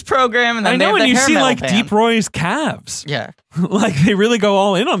news program, and then I they know, have and the you hair see metal like band. Deep Roy's calves. Yeah, Like they really go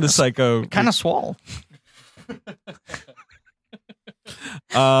all in on the psycho. kind of swole. Deep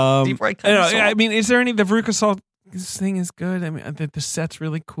Roy I, kinda know, swole. I mean, is there any the Veruca Salt? This thing is good. I mean, the set's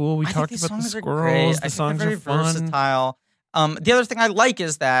really cool. We I think talked these about the songs are squirrels. great. I The think songs they're very are fun. versatile. The other thing I like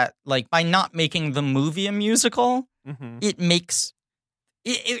is that, like, by not making the movie a musical, Mhm. it makes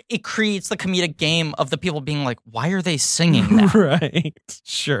it creates the comedic game of the people being like, why are they singing that? Right.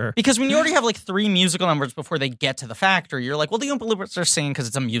 Sure. Because when you already have like 3 musical numbers before they get to the factory, you're like, well, the Oompa Loompas are singing because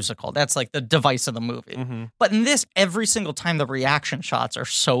it's a musical. That's like the device of the movie. Mhm. But in this, every single time the reaction shots are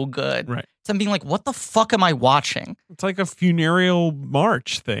so good. Right. So I'm being like, what the fuck am I watching? It's like a funereal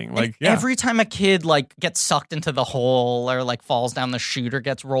march thing. Like, And yeah. every time a kid like gets sucked into the hole or like falls down the chute or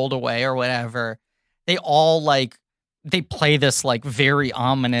gets rolled away or whatever, they all like they play this like very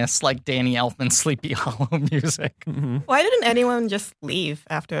ominous like Danny Elfman Sleepy Hollow music. Mhm. Why didn't anyone just leave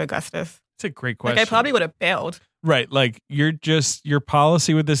after Augustus? It's a great question. Like I probably would have bailed. Right. Like your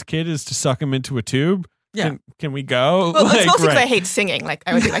policy with this kid is to suck him into a tube. Yeah. Can we go? Well, Like, it's mostly because I right. hate singing. Like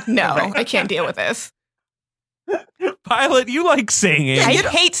I would be like, no, I can't deal with this. Pilot, you like singing. I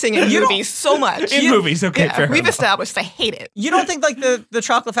hate singing in movies so much. In movies, okay, Yeah, fair we've enough. established I hate it. You don't think like the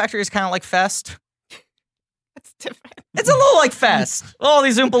Chocolate Factory is kind of like Fest? It's different. It's a little like Fest. All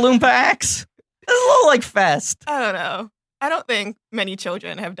these Oompa Loompa acts. It's a little like Fest. I don't know. I don't think many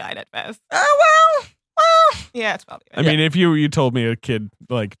children have died at Fest. Well. Yeah, it's probably. I mean, if you told me a kid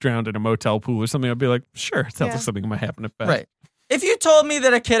like drowned in a motel pool or something, I'd be like, sure, it sounds Yeah. like something might happen at Fest. Right. If you told me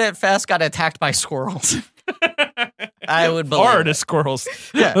that a kid at Fest got attacked by squirrels, I would believe Hard it. as squirrels.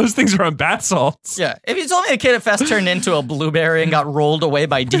 Yeah. Those things are on bath salts. Yeah. If you told me a kid at Fest turned into a blueberry and got rolled away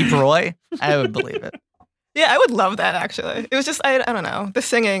by Deep Roy, I would believe it. Yeah, I would love that actually. It was just I don't know. The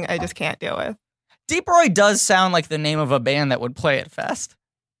singing I just can't deal with. Deep Roy does sound like the name of a band that would play at Fest.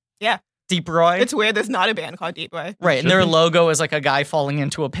 Yeah. Deep Roy. It's weird there's not a band called Deep Roy. Right. Should And their be. logo is like a guy falling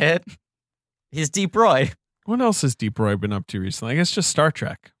into a pit. He's Deep Roy. What else has Deep Roy been up to recently? I guess just Star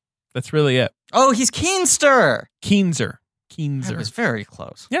Trek. That's really it. Oh, he's Keenster. Keenser. That was very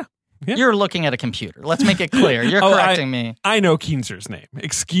close. Yeah. Yeah. You're looking at a computer. Let's make it clear. You're Oh, correcting me. I know Keenser's name.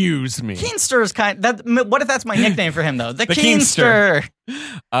 Excuse me. Keenster is what if that's my nickname for him though? The, The Keenster.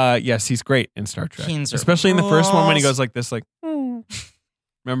 Yes, he's great in Star Trek. Keenser Especially in the first one when he rules. goes like this, like,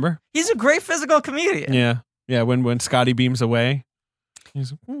 remember? He's a great physical comedian. Yeah. Yeah, when Scotty beams away.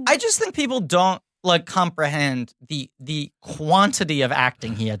 He's I just think people don't like comprehend the quantity of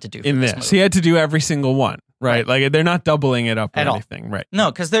acting he had to do for in this this. movie. He had to do every single one, right? Like they're not doubling it up or At all. anything, right?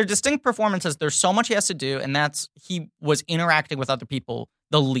 No, because they're distinct performances. There's so much he has to do, and that's he was interacting with other people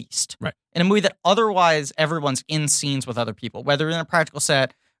the least. Right. In a movie that otherwise everyone's in scenes with other people, whether in a practical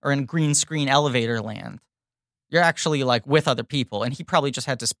set or in green screen elevator land, you're actually like with other people. And he probably just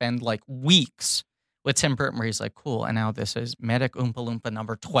had to spend like weeks with Tim Burton where he's like, cool, and now this is Medic Oompa Loompa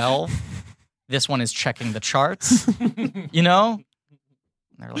number 12. This one is checking the charts, you know?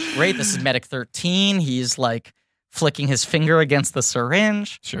 And they're like, great, this is Medic 13. He's like flicking his finger against the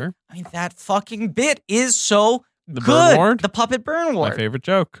syringe. Sure. I mean, that fucking bit is so The Good. Burn Ward. The puppet burn My ward. favorite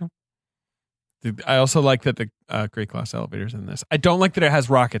joke. Dude, I also like that the Great Glass Elevator's in this. I don't like that it has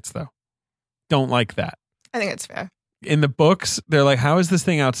rockets, though. Don't like that. I think it's fair. In the books, they're like, how is this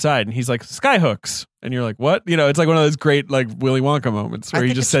thing outside? And he's like, skyhooks. And you're like, what? You know, it's like one of those great like Willy Wonka moments where I he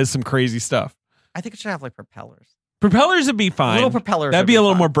think just it's- says some crazy stuff. I think it should have like propellers. Propellers would be fine. Little propellers. That'd would be a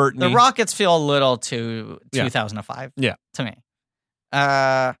little fun. more Burton-y. The rockets feel a little too Yeah. 2005. Yeah. To me.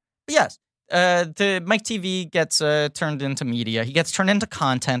 But yes. The Mike TV gets turned into media. He gets turned into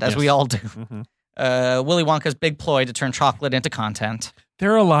content, as Yes. we all do. Mhm. Willy Wonka's big ploy to turn chocolate into content.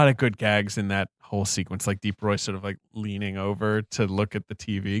 There are a lot of good gags in that whole sequence, like Deep Roy sort of like leaning over to look at the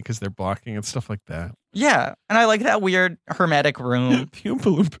TV because they're blocking and stuff like that. Yeah, and I like that weird hermetic room. The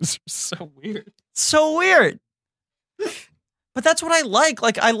Oompa Loompas are so weird. So weird. But that's what I like.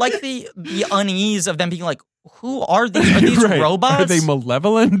 Like I like the unease of them being like, who are these? Are these Right. robots? Are they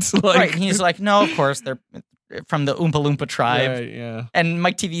malevolent? Like, right. And he's like, no, of course they're from the Oompa Loompa tribe. Right, yeah. And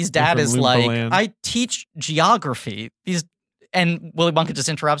Mike TV's dad from is Loompa like, Land. I teach geography. And Willy Wonka just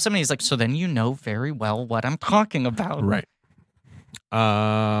interrupts him and he's like, so then you know very well what I'm talking about. Right.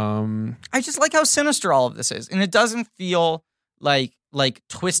 I just like how sinister all of this is. And it doesn't feel like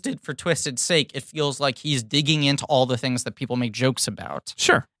twisted for twisted's sake. It feels like he's digging into all the things that people make jokes about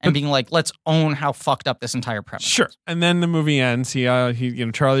Sure. and being like, let's own how fucked up this entire premise Sure. is. And then the movie ends. He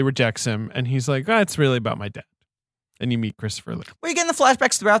Charlie rejects him, and he's like, it's really about my dad. And you meet Christopher Lee. We're getting the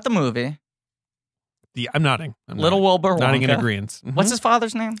flashbacks throughout the movie. I'm nodding. Little Wilbur nodding in Wonka. agreement. What's his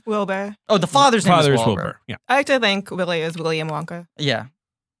father's name? Wilbur. Oh, the father's name Father is is Wilbur. Wilbur. Yeah. I like to think Willie is William Wonka. Yeah.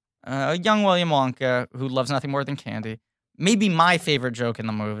 A young William Wonka who loves nothing more than candy. Maybe my favorite joke in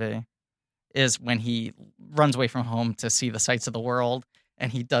the movie is when he runs away from home to see the sights of the world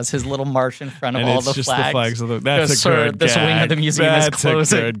and he does his little march in front of And all it's the just flags. the flags of the. That's Goes, a "Sir, good this gag. wing of the museum is That's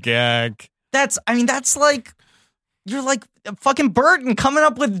closing." a good gag. That's like, you're like fucking Burton coming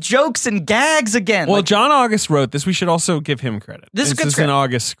up with jokes and gags again. Well, Like, John August wrote this. We should also give him credit. This is a good an script.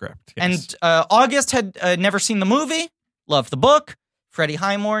 August script. Yes. And August had never seen the movie, loved the book. Freddie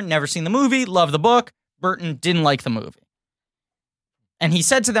Highmore, never seen the movie, loved the book. Burton didn't like the movie. And he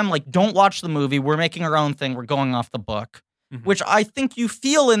said to them, like, don't watch the movie. We're making our own thing. We're going off the book. Mhm. Which I think you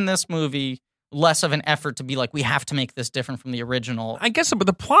feel in this movie less of an effort to be like, we have to make this different from the original. I guess, but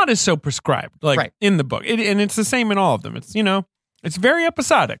the plot is so prescribed, like Right. in the book, and it's the same in all of them. It's it's very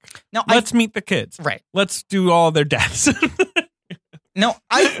episodic. Now, Let's meet the kids. right. Let's do all their deaths. No,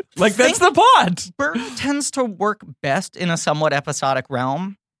 I Like that's think the plot. Burton tends to work best in a somewhat episodic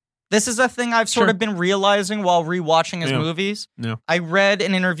realm. This is a thing I've sort Sure. of been realizing while rewatching his Yeah. movies. Yeah. I read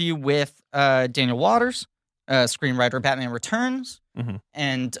an interview with Daniel Waters, screenwriter of Batman Returns, Mhm.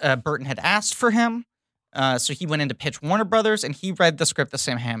 and Burton had asked for him. So he went in to pitch Warner Brothers, and he read the script that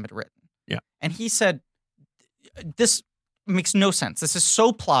Sam Hamm had written. Yeah. And he said, this makes no sense. This is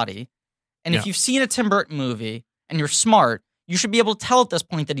so plotty. And if Yeah. you've seen a Tim Burton movie and you're smart, you should be able to tell at this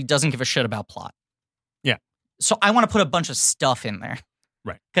point that he doesn't give a shit about plot. Yeah. So I want to put a bunch of stuff in there.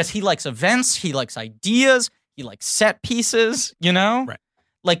 Right. Because he likes events, he likes ideas, he likes set pieces, you know? Right.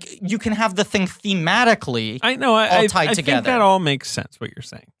 Like you can have the thing thematically. I know. all I tied I together. think that all makes sense. What you're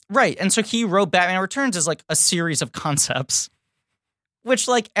saying. Right. And so he wrote Batman Returns as like a series of concepts, which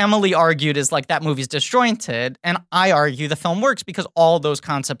like Emily argued is like that movie's disjointed. And I argue the film works because all those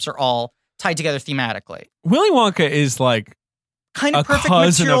concepts are all tied together thematically. Willy Wonka is like Kind a of perfect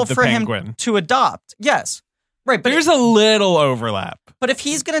cousin material of the for Penguin. him to adopt. Yes. Right. But There's a little overlap, But if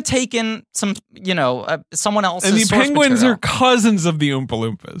he's going to take in some, someone else's and the source penguins material, are cousins of the Oompa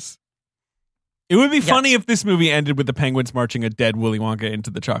Loompas. It would be funny if this movie ended with the penguins marching a dead Willy Wonka into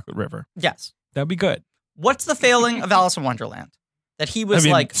the chocolate river. yes. That'd be good. What's the failing of Alice in Wonderland? That he was I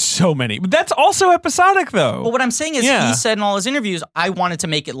mean, like, so many. But that's also episodic, though. well, what I'm saying is Yeah. he said in all his interviews, I wanted to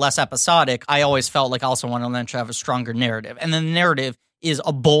make it less episodic. I always felt like Alice in Wonderland should have a stronger narrative. And then the narrative is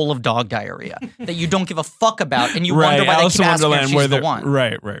a bowl of dog diarrhea that you don't give a fuck about, and you wonder why Alice they keep in asking if Wonderland, she's where the they're- one.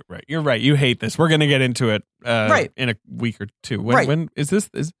 Right. You're right. You hate this. We're gonna get into it. Right. In a week or two. When? Right. When is this?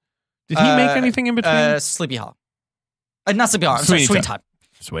 Did he make anything in between? Sleepy Hollow. Not Sleepy Hollow. I'm sorry, Sweeney Sweet Todd.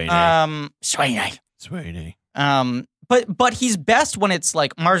 Time. Sweeney. Sweeney. Sweeney. But he's best when it's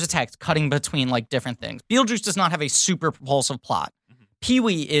like Mars Attacks cutting between like different things. Beetlejuice does not have a super propulsive plot.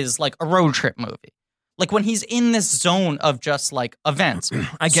 Pee-wee is like a road trip movie. Like when he's in this zone of just like events.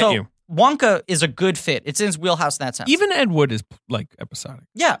 I get So, you. Wonka is a good fit. It's in his wheelhouse in that sense. Even Ed Wood is like episodic.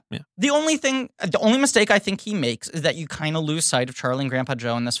 Yeah. Yeah. The only mistake I think he makes is that you kind of lose sight of Charlie and Grandpa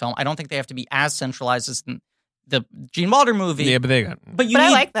Joe in this film. I don't think they have to be as centralized the Gene Wilder movie. Yeah, but they got. But you But I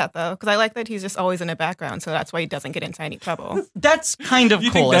need, like that though, because I like that he's just always in the background, so that's why he doesn't get into any trouble. that's kind of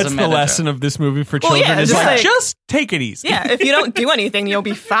You cool. think that's as a the meta lesson joke. of this movie for Well, children? yeah, is just like, like- just take it easy. Yeah, if you don't do anything, you'll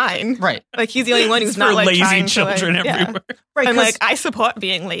be fine. Right. Like he's the only one who's It's not for like lazy trying children to, like, yeah. everywhere. Right. And 'cause like I support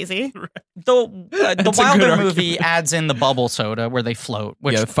being lazy. the That's a good Wilder argument. movie adds in the bubble soda where they float,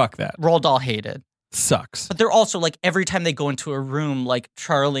 which Yeah, fuck that. Roald Dahl hated. Sucks. But they're also like every time they go into a room, like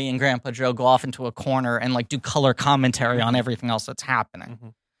Charlie and Grandpa Joe go off into a corner and like do color commentary on everything else that's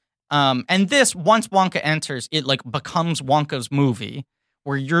happening. And this, once Wonka enters, it like becomes Wonka's movie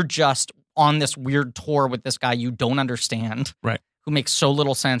where you're just on this weird tour with this guy you don't understand, Right. who makes so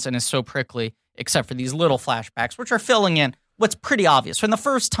little sense and is so prickly, except for these little flashbacks, which are filling in what's pretty obvious. From the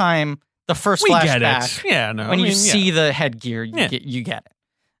first time, the first We flashback, get it. Yeah, no. when I you mean, see the headgear, you get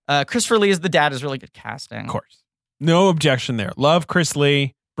it. Christopher Lee as the dad is really good casting. of course. No objection there. Love Chris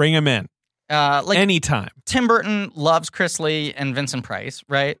Lee. Bring him in. Like Anytime. Tim Burton loves Chris Lee and Vincent Price,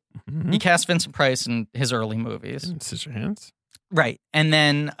 right? Mhm. He cast Vincent Price in his early movies. And Scissorhands. Right. And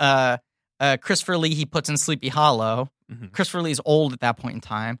then Christopher Lee he puts in Sleepy Hollow. Mhm. Christopher Lee's old at that point in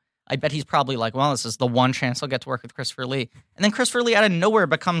time. I bet he's probably like, well, this is the one chance I'll get to work with Christopher Lee. And then Christopher Lee out of nowhere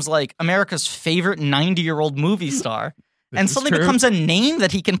becomes like America's favorite 90-year-old movie star. And This is suddenly true. becomes a name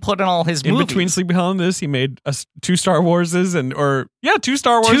that he can put in all his In movies. between Sleepy Hollow and this, he made 2 Star Warses and 2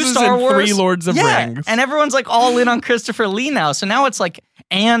 Star Warses Two Star and Wars, 3 Lords of yeah. Rings. And everyone's like all in on Christopher Lee now. So now it's like,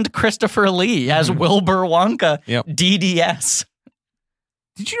 and Christopher Lee as Wilbur Wonka, Yep. DDS.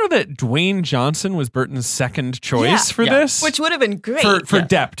 Did you know that Dwayne Johnson was Burton's second choice for Yeah. this? Which would have been great. for Yes.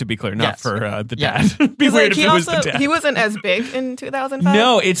 Depp, to be clear, not Yes. for the Yeah. dad. It'd be 'Cause, weird like, if it was the dad. he wasn't as big in 2005.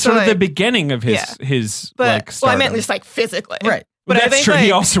 No, it's so, sort of the like, beginning of his yeah. his But like well, I meant stardom. just like physically. Right. But That's I think true. like,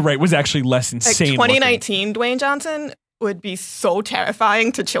 He also was actually less like insane. 2019 Dwayne Johnson would be so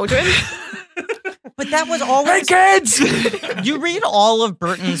terrifying to children. But that was looking. always... Hey kids! You read all of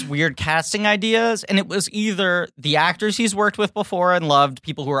Burton's weird casting ideas, and it was either the actors he's worked with before and loved,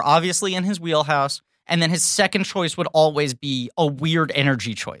 people who are obviously in his wheelhouse, and then his second choice would always be a weird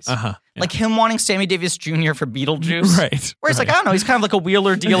energy choice. Uh-huh. Yeah. Like him wanting Sammy Davis Jr. for Beetlejuice. Right. Where it's like, I don't know, he's kind of like a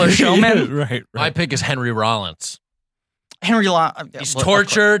wheeler dealer showman. right. My pick is Henry Rollins. Henry He's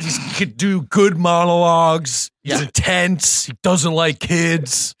tortured. He can do good monologues. He's Yeah. intense. He doesn't like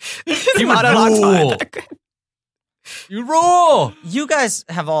kids. His would monologues rule. are epic. You rule. You guys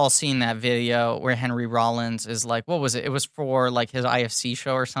have all seen that video where Henry Rollins is like, what was it? It was for like his IFC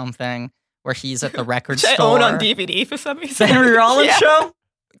show or something, where he's at the record Which I store. own on DVD for some reason. The Henry Rollins Yeah. show?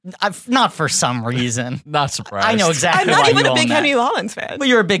 Not for some reason. Not surprised. I know I'm exactly not why even you a big own that. Henry Rollins fan. But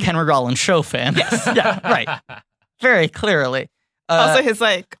you're a big Henry Rollins show fan. Yes. Yeah, right. Very clearly. Also, his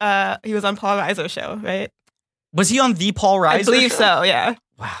he was on Paul Reiser's show, right? Was he on the Paul Reiser I believe show? so. Yeah.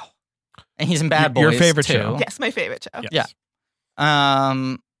 Wow. And he's in Bad Boys. Your favorite too. show. Yes, my favorite show. Yes. Yeah. No,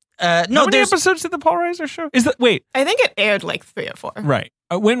 No, How many there's episodes did the Paul Reiser show? Is that wait? I think it aired like 3 or 4. Right.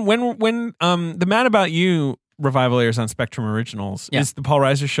 When the Mad About You revival airs on Spectrum Originals, Yeah. is the Paul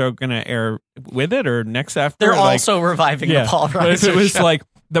Reiser show going to air with it or next after? they're Like, also reviving yeah. the Paul But if Reiser it was show. like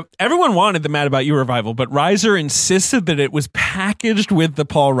everyone wanted the Mad About You revival, but Reiser insisted that it was packaged with the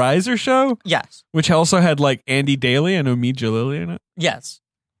Paul Reiser show, Yes. which also had like Andy Daly and Omid Jalili in it. Yes.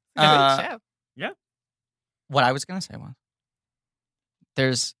 Good Uh, show. What I was going to say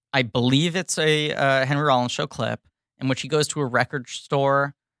was I believe it's a Henry Rollins show clip in which he goes to a record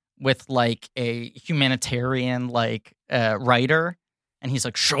store with like a humanitarian writer, and he's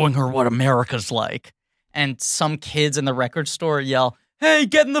like showing her what America's like. And some kids in the record store yell, "Hey,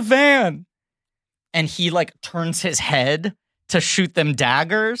 get in the van." And he like turns his head to shoot them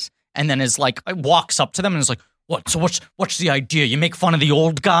daggers, and then is like walks up to them and is like, "What? So what's the idea? You make fun of the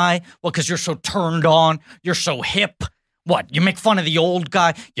old guy? Well, because you're so turned on, you're so hip. What? You make fun of the old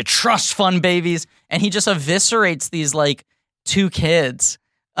guy? You trust fun babies?" And he just eviscerates these like 2 kids.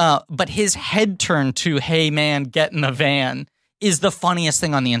 But his head turn to "Hey man, get in the van" is the funniest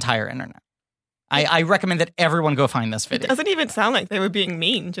thing on the entire internet. I recommend that everyone go find this It video. doesn't even sound like they were being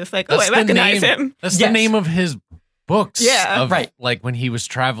mean. Just like, That's I recognize name, him. That's Yes. the name of his books. Yeah. of, Right. Like when he was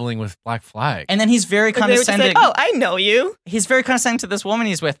traveling with Black Flag. And then he's very Like, they were just condescending. like, oh, I know you. He's very condescending to this woman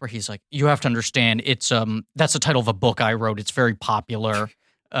he's with, where he's like, "You have to understand, it's that's the title of a book I wrote. It's very popular.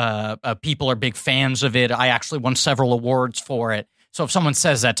 People are big fans of it. I actually won several awards for it. So if someone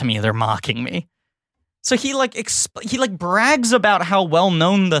says that to me, they're mocking me." So he like brags about how well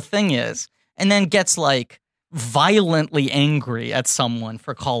known the thing is, and then gets like violently angry at someone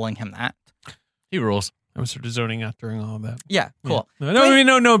for calling him that. He rules. I was sort of zoning out during all of that. Yeah, cool. Yeah.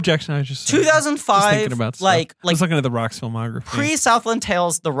 No objection. I was just 2005, just thinking about stuff. like I was looking at the Rock's filmography. pre-Southland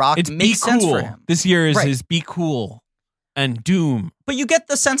Tales, The Rock It's Be makes sense Cool. for him. This year is Right. his Be Cool and Doom. But you get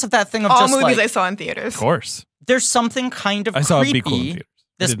the sense of that thing of All just movies like I saw in theaters. Of course, there's something kind of I saw Be Cool in creepy theaters. I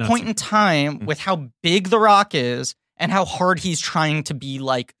this did not point see in time with how big The Rock is and how hard he's trying to be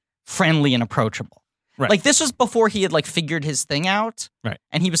like friendly and approachable. Right. Like this was before he had like figured his thing out. Right.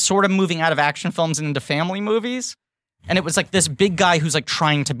 And he was sort of moving out of action films and into family movies. And it was like this big guy who's like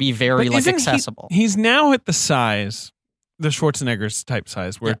trying to be very But like isn't accessible. He's now at the size, the Schwarzenegger's type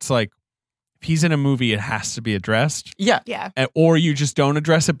size, where Yeah. it's like if he's in a movie, it has to be addressed, Yeah. Yeah. or you just don't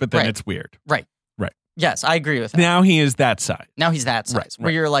address it, but then Right. it's weird. Yes, I agree with that. Now he is that size. Now he's that size, Right, where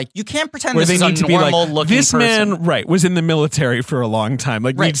right. you're like, you can't pretend Where this they is need a to be like, normal looking this person. man, right, was in the military for a long time.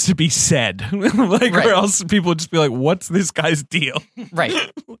 Like, Right. needs to be said. Like, Right. or else people would just be like, what's this guy's deal? Right.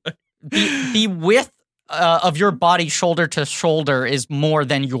 The width of your body shoulder to shoulder is more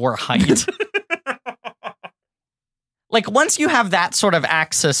than your height. Like, once you have that sort of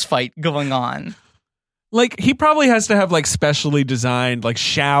axis fight going on. Like, he probably has to have, like, specially designed, like,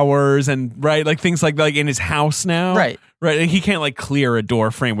 showers and, right, like, things like in his house now. Right. Right. And he can't, like, clear a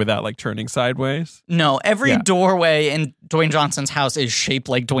door frame without, like, turning sideways. No, every Yeah. doorway in Dwayne Johnson's house is shaped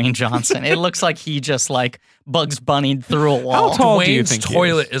like Dwayne Johnson. It looks like he just, like, Bugs Bunnied through a wall. How tall do you Dwayne's think he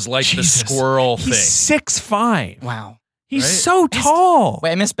toilet is? is like Jesus. the squirrel He's thing. 6'5". Wow. He's Right? so tall.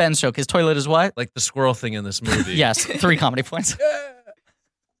 Wait, I missed Ben's joke. His toilet is what? Like the squirrel thing in this movie. Yes, 3 comedy points.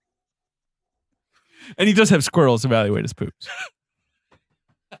 And he does have squirrels evaluate his poops.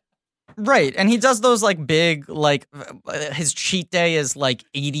 Right, and he does those like big like his cheat day is like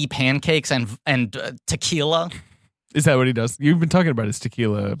 80 pancakes and tequila. Is that what he does? You've been talking about his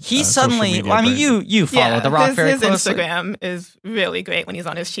tequila. He social suddenly, media well, I mean, brand. you follow The Rock very his closely. Instagram is really great when he's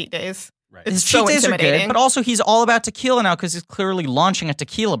on his cheat days. Right. It's His so cheat days are intimidating. good, but also he's all about tequila now because he's clearly launching a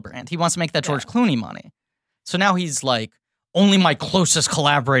tequila brand. He wants to make that George Clooney money. So now he's like, only my closest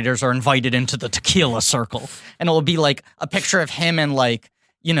collaborators are invited into the tequila circle. And it will be like a picture of him and like,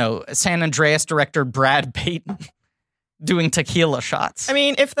 you know, San Andreas director Brad Payton doing tequila shots. I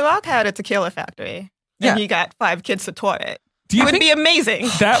mean, if The Rock had a tequila factory Yeah. and he got 5 kids to tour it, Do you it would think be amazing.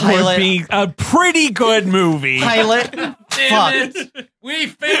 that Pilot- would be a pretty good movie? Pilot, Damn fuck. it. We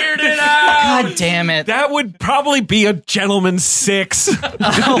figured it out. God damn it. That would probably be a gentleman's 6.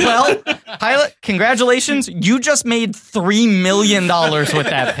 Well, Pilot, congratulations. You just made $3 million with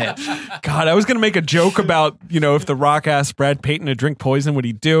that pitch. God, I was going to make a joke about, you know, if The Rock asked Brad Payton to drink poison, would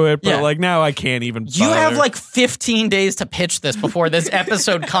he do it? But Yeah. like now I can't even You bother. have like 15 days to pitch this before this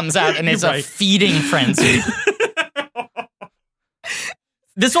episode comes out and it's a Right. feeding frenzy.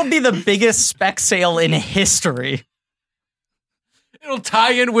 This will be the biggest spec sale in history. It'll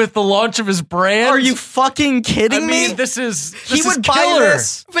tie in with the launch of his brand. Are you fucking kidding I mean, me? this is He this is would buy killer.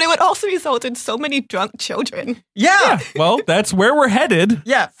 this. But it would also result in so many drunk children. Yeah. Well, that's where we're headed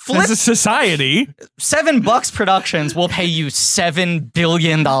Yeah. Flip as a society. $7 Productions will pay you $7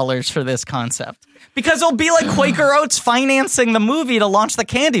 billion for this concept because it'll be like Quaker Oats financing the movie to launch the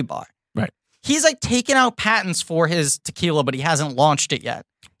candy bar. Right. He's like taken out patents for his tequila, but he hasn't launched it yet.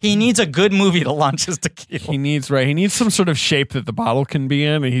 He needs a good movie to launch his tequila. He needs some sort of shape that the bottle can be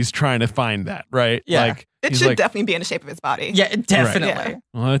in, and he's trying to find that, right? Yeah. Like It he's should like, definitely be in the shape of his body. Yeah, definitely. Yeah.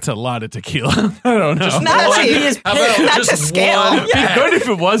 well, that's a lot of tequila. I don't know. Not Well, to- he is How about pissed. not just to scale. one? It'd be good if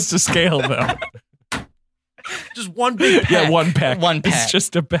it was to scale, though. Just one big pack. Yeah, one pack. One pack. It's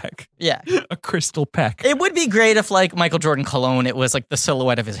just a pack. Yeah. A crystal pack. It would be great if, like, Michael Jordan Cologne, it was like the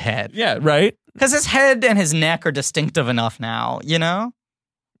silhouette of his head. Yeah, right? Because his head and his neck are distinctive enough now, you know?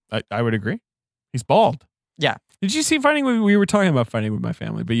 I would agree. He's bald. Yeah. Did you see Finding with We were talking about Finding with My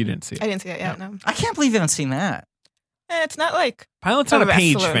Family, but you didn't see I it. didn't see it yet, no. I can't believe you haven't seen that. It's not like Pilot's not a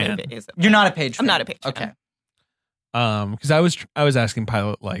Page wrestler fan. movie, is it? You're not a Page I'm fan. not a Page fan. Okay. Because I was asking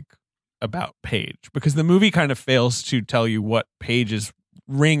Pilot like about Paige because the movie kind of fails to tell you what Paige's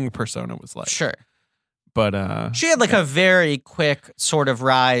ring persona was like. Sure. But She had like a very quick sort of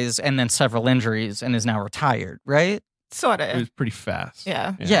rise and then several injuries and is now retired, right? Sort it of. was pretty fast.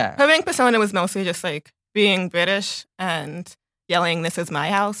 Yeah. Yeah. Her ring persona was mostly just like being British and yelling, "This is my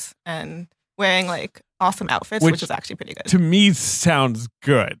house," and wearing like awesome outfits, Which- which is actually pretty good. To me, sounds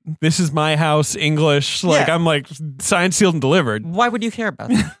good. This is my house, English. Like Yeah. I'm like signed, sealed, and delivered. Why would you care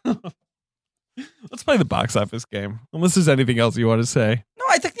about that? Let's play the box office game. Unless there's anything else you want to say. No,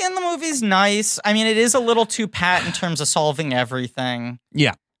 I think the end of the movie's nice. I mean, it is a little too pat in terms of solving everything.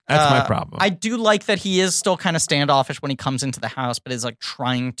 Yeah, that's my Uh, problem. I do like that he is still kind of standoffish when he comes into the house, but is like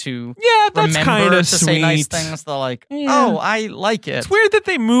trying to yeah, that's kind remember to of sweet. say nice things. They're like, Yeah. oh, I like it. It's weird that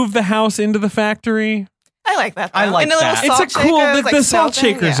they moved the house into the factory. I like that. Though. I like and the little that. It's salt a cool. shakers, The like, salt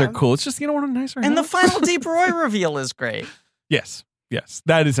smelting, shakers yeah. are cool. It's just, you know what, a nicer. And the house. final Deep Roy reveal is great. Yes,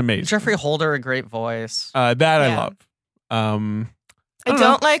 that is amazing. Jeffrey Holder, a great voice. That I Yeah. love. I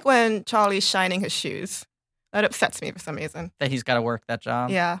don't like when Charlie's shining his shoes. That upsets me for some reason. That he's got to work that job.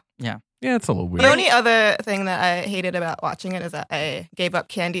 Yeah. Yeah, it's a little weird. The only other thing that I hated about watching it is that I gave up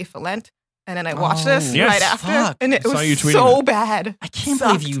candy for Lent, and then I watched this Yes. right after, Fuck. and it I saw was you tweeting so it. bad. I can't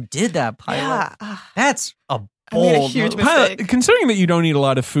Sucked. believe you did that, Pilot. Yeah. That's a I made a bold huge move. mistake. Pilot, considering that you don't eat a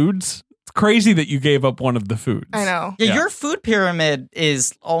lot of foods, it's crazy that you gave up one of the foods. I know. Yeah, Yeah. your food pyramid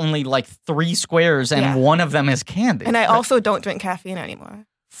is only like 3 squares, and Yeah. one of them is candy. And I also don't drink caffeine anymore.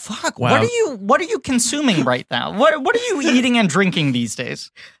 Fuck. Wow. What are you consuming right now? What are you eating and drinking these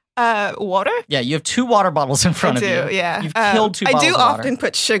days? Water? Yeah, you have 2 water bottles in front I do, of you. yeah. You've killed 2 I bottles do of water. often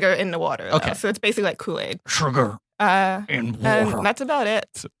put sugar in the water. though, Okay. so it's basically like Kool-Aid. Sugar Uh, in water. and that's about it.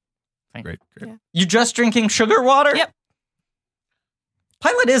 Great. Yeah. You just drinking sugar water? Yep.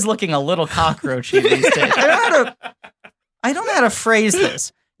 Pilot is looking a little cockroachy these days. I don't know how to phrase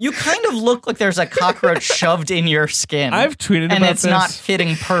this. You kind of look like there's a cockroach shoved in your skin. I've tweeted and about it's this, not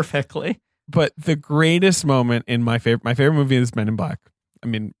fitting perfectly. but the greatest moment in my favorite movie is Men in Black. I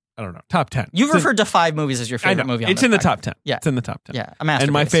mean, I don't know, top 10. You've It's in- referred to 5 movies as your I favorite know. movie. On It's this in the podcast. top 10. Yeah. It's in the top 10. Yeah, a masterpiece.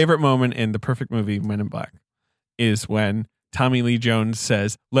 And my favorite moment in the perfect movie, Men in Black, is when Tommy Lee Jones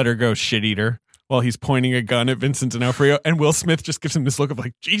says, "Let her go, shit eater," while he's pointing a gun at Vincent D'Onofrio, and Will Smith just gives him this look of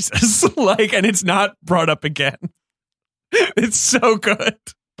like, Jesus, like, and it's not brought up again. It's so good.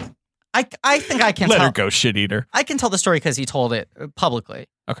 I think I can Let tell. her go, shit eater. I can tell the story because he told it publicly.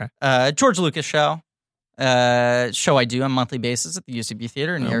 Okay. George Lucas show. Show I do on a monthly basis at the UCB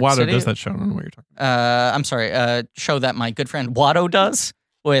Theater in New York Watto City. does that show. I don't know what you're talking about. I'm sorry. Show that my good friend Watto does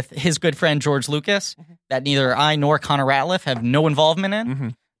with his good friend George Lucas that neither I nor Connor Ratliff have no involvement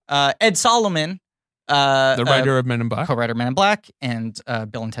in. Mhm. Ed Solomon, The writer of Men in Black. co-writer of Men in Black and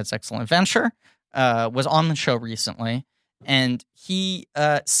Bill and Ted's Excellent Adventure, was on the show recently, and he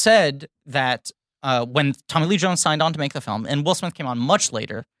said that when Tommy Lee Jones signed on to make the film, and Will Smith came on much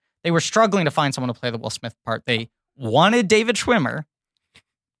later, they were struggling to find someone to play the Will Smith part. They wanted David Schwimmer,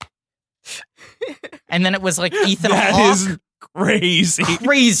 and then it was like Ethan That Hawke. is crazy.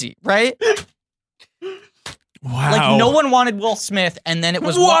 Crazy, right? Wow. Like no one wanted Will Smith, and then it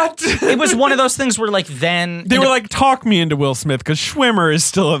was What? it was one of those things where like then They were like, talk me into Will Smith because Schwimmer is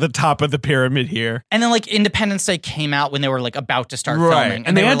still at the top of the pyramid here. and then like Independence Day came out when they were like about to start Right. filming,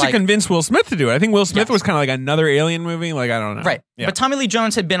 And they were had to like, convince Will Smith to do it. I think Will Smith Yes. was kind of like another alien movie. Like, I don't know. right. Yeah. But Tommy Lee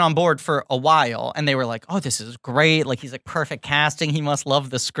Jones had been on board for a while, and they were like, "Oh, this is great! Like he's like perfect casting. He must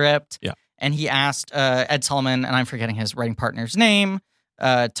love the script." Yeah. And he asked Ed Solomon, and I'm forgetting his writing partner's name,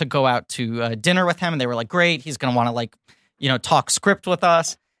 to go out to dinner with him, and they were like, "Great! He's gonna want to like, talk script with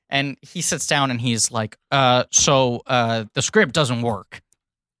us." And he sits down and he's like, "So the script doesn't work."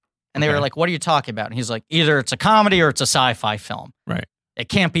 And they were Okay. like, "What are you talking about?" And he's like, "Either it's a comedy or it's a sci-fi film. Right. It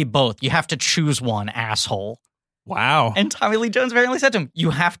can't be both. You have to choose one, asshole." Wow. And Tommy Lee Jones apparently said to him, "You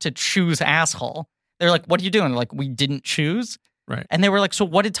have to choose asshole." They're like, "What are you doing?" They're like, "We didn't choose." Right. And they were like, "So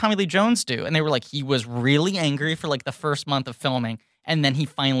what did Tommy Lee Jones do?" And they were like, "He was really angry for like the first month of filming. And then he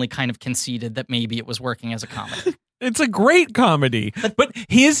finally kind of conceded that maybe it was working as a comedy." It's a great comedy. But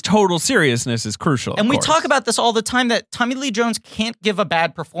his total seriousness is crucial. And of we course. talk about this all the time, that Tommy Lee Jones can't give a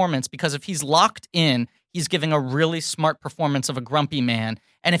bad performance because if he's locked in, he's giving a really smart performance of a grumpy man.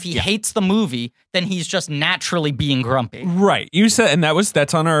 And if he hates the movie, then he's just naturally being grumpy. Right. You said, and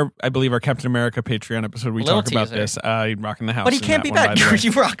that's on our, I believe, our Captain America Patreon episode. We Little talk about teaser. this. Rocking the house. But he in can't that be one, bad. by the way. He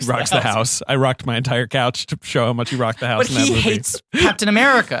rocks the house. I rocked my entire couch to show how much he rocked the house. But in that he movie. hates Captain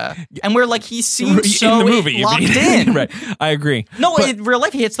America. And we're like, he seems in so the movie, you locked mean. in. Right. I agree. No, But- in real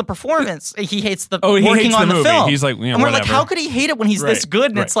life, he hates the performance. He hates the Oh, he working hates on the the movie. film. He's like, and we're like, whatever. how could he hate it when he's this Right, good?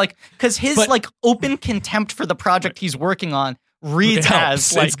 And right. it's like, because his But- like open contempt for the project he's working on reads it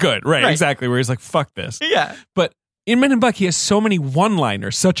helps. as like, it's good. Right. Exactly. Where he's like, fuck this. Yeah. But in Men in Black, he has so many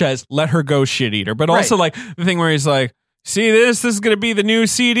one-liners, such as "Let her go, shit eater," but also like the thing where he's like, "See this? This is going to be the new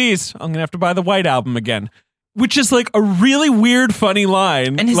CDs. I'm going to have to buy the White Album again," which is like a really weird, funny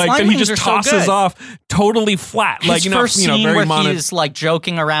line, And his like line that he readings just are so tosses good. off totally flat, His like first scene very where he's like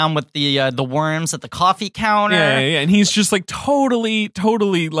joking around with the worms at the coffee counter. Yeah, and he's just like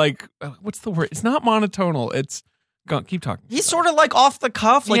totally like what's the word? It's not monotonal. It's keep talking. He's sort of like off the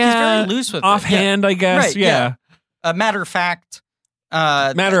cuff, like he's very loose with offhand, I guess. Right, yeah. Matter of fact.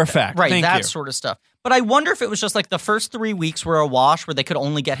 Matter of fact. Right, Thank that you. sort of stuff. But I wonder if it was just like the first 3 weeks were a wash where they could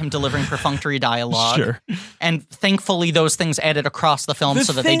only get him delivering perfunctory dialogue. Sure. And thankfully those things added across the film The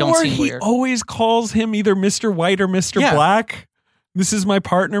so that they thing don't where seem he weird. always calls him either Mr. White or Mr. Yeah. Black. this is my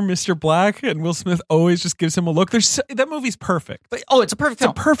partner, Mr. Black, and Will Smith always just gives him a look. That movie's perfect. But it's a perfect It's a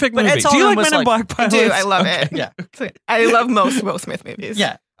film. perfect But movie. Ed Do you Solomon like was Men in Black I Pilots? do. I love it. Yeah. I love most Will Smith movies.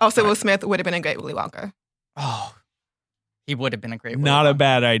 Yeah. Also, Will Smith would have been a great Willy Wonka. Oh, he would have been a great. Not a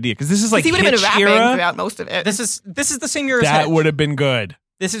bad idea because this is like He would have been Hitch rapping era. throughout most of it. This is the same year as That Hitch. would have been good.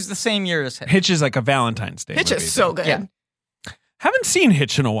 This is the same year as Hitch. Hitch is like a Valentine's Day. Hitch movie, is so though. good. Yeah. Haven't seen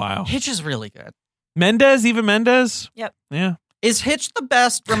Hitch in a while. Hitch is really good. Eva Mendes. Yep. Yeah. Is Hitch the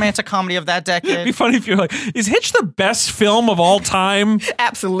best romantic comedy of that It'd be decade? funny if you're like, is Hitch the best film of all time?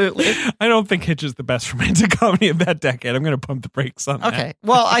 Absolutely. I don't think Hitch is the best romantic comedy of that decade. I'm going to pump the brakes on that. Okay.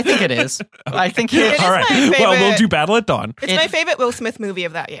 Well, I think it is. I think Hitch It is All right. my favorite. Well, we'll do Battle at Dawn It's my favorite Will Smith movie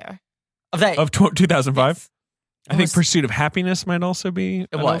of that year. of that. of 2005. I think was- Pursuit of Happiness might also be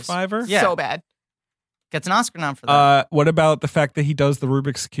an was. 05er. Yeah. So bad. Gets an Oscar nom for that. What about the fact that he does the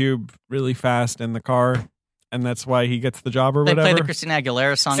Rubik's Cube really fast in the car, and that's why he gets the job or They whatever? play the Christina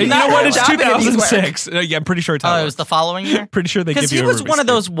Aguilera song. And you Not know what? how It's job interviews work. 2006. Yeah, I'm pretty sure it's how Oh, it was the following year? Pretty sure they give Because you he a was Rubik's one of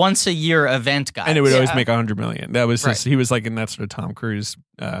Cube. those once a year event guys. And it would always Yeah. make $100 million. That was Right. he was like in that sort of Tom Cruise,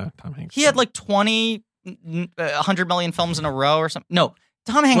 Tom Hanks. He had like 100 million films in a row or something. No,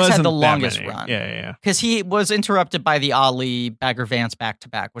 Tom Hanks Wasn't had the that longest many. run. Yeah. Because he was interrupted by the Ali Bagger Vance back to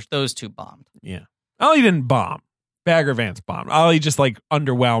back, which those two bombed. Ollie didn't bomb. Bagger Vance bombed. Ollie just like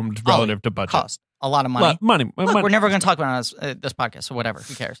underwhelmed relative Ollie to budget. Cost a lot of money. Money. Look, we're never going to talk about it on this podcast, so whatever.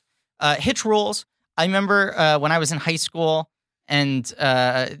 Who cares? Hitch rules. I remember when I was in high school and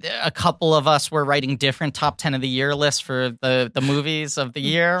a couple of us were writing different top 10 of the year lists for the movies of the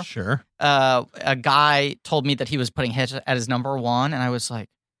year. Sure. A guy told me that he was putting Hitch at his number one, and I was like,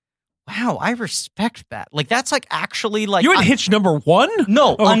 wow, I respect that. Like, that's like actually like... You had Hitch number one?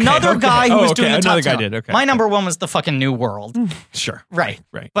 No, Okay, another guy who Oh, was okay, doing the top another guy 10. did, okay. My number one was the fucking New World. Sure. Right.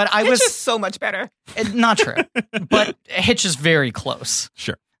 But I Hitch was... is so much better. Not true. But Hitch is very close.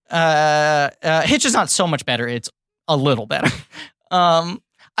 Sure. Hitch is not so much better. It's a little better. I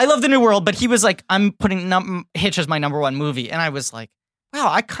love the New World, but he was like, I'm putting Hitch as my number one movie. And I was like, wow,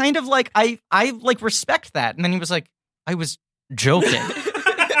 I kind of like, I like respect that. And then he was like, I was joking.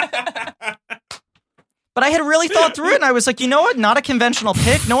 But I had really thought through it, and I was like, you know what? Not a conventional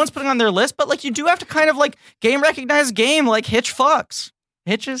pick. No one's putting on their list, but like you do have to kind of like game recognize game, like Hitch fucks.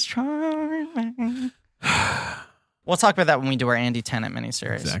 Hitch is charming. We'll talk about that when we do our Andy Tennant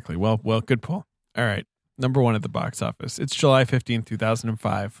miniseries. Exactly. Well, good pull. All right. Number one at the box office. It's July 15th,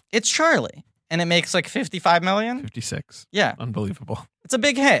 2005. It's Charlie, and it makes like 55 million. 56. Yeah, Unbelievable. it's a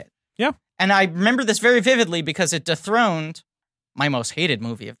big hit. Yeah. And I remember this very vividly because it dethroned my most hated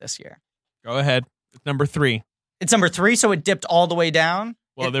movie of this year. Go ahead. It's number 3. It's number 3, so it dipped all the way down.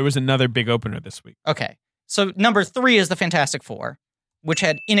 Well, there was another big opener this week. Okay. So number 3 is the Fantastic Four, which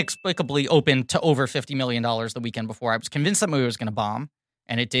had inexplicably opened to over $50 million the weekend before. I was convinced that movie was going to bomb,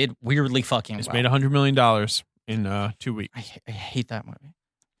 and it did weirdly fucking It's well. made $100 million in 2 weeks. I hate that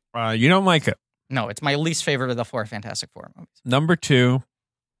movie. You don't like it. No, it's my least favorite of the 4 Fantastic Four movies. Number 2.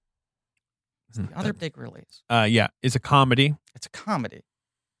 It's the other big release. Is a comedy. It's a comedy.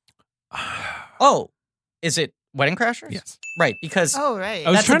 Oh, is it Wedding Crashers? Yes. Right, because Oh, right. I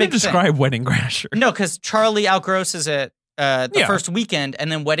was That's a trying to big thing. describe Wedding Crasher. no, because Charlie outgrosses it the Yeah. first weekend,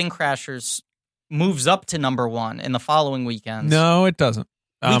 and then Wedding Crashers moves up to number 1 in the following weekends. No, it doesn't.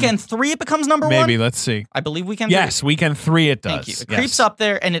 Weekend 3, it becomes number 1? Maybe. Let's see. I believe weekend Yes, 3. weekend 3 it does. Thank you. It Yes. creeps up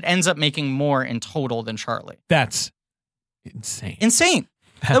there, and it ends up making more in total than Charlie. That's insane. Insane.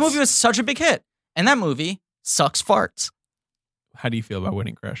 That That's- movie was such a big hit. And that movie sucks farts. How do you feel about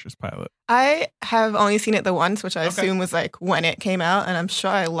Wedding Crashers pilot? I have only seen it the once, which I Okay. assume was like when it came out, and I'm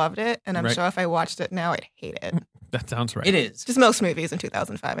sure I loved it, and I'm Right. sure if I watched it now, I'd hate it. That sounds right. It is. Just most movies in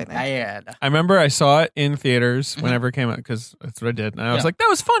 2005, I think. Bad. I remember I saw it in theaters Mhm. whenever it came out because that's what I did. And I was Yeah. like, that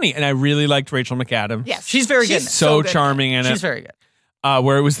was funny. And I really liked Rachel McAdams. Yes. She's very good in it. So good. charming in She's it. very good.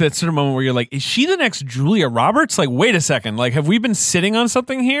 Where it was that sort of moment where you're like, is she the next Julia Roberts? Like, wait a second. Like, have we been sitting on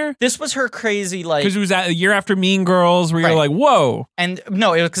something here? This was her crazy, like, Because it was a year after Mean Girls where you're Right. like, whoa. and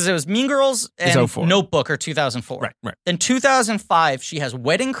no, because it was Mean Girls It's and 04. Notebook or 2004. Right. Then 2005, she has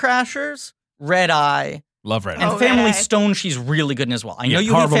Wedding Crashers, Red Eye, Love Red. and Oh, Family Red Eye. Stone. She's really good in as well. I know Yeah,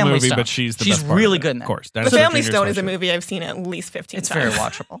 you hate horrible Family movie, Stone, but she's the she's best part really of it. good in that. Of course. The Dennis Family Jr.'s Stone is a special. movie I've seen at least 15 It's times. very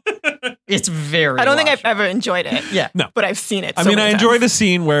watchable. It's very. I don't think I've watchable. ever enjoyed it. Yeah. No. But I've seen it. I so mean, I many enjoy times. the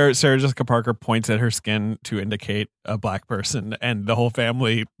scene where Sarah Jessica Parker points at her skin to indicate a black person, and the whole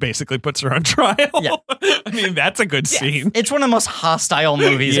family basically puts her on trial. Yeah. I mean, that's a good scene. It's one of the most hostile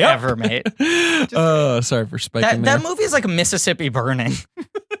movies Yep. ever made. Sorry for spiking That there. movie is like Mississippi Burning,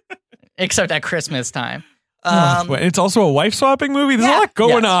 except at Christmas time. It's also a wife swapping movie. There's a lot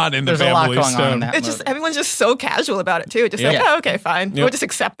going on in the There's a lot family going on stone. in that It's just movie. everyone's just so casual about it too. Just like, Yeah. oh, okay, fine. Yep. We'll just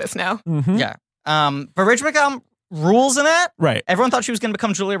accept this now. Mhm. Yeah. But Rachel McAdams rules in that. Right. Everyone thought she was going to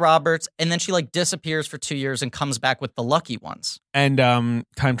become Julia Roberts, and then she like disappears for 2 years and comes back with The Lucky Ones. And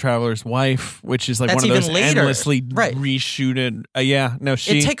Time Traveler's Wife, which is like That's one of those even later. endlessly Right. reshooted.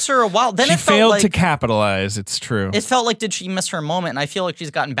 She It takes her a while. Then she it felt failed like to capitalize. It's true. it felt like did she miss her moment? And I feel like she's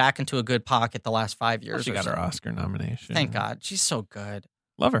gotten back into a good pocket the last 5 years. She or got so. her Oscar nomination. Thank God, she's so good.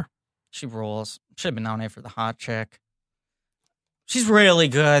 Love her. She rules. Should have been nominated for The Hot Chick. She's really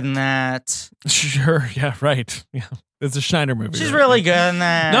good in that. Sure. Yeah. Right. Yeah. It's a Schneider movie. She's right? really good in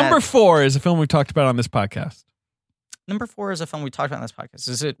that. Number 4 is a film we've talked about on this podcast. Number 4 is a film we talked about on this podcast.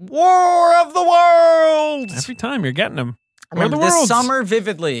 Is it War of the Worlds? Every time you're getting them. I remember War of the this Worlds. summer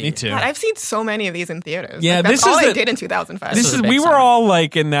vividly. Me too. God, I've seen so many of these in theaters. Yeah, Like, that's this is all I the- did in 2005. This This is is a big we were summer. all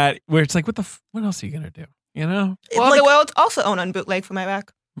like in that where it's like, what else are you gonna do? You know? Well, Like, the world's also owned on bootleg for my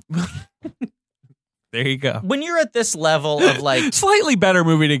back. There you go. when you're at this level of like, Slightly better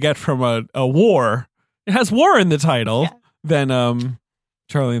movie to get from a war. It has war in the title Yeah. than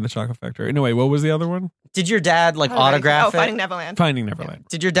Charlie and the Chocolate Factory. Anyway, what was the other one? did your dad like autograph it? Finding Neverland. Finding Neverland.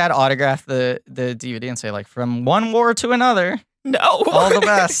 Did your dad autograph the DVD and say like from one war to another, No. all the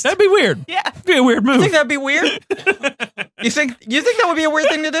best? That'd be weird. Yeah. That'd be a weird You move. think that'd be weird? You think that would be a weird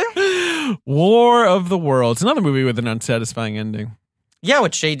thing to do? War of the Worlds. Another movie with an unsatisfying ending. Yeah,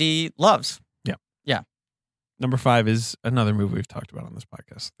 which JD loves. Number 5 is another movie we've talked about on this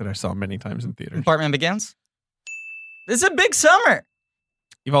podcast that I saw many times in theaters. Batman Begins. This is a big summer.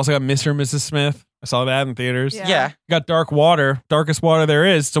 You've also got Mr. and Mrs. Smith. I saw that in theaters. Yeah. Yeah. You got Dark Water. Darkest Water there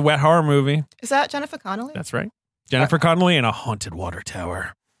is. It's a wet horror movie. Is that Jennifer Connelly? That's right. Jennifer Connelly in a haunted water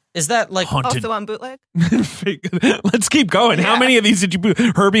tower. Is that like Haunted. Also on bootleg? Let's keep going. How Yeah. many of these did you boot?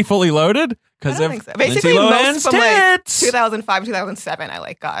 Herbie Fully Loaded? I Because don't of think so. Lindsay Basically, Lohan's most from like tits. 2005, 2007, I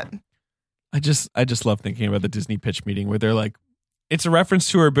like got. I just love thinking about the Disney pitch meeting where they're like, it's a reference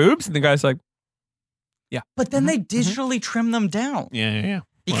to her boobs, and the guy's like, but then they digitally trim them down yeah.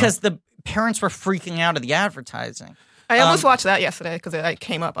 because the parents were freaking out at the advertising. I almost watched that yesterday because it like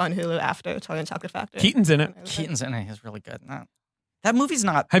came up on Hulu after Charlie and the Chocolate Factory. Keaton's in it. Keaton's in it. He's really good in that. That movie's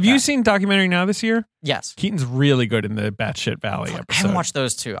not. Have you bad. seen Documentary Now this year? Yes. Keaton's really good in the Batshit Valley episode. I haven't watched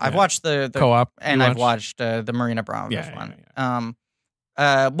those two. I've Yeah. watched the Co-op. and You I've watched the Marina Abramovich Yeah, one.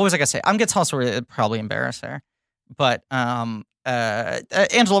 yeah, What was I gonna say? I'm gonna tell a story that probably embarrass her, but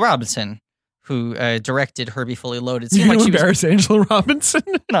Angela Robinson, who directed Herbie Fully Loaded, You're seemed like going she to was embarrass Angela Robinson?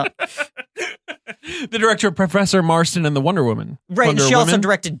 no The director of Professor Marston and the Wonder Woman. right. And Wonder she also Woman?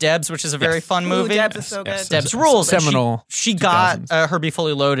 directed Debs, which is a very Yes. fun Ooh, movie. Debs is so good. Yes. Debs rules. And Seminal She got 2000s. Herbie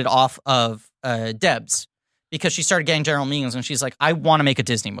Fully Loaded off of Debs because she started getting general meetings, and she's like, I want to make a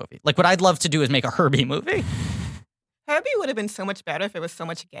Disney movie. Like, what I'd love to do is make a Herbie movie. Herbie would have been so much better if it was so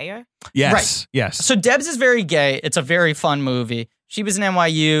much gayer. Yes. Yes. So Debs is very gay. It's a very fun movie. She was an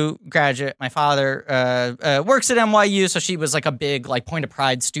NYU graduate. My father works at NYU, so she was like a big like point of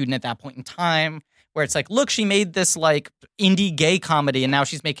pride student at that point in time. Where it's like, look, she made this like indie gay comedy, and now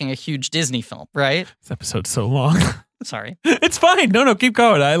she's making a huge Disney film, right? This episode's so long. Sorry. It's fine. No, keep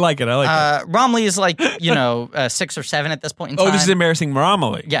going. I like it. Romley is like 6 or 7 at this point in time. Oh, this is embarrassing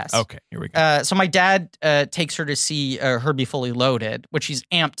Romilly. Yes. Okay, here we go. So my dad takes her to see Herbie Fully Loaded, which she's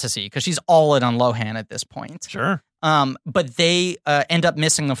amped to see because she's all in on Lohan at this point. Sure. But they end up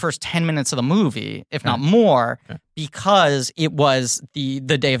missing the first 10 minutes of the movie, if not more, because it was the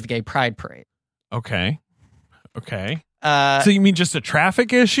day of the Gay Pride Parade. Okay. Uh, So you mean just a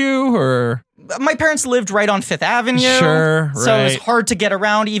traffic issue or? my parents lived right on Fifth Avenue. Sure, So it was right. hard to get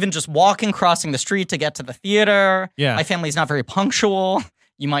around, even just walking, crossing the street to get to the theater. Yeah. My family's not very punctual.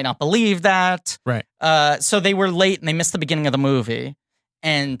 You might not believe that. Right. So they were late and they missed the beginning of the movie.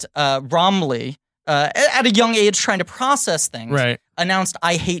 And Romley, at a young age trying to process things, Right. announced,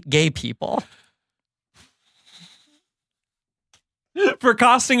 I hate gay people. For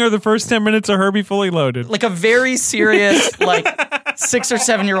costing her the first 10 minutes of Herbie Fully Loaded. Like a very serious, like 6 or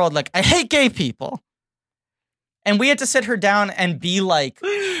 7-year-old, like, I hate gay people. And we had to sit her down and be like,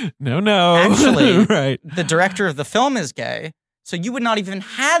 No. Actually- right. the director of the film is gay, so you would not even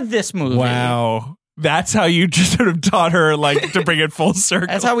have this movie. Wow. That's how you just sort of taught her, like, to bring it full circle.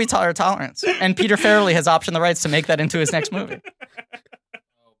 That's how we taught our tolerance. And Peter Farrelly has optioned the rights to make that into his next movie.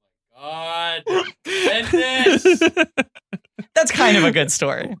 God. And this. That's kind of a good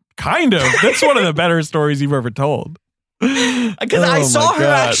story. Kind of. That's one of the better stories you've ever told. Because I Oh, saw my her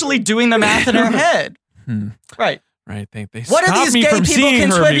God. actually doing the math in her head. Right. Right. They What are stopped these me gay from people seeing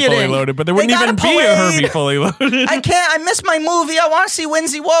Herbie Fully contributing? Loaded, but there They wouldn't got even a be a parade. Herbie Fully Loaded. I missed my movie. I want to see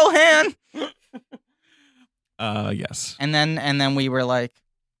Lindsay Lohan. Yes. And then we were like,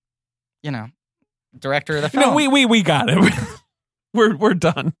 director of the film. No, we got it. we're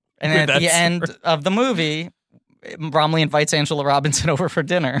done. And with at that the end story. of the movie, Bromley invites Angela Robinson over for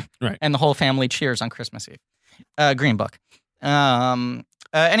dinner, Right. and the whole family cheers on Christmas Eve. Green Book.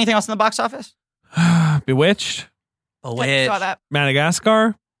 Anything else in the box office? Bewitched, Yep, saw that.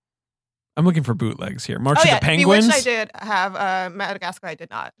 Madagascar. I'm looking for bootlegs here. March Oh of yeah, the Penguins. Bewitched I did have. Madagascar I did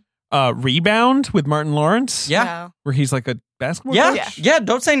not. Rebound with Martin Lawrence. Yeah. No. Where he's like a basketball Yeah. coach. Yeah,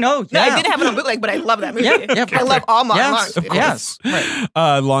 don't say no. No, Yeah. I didn't have it on bootleg, but I love that movie. Yeah, I love all Martin Yes, Lawrence. of movies. course.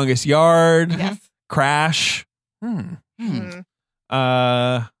 Right. Longest Yard. Yes. Crash. Mm.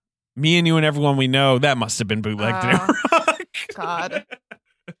 Me and You and Everyone We Know. That must have been bootlegged. in God.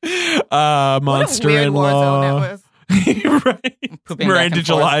 Monster what a weird in war zone Law. that was. Right. Pooping Miranda back and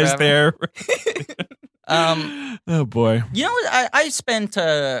forth July's forever. there. Oh boy. You know what? I spent.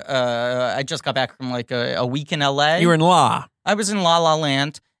 I just got back from like a week in LA. You were in Law. I was in La La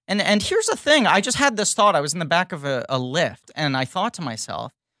Land, and here's the thing. I just had this thought. I was in the back of a lift, and I thought to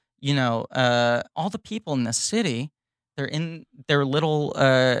myself, all the people in this city, they're in their little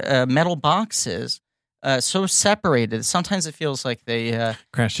metal boxes, so separated. Sometimes it feels like they.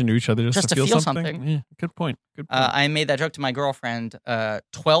 Crashed into each other just to feel something. something. Yeah, good point. Good point. I made that joke to my girlfriend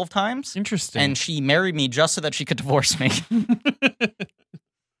 12 times. Interesting. And she married me just so that she could divorce me.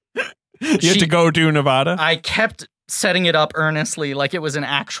 You had to go to Nevada? I kept setting it up earnestly like it was an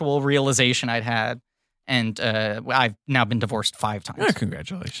actual realization I'd had. And I've now been divorced 5 times. Yeah,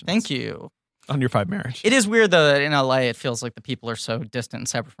 congratulations. Thank you. On your 5 marriage. It is weird, though, that in LA, it feels like the people are so distant and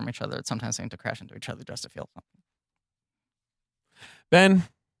separate from each other that sometimes they need to crash into each other just to feel something. Ben,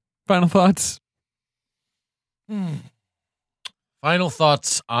 final thoughts? Final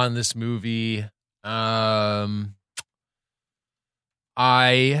thoughts on this movie.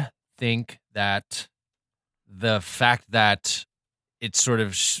 I think that the fact that it sort of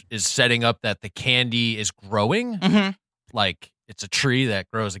is setting up that the candy is growing, Mm-hmm. like it's a tree that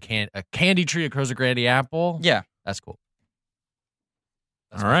grows a candy tree that grows a candy apple. Yeah. That's cool.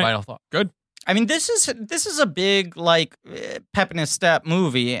 That's All my right. final thought. Good. I mean, this is a big, like, pep in his step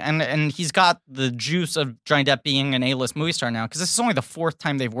movie, and he's got the juice of Johnny Depp being an A-list movie star now, because this is only the 4th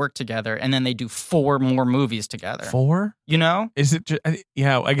time they've worked together, and then they do 4 more movies together. 4? You know? Is it just,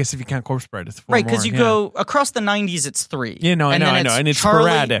 yeah, I guess if you count Corpse Bride, it's 4 Right, because more, you go across the 90s, it's 3. Yeah, no, I And know, then I know, and it's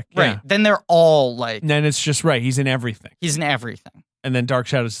Charlie- sporadic, Right, yeah. then they're all, like, And then it's just right. He's in everything. he's in everything. And then Dark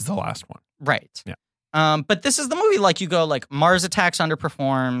Shadows is the last one. Right. Yeah. But this is the movie, like, you go, like, Mars Attacks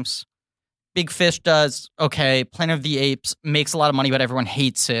underperforms, Big Fish does okay, Planet of the Apes makes a lot of money, but everyone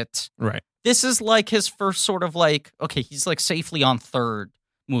hates it. Right. This is like his first sort of like, okay, he's like safely on 3rd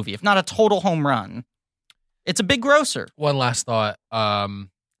movie, if not a total home run. It's a big grosser. One last thought.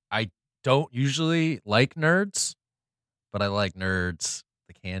 I don't usually like nerds, but I like Nerds,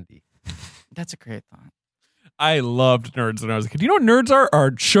 the candy. That's a great thought. I loved nerds when I was a kid. You know what nerds are?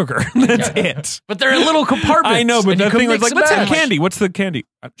 Are sugar. That's it. But they're in little compartments. I know, but and you the can thing was mix like, and let's have match. candy. What's the candy?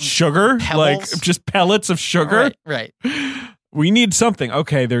 Sugar? Pebbles? Like just pellets of sugar? Right. We need something.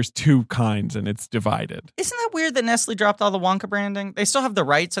 Okay, there's 2 kinds and it's divided. Isn't that weird that Nestle dropped all the Wonka branding? They still have the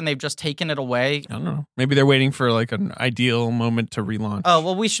rights and they've just taken it away. I don't know. Maybe they're waiting for like an ideal moment to relaunch. Oh,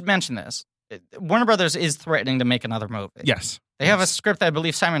 well, we should mention this. Warner Brothers is threatening to make another movie. Yes. They have a script that I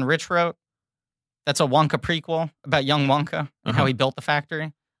believe Simon Rich wrote. That's a Wonka prequel about young Wonka and how he built the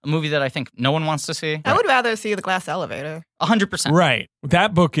factory. A movie that I think no one wants to see. I would rather see the glass elevator. 100%. Right.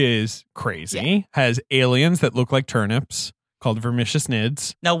 That book is crazy. Has aliens that look like turnips called Vermicious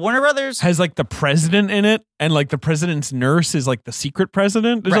Nids. Now, Warner Brothers... Has like the president in it, and like the president's nurse is like the secret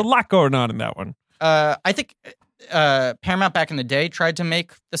president. There's Right. a lot going on in that one. I think Paramount back in the day tried to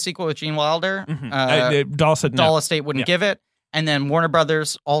make the sequel with Gene Wilder. Dahl said no. Dahl Estate wouldn't give it. And then Warner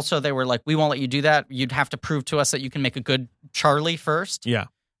Brothers also, they were like, we won't let you do that. You'd have to prove to us that you can make a good Charlie first. Yeah.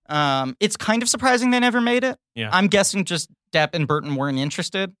 It's kind of surprising they never made it. Yeah. I'm guessing just Depp and Burton weren't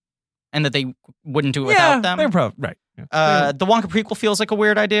interested and that they wouldn't do it without them. They're probably right. Yeah. The Wonka prequel feels like a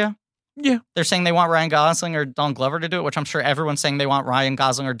weird idea. Yeah. They're saying they want Ryan Gosling or Don Glover to do it, which I'm sure everyone's saying they want Ryan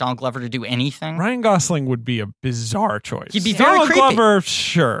Gosling or Don Glover to do anything. Ryan Gosling would be a bizarre choice. He'd be very Donald creepy. Glover,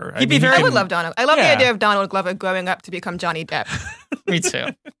 sure. He'd be very- I would love Donald. I love Yeah. the idea of Donald Glover growing up to become Johnny Depp. Me too.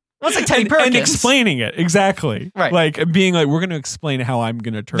 Well, it's like Teddy Perkins. and explaining it exactly, Right. Like being like, we're going to explain how I'm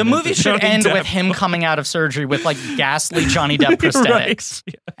going to turn. The movie into should Johnny end Depp. with him coming out of surgery with like ghastly Johnny Depp prosthetics.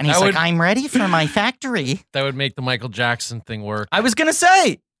 Right. And he's That like, would- I'm ready for my factory. That would make the Michael Jackson thing work. I was going to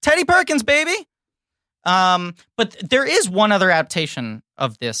say, Teddy Perkins, baby. But there is one other adaptation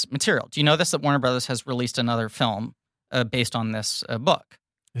of this material. Do you know this? That Warner Brothers has released another film based on this book.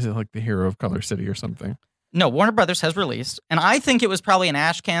 Is it like the hero of Color City or something? No, Warner Brothers has released, and I think it was probably an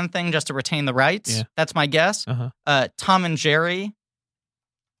Ashcan thing just to retain the rights. Yeah. That's my guess. Uh-huh. Tom and Jerry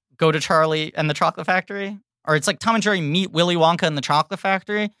go to Charlie and the Chocolate Factory, or it's like Tom and Jerry meet Willy Wonka and the Chocolate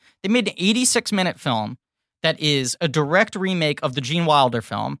Factory. They made an 86-minute film that is a direct remake of the Gene Wilder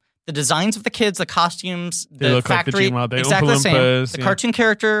film. The designs of the kids, the costumes, They the look like the factory, Gene Wilder. exactly the Oompa same. Loompas, The yeah. cartoon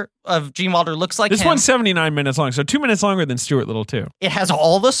character of Gene Wilder looks like This him. one's 79 minutes long, so 2 minutes longer than Stuart Little too. It has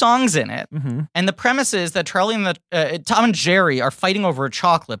all the songs in it. Mm-hmm. And the premise is that Charlie and Tom and Jerry are fighting over a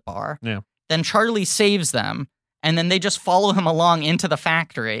chocolate bar. Yeah. Then Charlie saves them, and then they just follow him along into the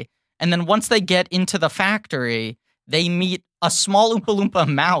factory. And then once they get into the factory, they meet a small Oompa Loompa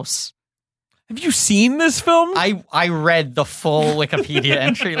mouse. Have you seen this film? I read the full Wikipedia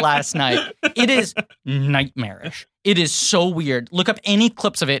entry last night. It is nightmarish. It is so weird. Look up any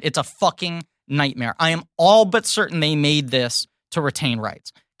clips of it. It's a fucking nightmare. I am all but certain they made this to retain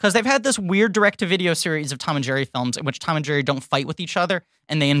rights. Because they've had this weird direct-to-video series of Tom and Jerry films in which Tom and Jerry don't fight with each other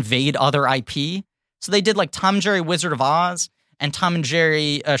and they invade other IP. So they did like Tom and Jerry Wizard of Oz and Tom and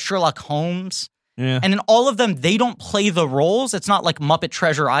Jerry Sherlock Holmes. yeah. And in all of them, they don't play the roles. It's not like Muppet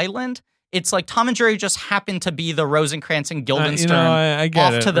Treasure Island. It's like Tom and Jerry just happen to be the Rosencrantz and Guildenstern I get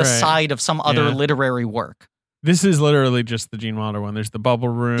off it, to the right. side of some other Yeah. literary work. This is literally just the Gene Wilder one. There's the Bubble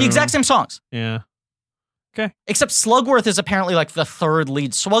Room. The exact same songs. Yeah. Except Slugworth is apparently like the third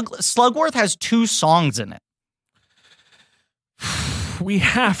lead. Slugworth has 2 songs in it. We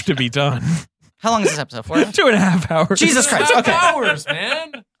have to be done. How long is this episode for? 2.5 hours. Jesus Christ. Okay. Hours,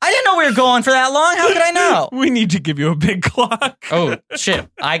 man. I didn't know we were going for that long. How could I know? We need to give you a big clock. Oh, shit.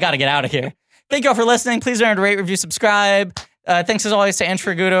 I got to get out of here. Thank you all for listening. Please remember to rate, review, subscribe. Thanks as always to Ange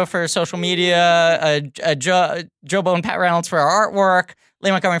Fergudo for social media, Joe Bo and Pat Reynolds for our artwork,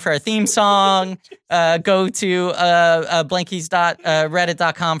 Leigh Montgomery for our theme song. Go to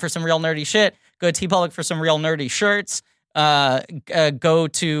blankies.reddit.com for some real nerdy shit. Go to TeePublic for some real nerdy shirts. Go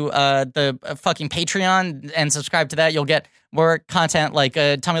to the fucking Patreon and subscribe to that. You'll get more content like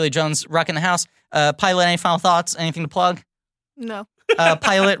Tommy Lee Jones rocking the house. Pilot, any final thoughts? Anything to plug? No.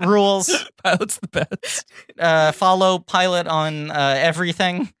 Pilot rules. Pilot's the best. Follow Pilot on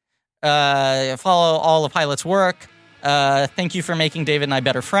everything. Follow all of Pilot's work. Thank you for making David and I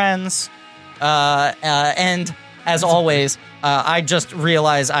better friends. And as always, I just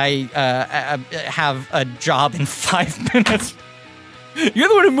realized I have a job in 5 minutes. You're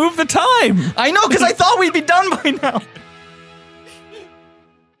the one who moved the time. I know, because I thought we'd be done by now.